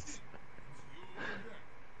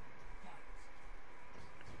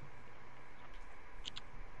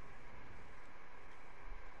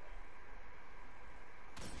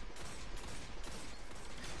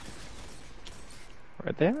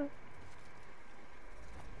 Right there?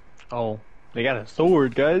 Oh, they got a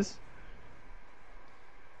sword, guys.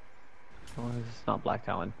 Oh, it's not Black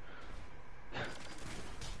Talon.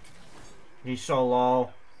 He's so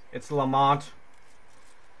low. It's Lamont.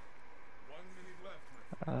 1 minute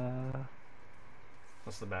left.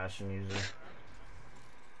 What's the Bastion user?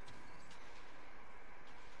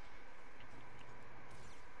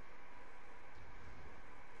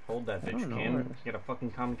 Hold that I bitch, don't know Kim. where- You gotta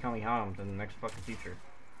fucking Kami him to the next fucking future.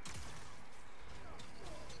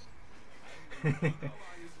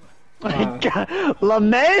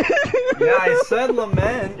 Lament! Yeah, I said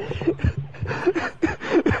lament.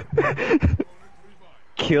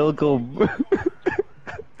 Kill go.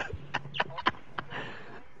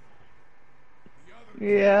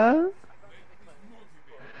 Yeah?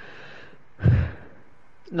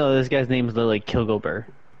 No, this guy's name is literally Kilgober.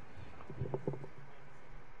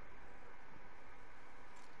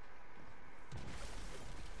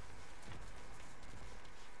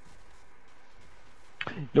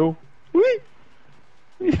 No. Whee!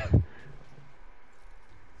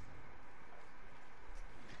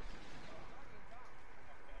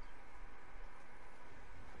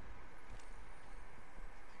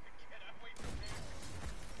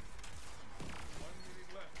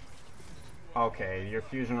 Okay, your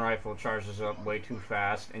fusion rifle charges up way too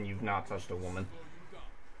fast, and you've not touched a woman.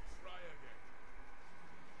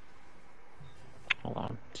 Hold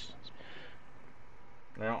on.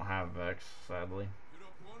 They don't have Vex, sadly.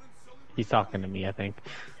 He's talking to me, I think.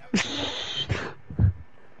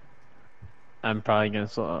 I'm probably gonna.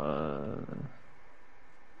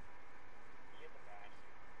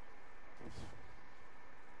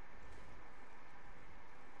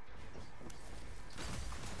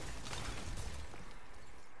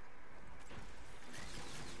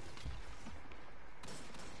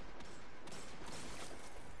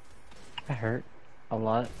 That hurt a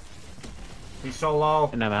lot. He's so low.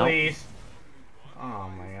 And I'm out. Please. Oh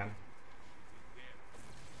man.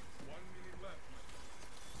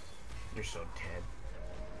 You're so dead.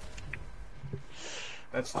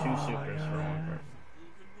 That's two supers for one person.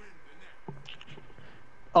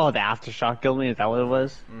 Oh, the aftershock killed me. Is that what it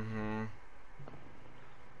was? Mm-hmm.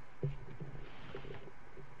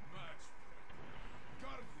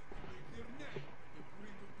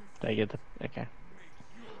 Did I get the... Okay.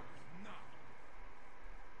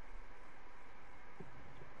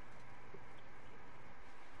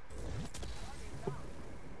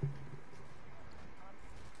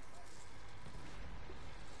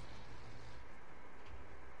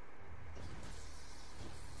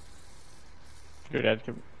 Your dad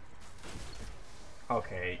could...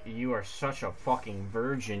 Okay, you are such a fucking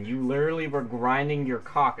virgin. You literally were grinding your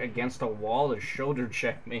cock against a wall to shoulder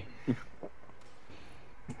check me.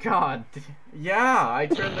 God. Yeah, I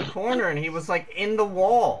turned the corner and he was like in the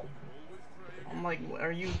wall. I'm like,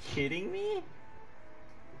 are you kidding me?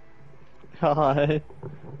 God.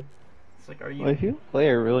 It's like, are you... Well, if you play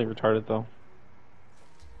are really retarded, though.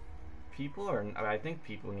 People are... I think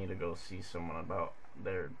people need to go see someone about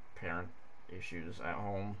their parent issues at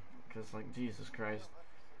home. Because, like, Jesus Christ.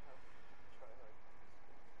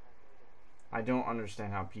 I don't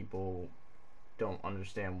understand how people don't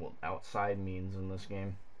understand what outside means in this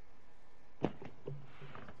game.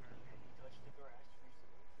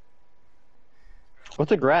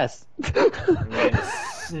 What's a grass? Man is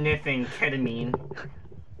sniffing ketamine.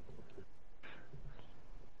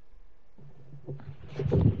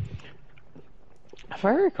 If I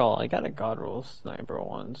recall, I got a God Roll sniper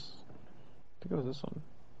once. I think it was this one.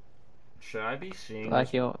 Should I be seeing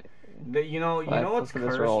Like, this? you You know what's for this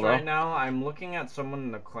cursed roll, right though. now? I'm looking at someone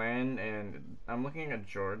in the clan, and I'm looking at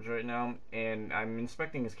George right now, and I'm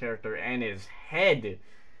inspecting his character, and his head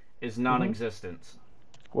is non-existent.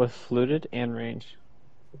 with fluted and range.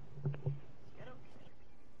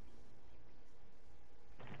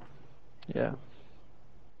 Yeah.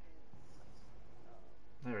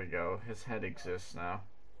 There we go. His head exists now.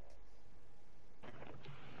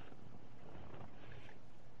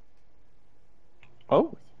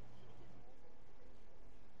 Oh.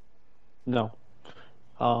 No.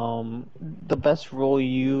 The best roll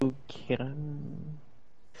you can...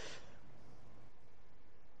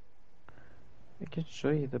 I can show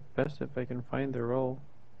you the best if I can find the roll.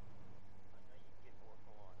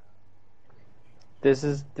 This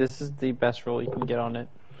is the best roll you can get on it.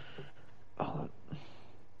 Oh.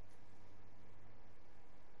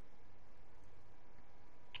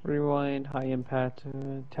 Rewind, high impact,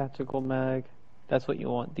 tactical mag. That's what you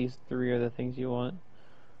want. These three are the things you want.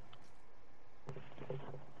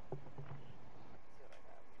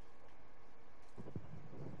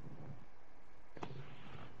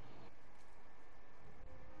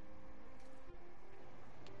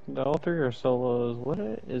 All three are solos. What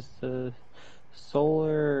is the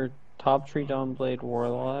solar top tree downblade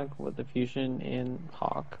warlock with the fusion and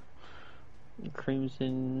hawk?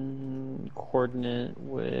 Crimson coordinate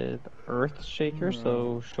with earth shaker,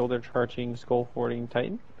 so shoulder charging, skull fording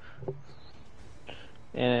titan.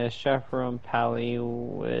 And a Chevron Pally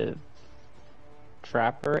with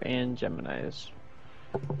Trapper and Geminis.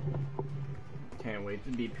 Can't wait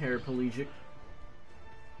to be paraplegic.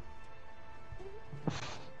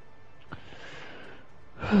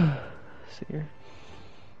 See here.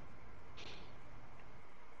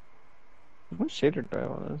 What shader do I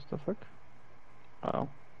have on this? The fuck? Oh.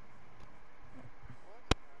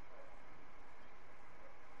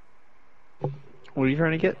 What are you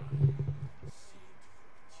trying to get?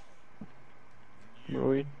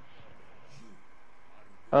 Roy?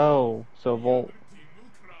 Oh, so Volt.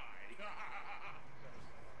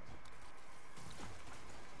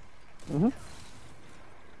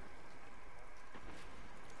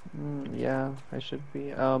 Yeah, I should be.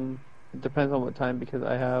 It depends on what time because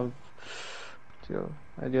I have to go.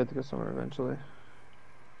 I do have to go somewhere eventually.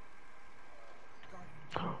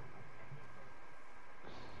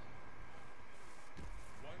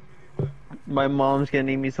 My mom's gonna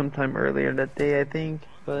need me sometime earlier that day, I think.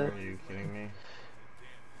 But Are you kidding me?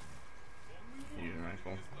 Use my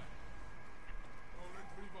phone.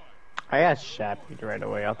 I asked Shappy right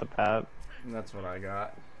away out the pat. That's what I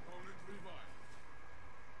got.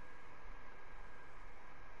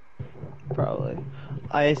 Probably.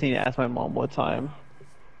 I just need to ask my mom what time.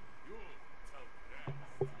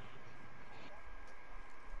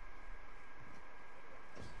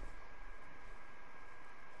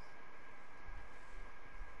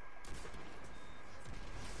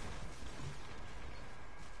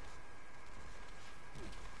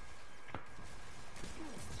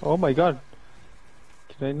 Oh my god.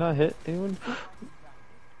 Did I not hit anyone?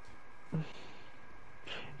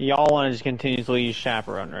 Y'all want to just continuously use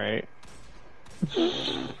chaperone, right? Revive. 1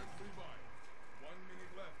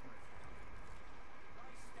 minute left, my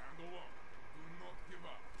friend. Stand along. Do not give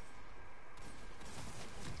up.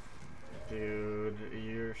 Dude,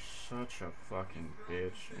 you're such a fucking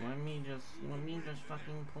bitch. Let me just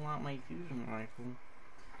fucking pull out my fusion rifle.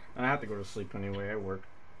 And I have to go to sleep anyway. I work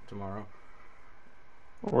tomorrow.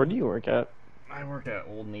 Where do you work at? I work at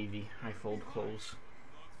Old Navy. I fold clothes.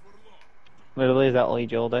 Literally, is that all you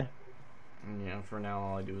do all day? And yeah, for now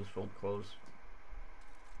all I do is fold clothes.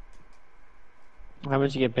 How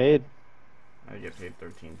much you get paid? I get paid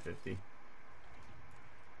 $13.50.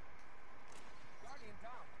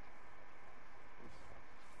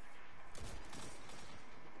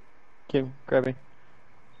 Kim, grab me.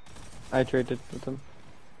 I traded with him.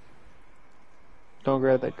 Don't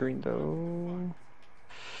grab that green though. 1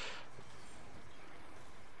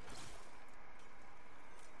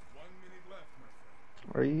 minute left, my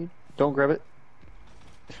friend. Are you? Don't grab it.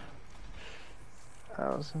 I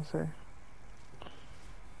was gonna say.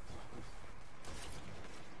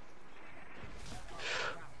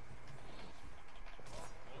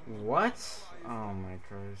 What? Oh my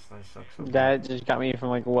Christ, I suck so bad. That just got me from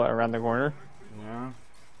like what, around the corner? Yeah.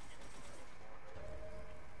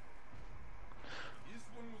 This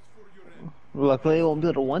one was for your end. Luckily, I won't be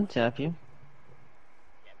able to one tap you.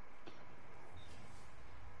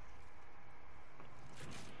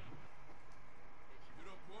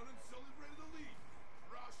 Your opponent celebrated the lead.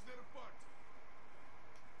 Rush their party.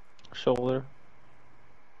 Shoulder.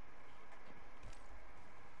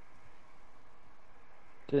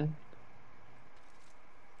 Did.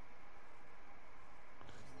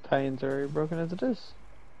 Tie-ins are already broken as it is.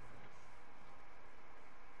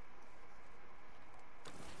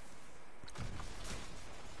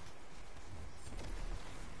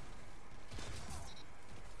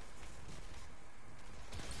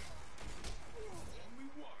 Only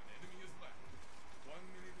one enemy is left. 1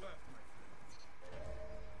 minute left, my friend.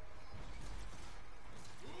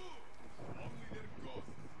 Ooh, only their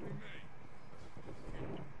ghosts remain.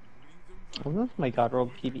 Bring them back. Oh, that's my god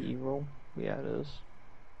roll, PvE roll. Yeah, it is.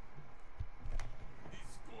 This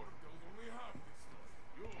score tells only half the story.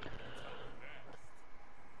 You'll tell the rest.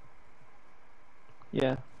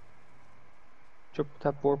 Yeah. Triple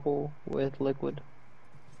tap Vorpal with liquid.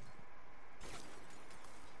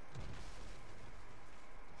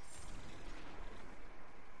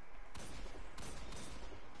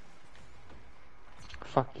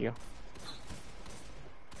 Fuck you.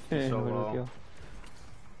 So what low. with you?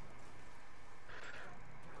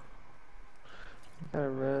 Got a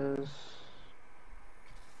res.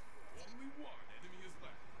 Only one enemy is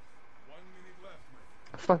left. 1 minute left, my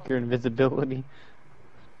friend. Fuck your invisibility. Your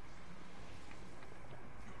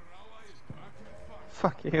ally is back with fire.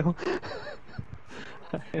 Fuck you.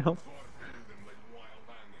 I don't. Sword through them like wild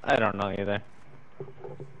animals. I don't know either.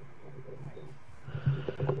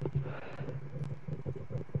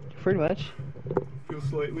 Pretty much. Feel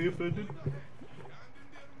slightly offended. Stand in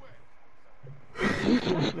their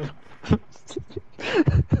way.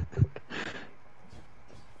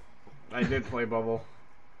 I did play Bubble.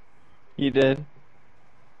 You did.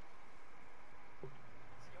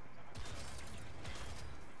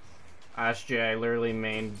 Ask Jay, I literally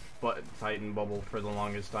mained Titan Bubble for the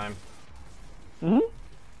longest time.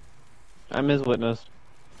 I'm his witness.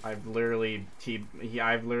 I've literally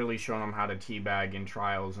shown him how to teabag in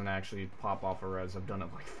trials and actually pop off a res. I've done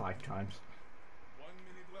it like 5 times. 1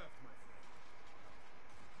 minute left,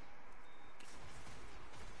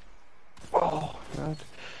 my friend. Oh god.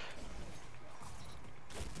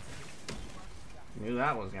 Knew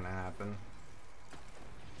that was gonna happen.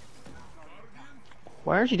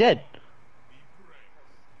 Why aren't you dead?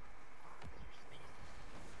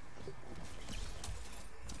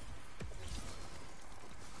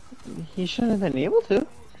 He shouldn't have been able to.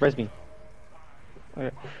 Res me.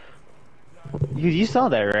 Okay. You saw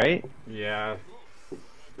that, right? Yeah.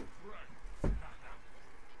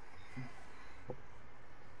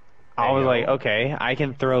 I was Hey, like, yo. okay, I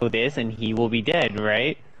can throw this and he will be dead,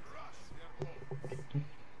 right?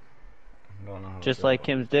 Don't know how to Just do like it.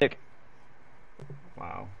 Kim's dick.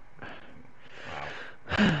 Wow.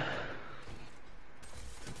 Wow.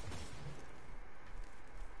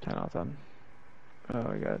 10 out of 10. Oh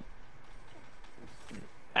my god.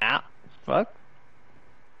 Ah, fuck.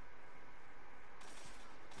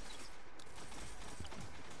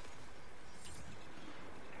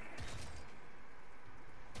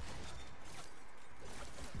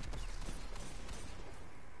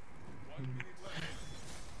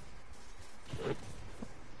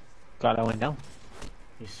 Glad I went down.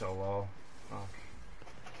 He's so low. Fuck.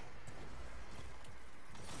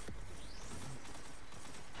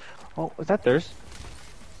 Oh, was that theirs?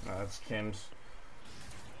 No, that's Kim's.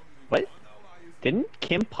 What? Didn't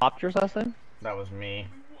Kim pop yours last time? That was me.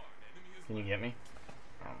 Can you get me?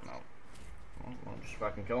 I don't know. Well, just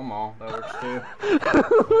fucking kill them all. That works too.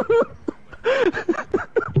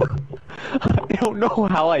 I don't know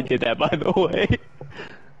how I did that, by the way.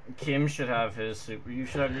 Kim should have his super. You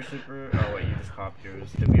should have your super. Oh wait, you just popped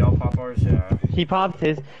yours. Did we all pop ours? Yeah. He popped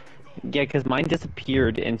his. Yeah, because mine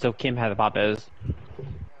disappeared, and so Kim had to pop his.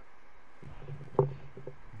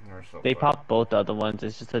 We're so They close. popped both the other ones.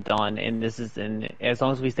 It's just a dawn, and this is in. As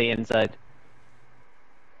long as we stay inside.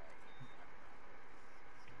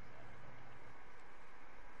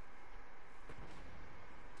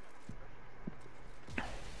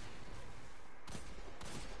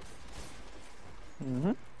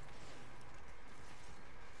 Mm-hmm.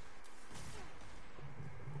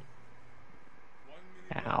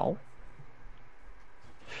 Ow.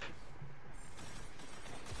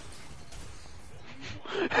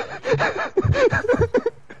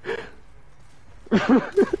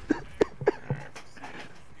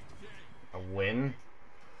 A win?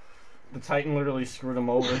 The Titan literally screwed him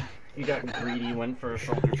over. He got greedy, went for a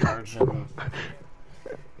shoulder charge, and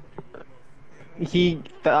He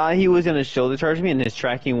thought he was gonna shoulder charge me, and his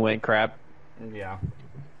tracking went crap. yeah.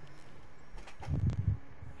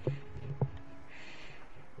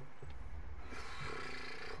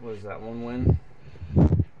 What is that, one win?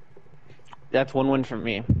 That's one win for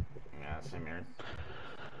me. Yeah, same here.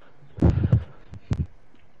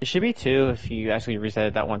 It should be two if you actually reset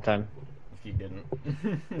it that one time. If you didn't.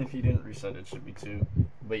 If you didn't reset it, should be 2.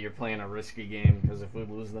 But you're playing a risky game, because if we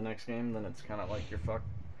lose the next game, then it's kind of like you're fucked.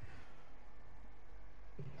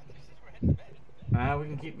 We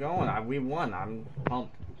can keep going. We won. I'm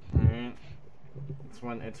pumped. Alright.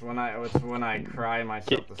 It's when I cry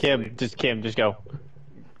myself to Kim, sleep. just go.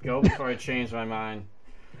 Go before I change my mind.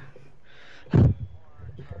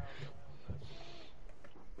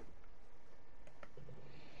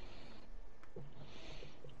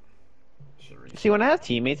 See, when I have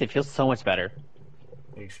teammates, it feels so much better.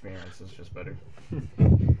 The experience is just better.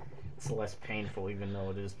 It's less painful, even though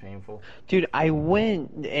it is painful. Dude, I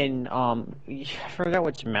went and I forgot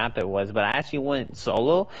which map it was, but I actually went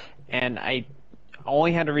solo, and I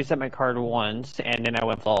only had to reset my card once, and then I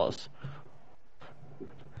went flawless.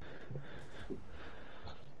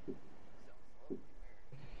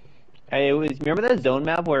 It was, remember that zone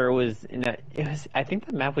map where it was I think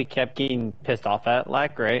the map we kept getting pissed off at,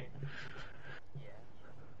 like, right?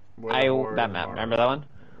 That map, remember that one?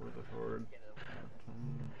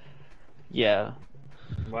 Yeah.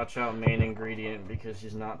 Watch out, main ingredient, because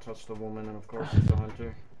he's not touched a woman, and of course he's a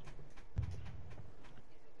hunter.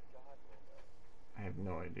 I have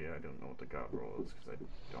no idea. I don't know what the god roll is, because I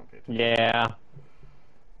don't pay attention. Yeah.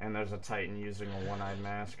 And there's a Titan using a one-eyed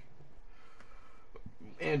mask.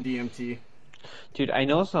 And DMT. Dude, I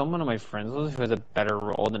know someone of my friends who has a better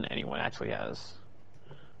roll than anyone actually has.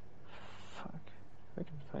 Fuck. If I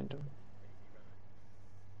can find him.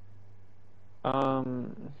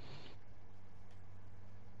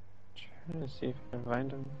 Trying to see if I can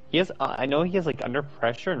find him. He has, I know he has like under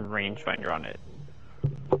pressure and rangefinder on it.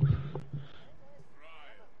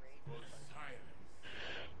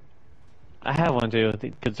 I have one too,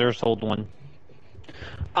 because they're sold one.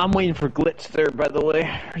 I'm waiting for Glitch there, by the way,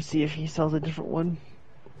 or see if he sells a different one.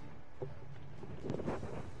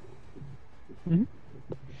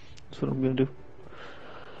 That's what I'm gonna do.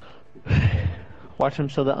 Watch him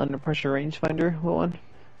sell the under pressure rangefinder. What one?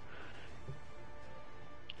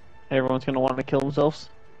 Everyone's gonna want to kill themselves.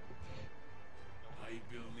 I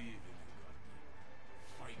believe in you, Gandhi.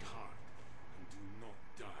 Fight hard and do not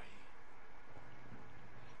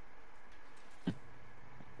die.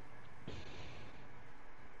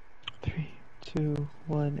 3, 2,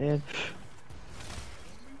 1, and.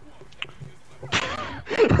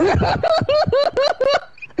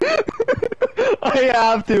 I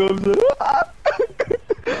have to. I'm so...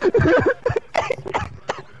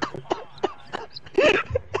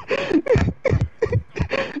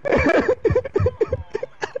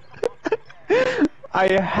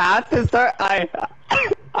 I have to start. I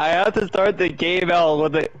have to start the game out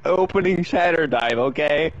with the opening shatter dive.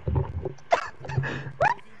 Okay.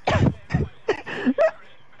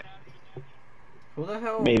 Who the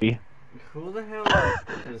hell? Maybe. Who the hell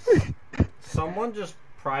is... Someone just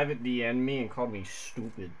private DM'd me and called me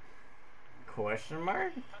stupid. Question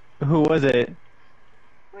mark? Who was it?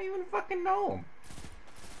 I don't even fucking know him.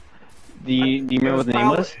 Do you remember what the name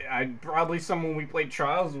was? Probably someone we played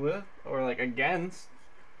trials with, or like against.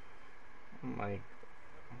 Like,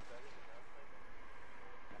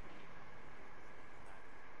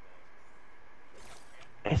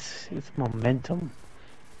 It's momentum.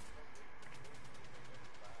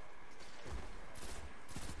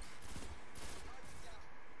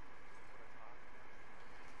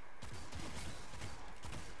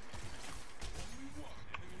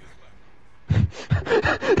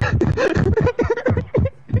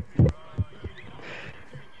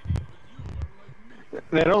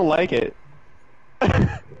 They don't like it.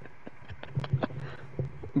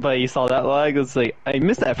 But you saw that lag, it's like, I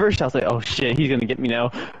missed that first shot, I was like, oh shit, he's gonna get me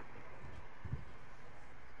now.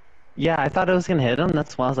 Yeah, I thought it was gonna hit him,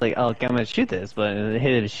 that's why I was like, oh, okay, I'm gonna shoot this, but it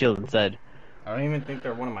hit his shield instead. I don't even think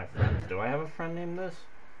they're one of my friends. Do I have a friend named this?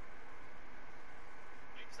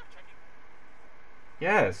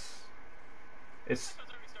 Yes. It's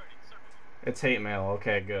hate mail.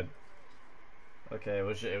 Okay, good. Okay, it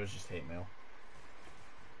was just hate mail.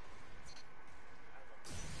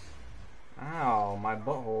 Ow, my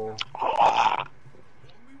butthole.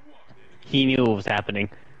 He knew what was happening.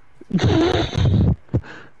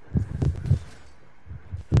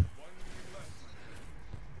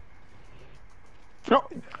 No,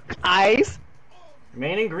 ice.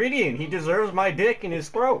 Main ingredient. He deserves my dick in his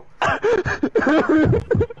throat.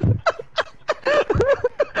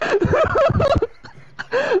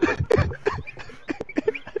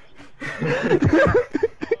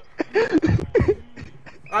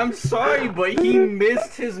 I'm sorry, but he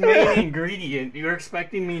missed his main ingredient. You're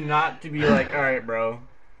expecting me not to be like, alright, bro.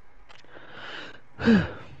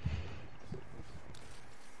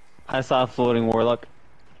 I saw a floating warlock.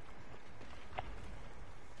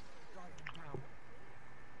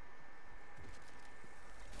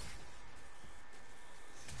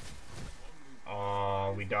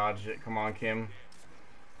 Oh, we dodged it. Come on, Kim.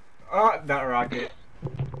 Oh, that rocket.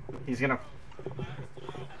 He's gonna...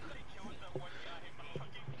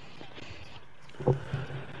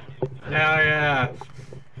 Yeah.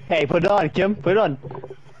 Hey, put it on, Kim. Put it on.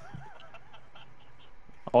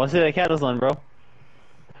 I want to see that cattle's on, bro.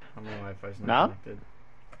 My Wi-Fi's not No? connected.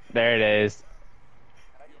 There it is.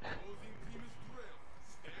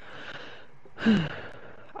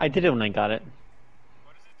 I did it when I got it.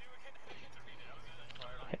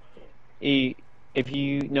 If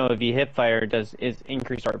you hip fire, it does is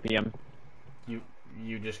increased RPM.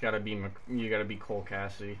 You just gotta be Cole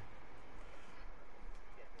Cassidy.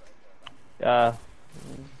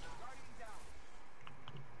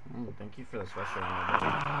 Thank you for the special one,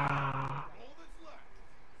 buddy.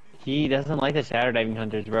 He doesn't like the shadow diving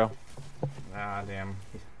hunters, bro. Ah, damn.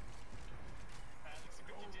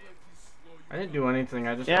 I didn't do anything.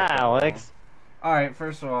 I just... Yeah, Alex. Alright,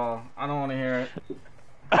 first of all, I don't want to hear it.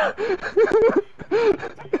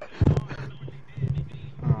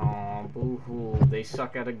 Aw, boo-hoo. They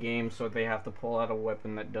suck at a game, so they have to pull out a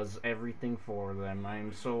weapon that does everything for them. I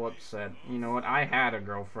am so upset. You know what? I had a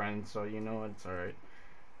girlfriend, so you know it's alright.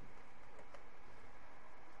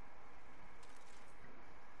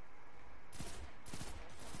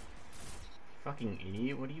 Fucking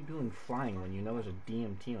idiot. What are you doing flying when you know there's a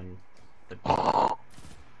DMT on the...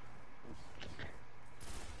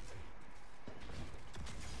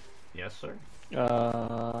 Yes, sir.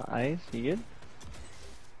 Ice, you good?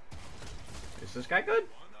 Is this guy good?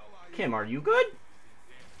 Kim, are you good?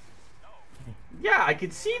 Yeah, I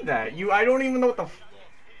could see that. I don't even know what the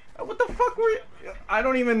fuck were you... I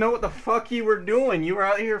don't even know what the fuck you were doing. You were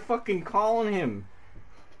out here fucking calling him.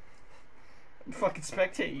 Fucking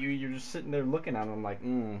spectate you. You're just sitting there looking at him like,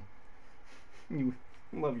 you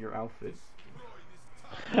love your outfit.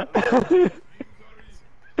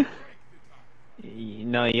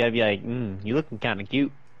 No, you gotta be like, you looking kind of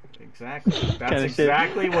cute. Exactly. That's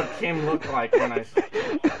exactly what Kim looked like when I...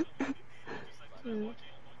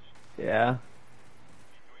 Yeah.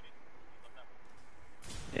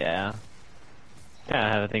 Yeah. Kinda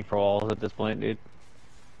have a thing for walls at this point, dude.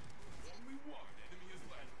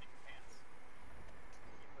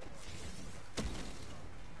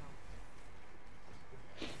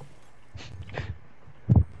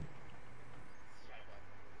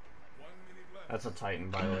 That's a Titan,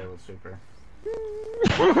 by the way, with super.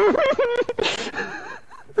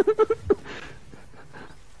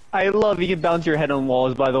 I love you can bounce your head on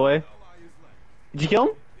walls, by the way. Did you kill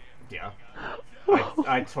him? Yeah.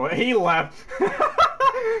 He left.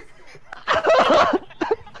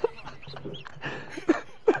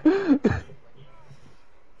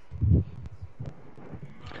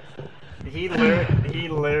 He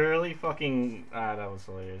literally fucking... that was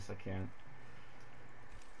hilarious. I can't.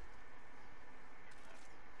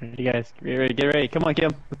 You guys, get ready. Come on, Kim.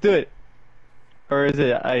 Let's do it. Or is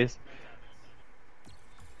it Ice?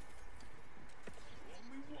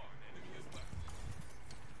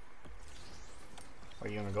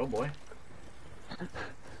 you gonna go, boy?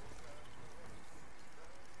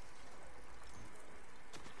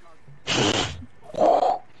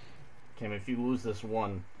 Kim, if you lose this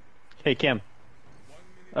one, Hey, Kim.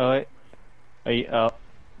 Oh, wait. Are you, oh.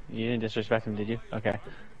 You didn't disrespect him, did you? Okay.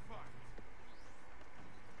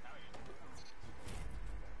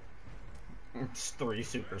 it's 3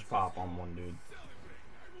 supers pop on one dude.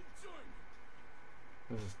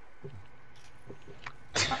 This is...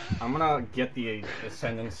 I'm gonna get the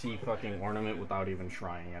Ascendancy fucking ornament without even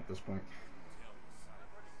trying at this point.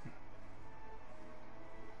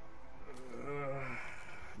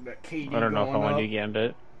 That KD I don't know if I going want to up. do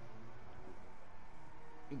Gambit.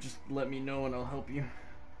 Just let me know and I'll help you.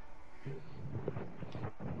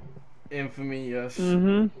 Infamy, yes.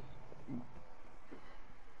 Mm-hmm.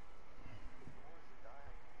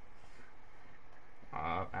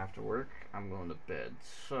 After work, I'm going to bed,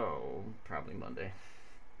 so probably Monday.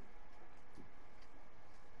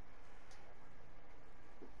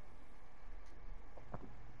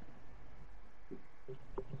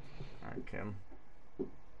 Alright, Kim.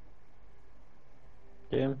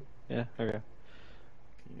 Kim? Yeah, okay.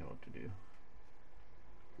 You know what to do.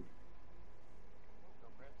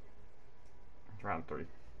 Round 3.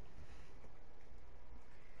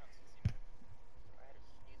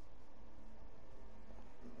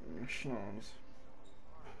 Schnoz.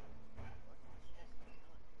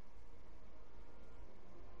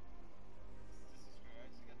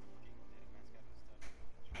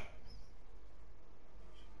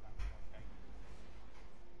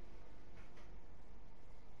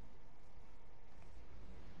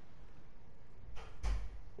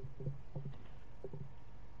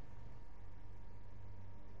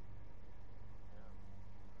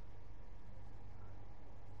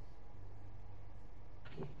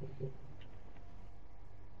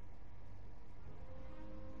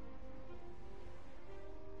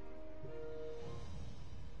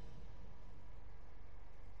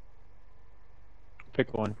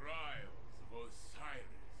 Pick one. Trials of Osiris.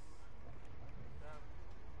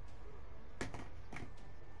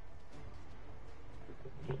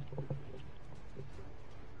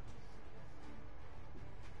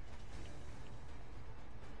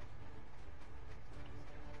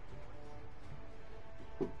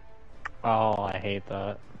 Oh, I hate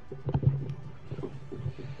that.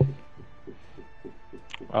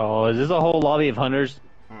 Oh, is this a whole lobby of hunters?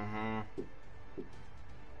 Mm-hmm.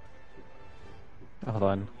 Hold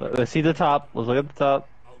on. Let's see the top. Let's look at the top.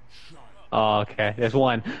 Outshine. Oh, okay. There's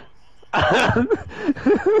one.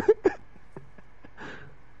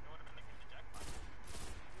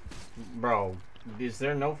 Bro, is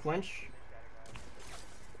there no flinch?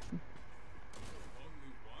 Only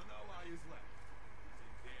one ally is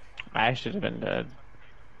left. I should have been dead.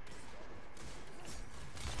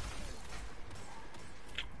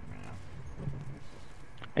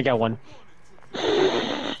 I got one.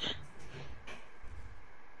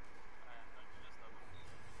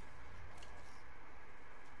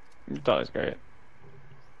 It's always great.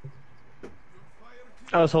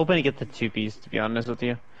 I was hoping to get the 2-piece, to be honest with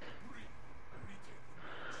you.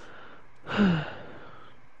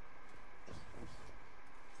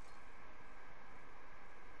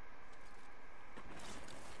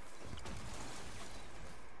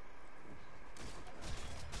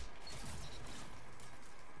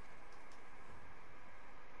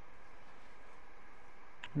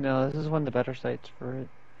 No, this is one of the better sites for it.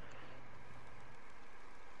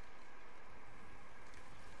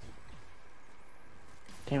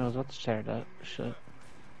 Damn, I was about to share that shit.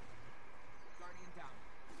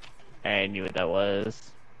 I knew what that was.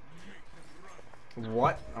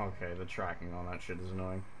 What? Okay, the tracking on that shit is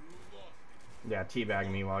annoying. Yeah, teabag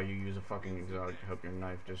me while you use a fucking exotic to hook your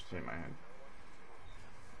knife just hit my head.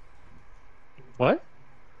 What?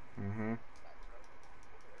 Mm-hmm. Your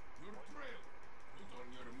trail was on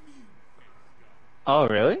your mean face, guy. Oh,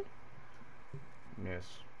 really? Yes.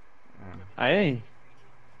 I.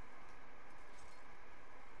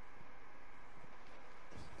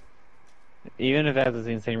 Even if it has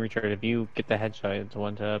the insane recharge, if you get the headshot, it's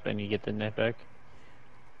one tap, and you get the net back.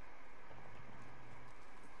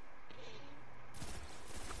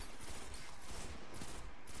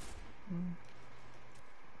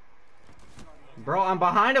 Bro, I'm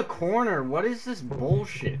behind a corner. What is this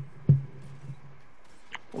bullshit?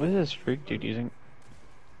 What is this freak dude using?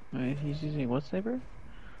 He's using what sniper?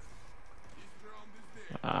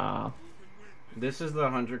 Ah. This is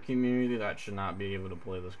the hunter community that should not be able to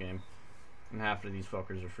play this game. And half of these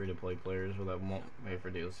fuckers are free-to-play players that won't pay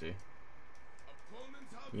for DLC.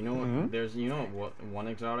 You know what? There's what one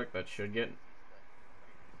exotic that should get.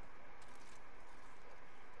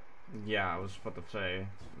 Yeah, I was about to say,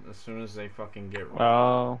 as soon as they fucking get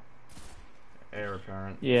Oh, heir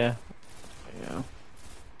apparent. yeah. Yeah.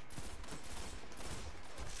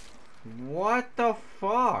 What the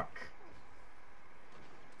fuck?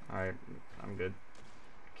 Alright, I'm good.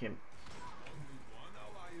 Can't. Only one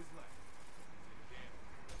ally is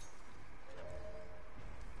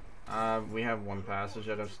left. We have one passage.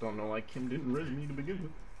 I just don't know why Kim didn't res me to begin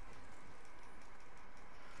with.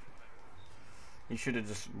 He should have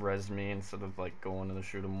just res me instead of like going to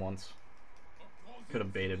shoot him once. Could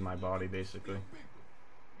have baited my body basically.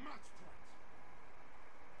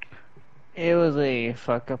 It was a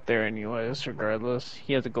fuck up there anyways, regardless.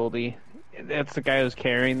 He has a Goldie. That's the guy who's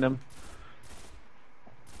carrying them.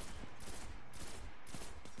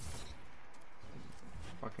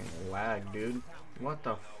 Fucking lag, dude. What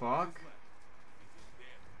the fuck?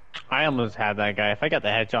 I almost had that guy. If I got the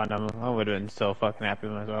headshot on him, I would have been so fucking happy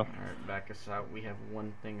with myself. Alright, back us out. We have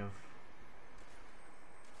one thing of...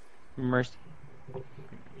 Mercy.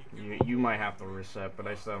 You might have to reset, but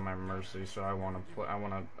I still have my mercy, so I want to I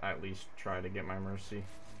want to at least try to get my mercy.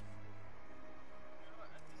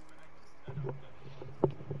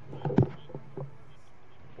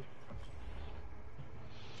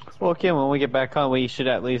 Well, Kim, when we get back on, we should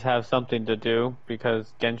at least have something to do,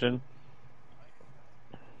 because Genshin.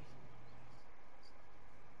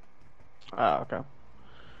 Oh, okay.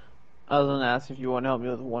 I was gonna ask if you want to help me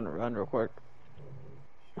with one run real quick.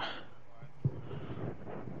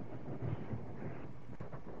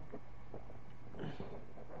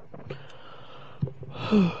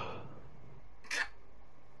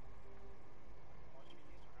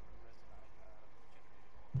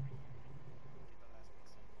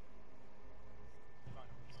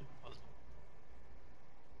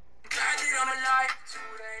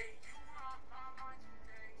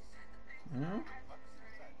 Hmm?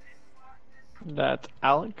 That's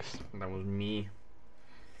Alex. That was me.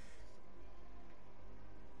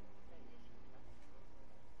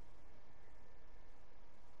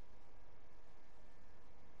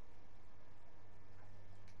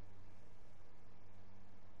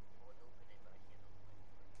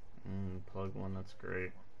 Plug one, that's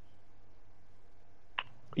great.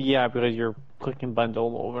 Yeah, because you're clicking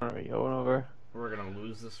bundle over and over. We're gonna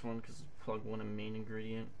lose this one because plug one a main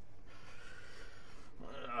ingredient.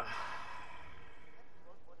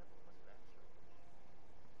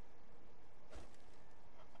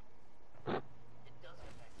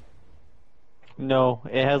 No,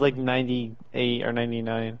 it has like 98 or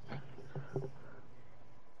 99.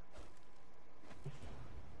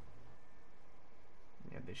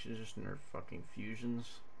 Yeah, they should just nerf fucking fusions.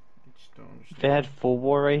 I just don't understand. They had full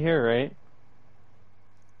bore right here, right?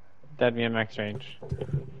 That'd be a max range.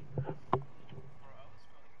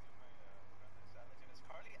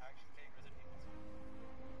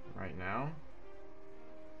 Right now?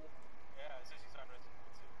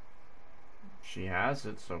 She has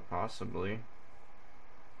it, so possibly.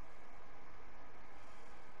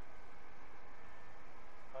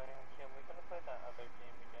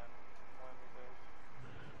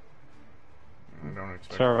 I don't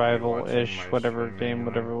expect her to be Survival-ish, watching my whatever stream game, anyway.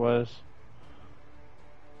 whatever it was.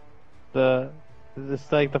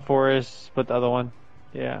 It's like the forest, but the other one.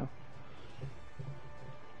 Yeah.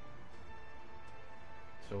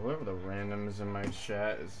 So whoever the random is in my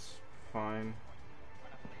chat is fine.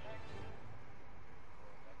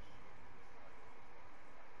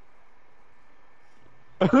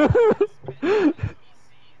 Your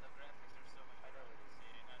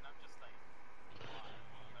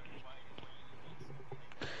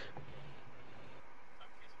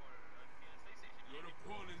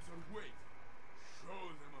opponents are weak. Show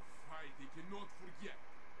them a fight they cannot forget.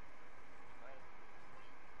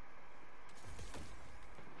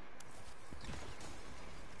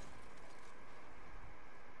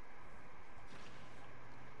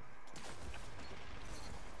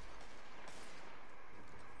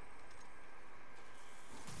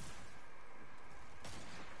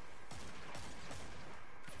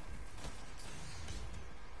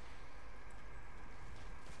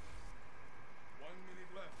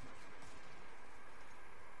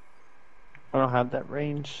 I don't have that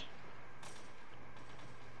range.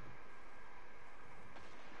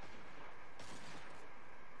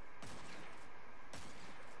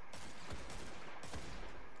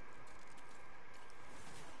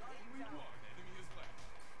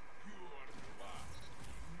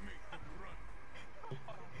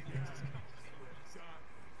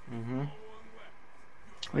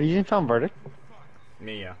 Are you using Found Verdict?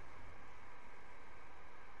 Me, yeah.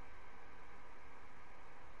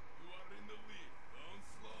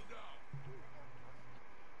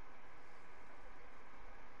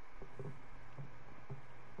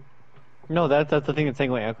 No, that's the thing that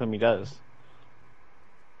Sanguine Alchemy does.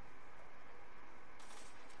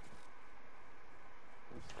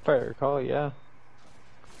 If I recall, yeah.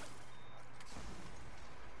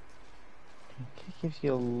 It gives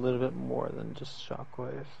you a little bit more than just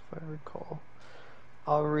Shockwave, if I recall.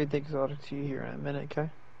 I'll read the exotic to you here in a minute, okay?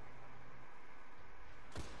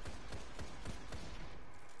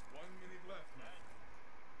 1 minute left, man.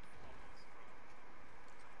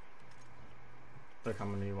 They're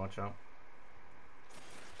coming to you, watch out.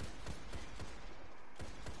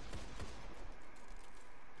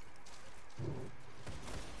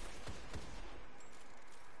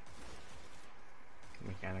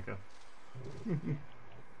 Mechanica.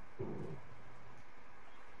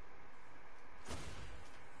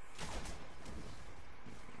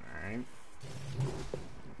 Alright.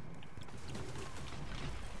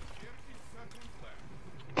 30 seconds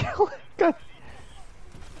left. God.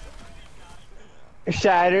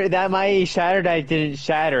 Shatter that my shattered I didn't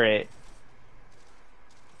shatter it.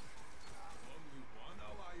 Only one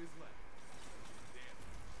ally is left.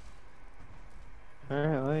 Damn.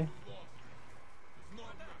 Alright, Lost. Does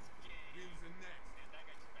not matter. Wins the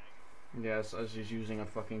next. Yes, as he's using a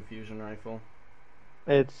fucking fusion rifle.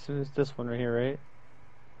 it's this one right here, right?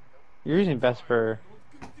 You're using Vesper.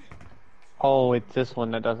 Not continue. Oh, it's this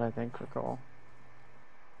one that does, I think, recall.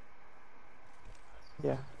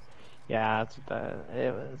 Yeah. Yeah, that's what that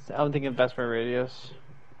it was. I'm thinking Vesper Radius.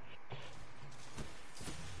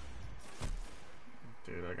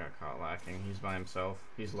 Dude, I got caught lacking. He's by himself.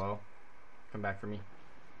 He's low. Come back for me.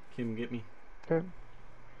 Kim, get me. Okay.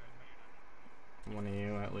 One of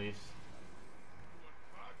you, at least. You are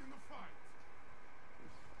caught in the fight.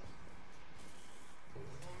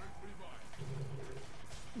 Opponent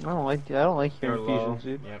revived. I don't like They're hearing low. fusions,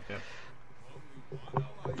 dude. Yep, yep. Only one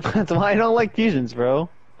ally is That's why I don't like fusions, bro.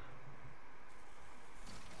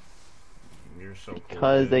 You're so cool.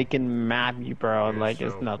 Because dude. they can map you, bro, and You're like so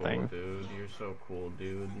it's nothing. Cool, dude. You're so cool,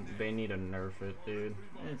 dude. They need to nerf it, dude.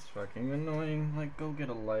 It's fucking annoying. Like, go get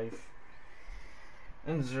a life.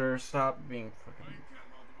 And Zer, stop being fucking.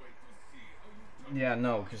 cannot wait to see how you Yeah,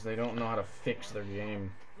 no, because they don't know how to fix their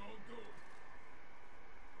game. go do.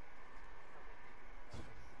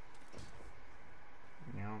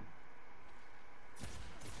 You know?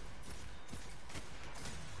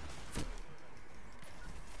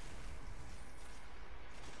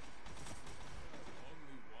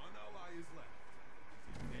 Only one ally is left.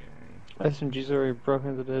 SMG's already broken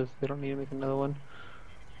as it is. They don't need to make another one.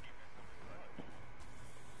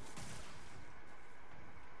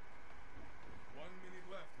 One minute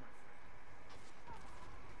left,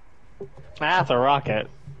 my friend. That's a rocket.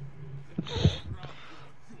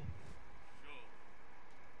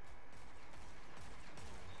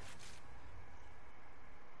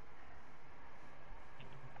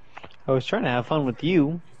 I was trying to have fun with you.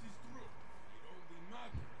 This is true. It only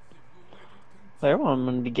matters if you let it Like, I want him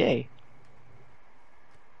to be gay.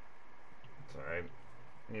 It's alright.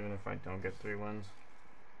 Even if I don't get 3 wins.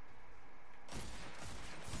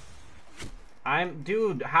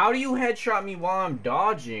 Dude, how do you headshot me while I'm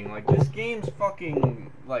dodging? Like, this game's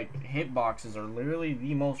fucking, like, hitboxes are literally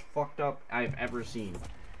the most fucked up I've ever seen.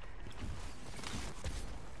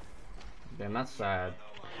 Damn, that's sad.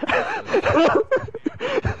 One minute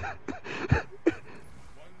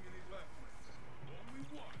left, my friend. Only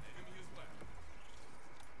one enemy is left.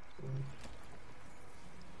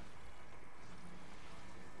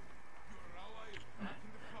 Your ally is back in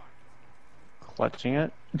the fight. Clutching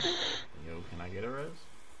it. Yo, can I get a res?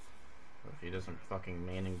 Or if he doesn't fucking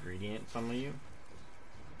main ingredient some of you?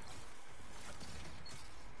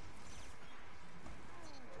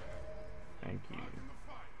 Thank you. Back in the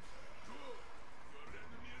fight. Good. Your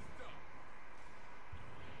enemy is down.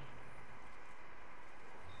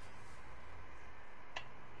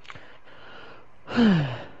 Your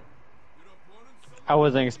opponent's I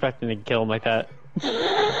wasn't expecting to kill him like that.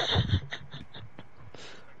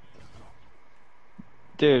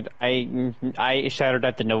 Dude, I shattered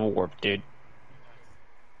at the Nova Warp, dude.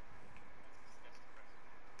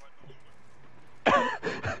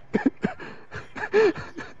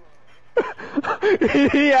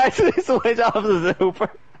 He actually switched off the super.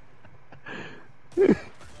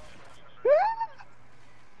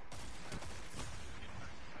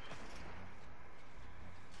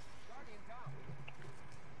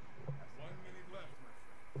 One minute left, my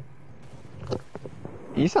friend.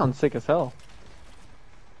 You sound sick as hell.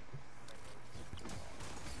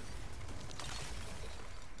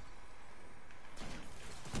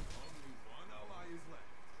 Only one ally is left.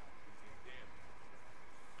 Damn.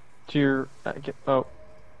 To your oh The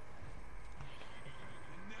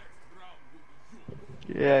next round will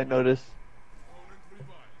be yours. yeah, I noticed.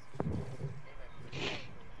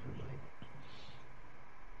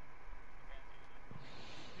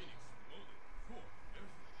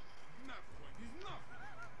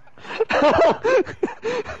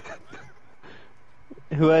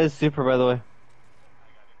 Who has super, by the way?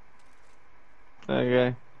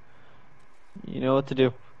 Okay. You know what to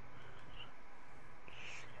do.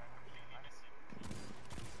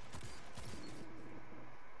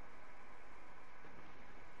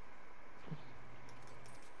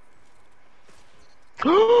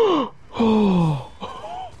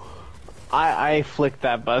 I flicked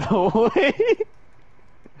that, by the way. 1 minute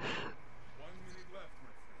left,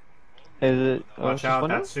 my friend. Is it? Oh, Watch it's just out, one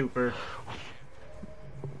that's super.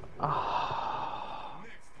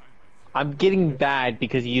 I'm getting bad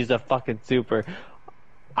because he used a fucking super.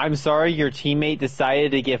 I'm sorry your teammate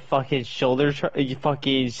decided to get fucking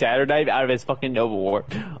fucking Shatter Knife out of his fucking Nova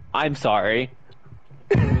Warp. I'm sorry.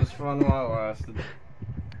 It was fun while it lasted.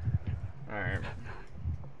 Alright.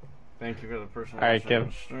 Thank you for the person Alright, watching Kim.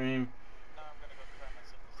 the stream.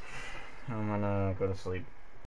 I'm gonna go to sleep.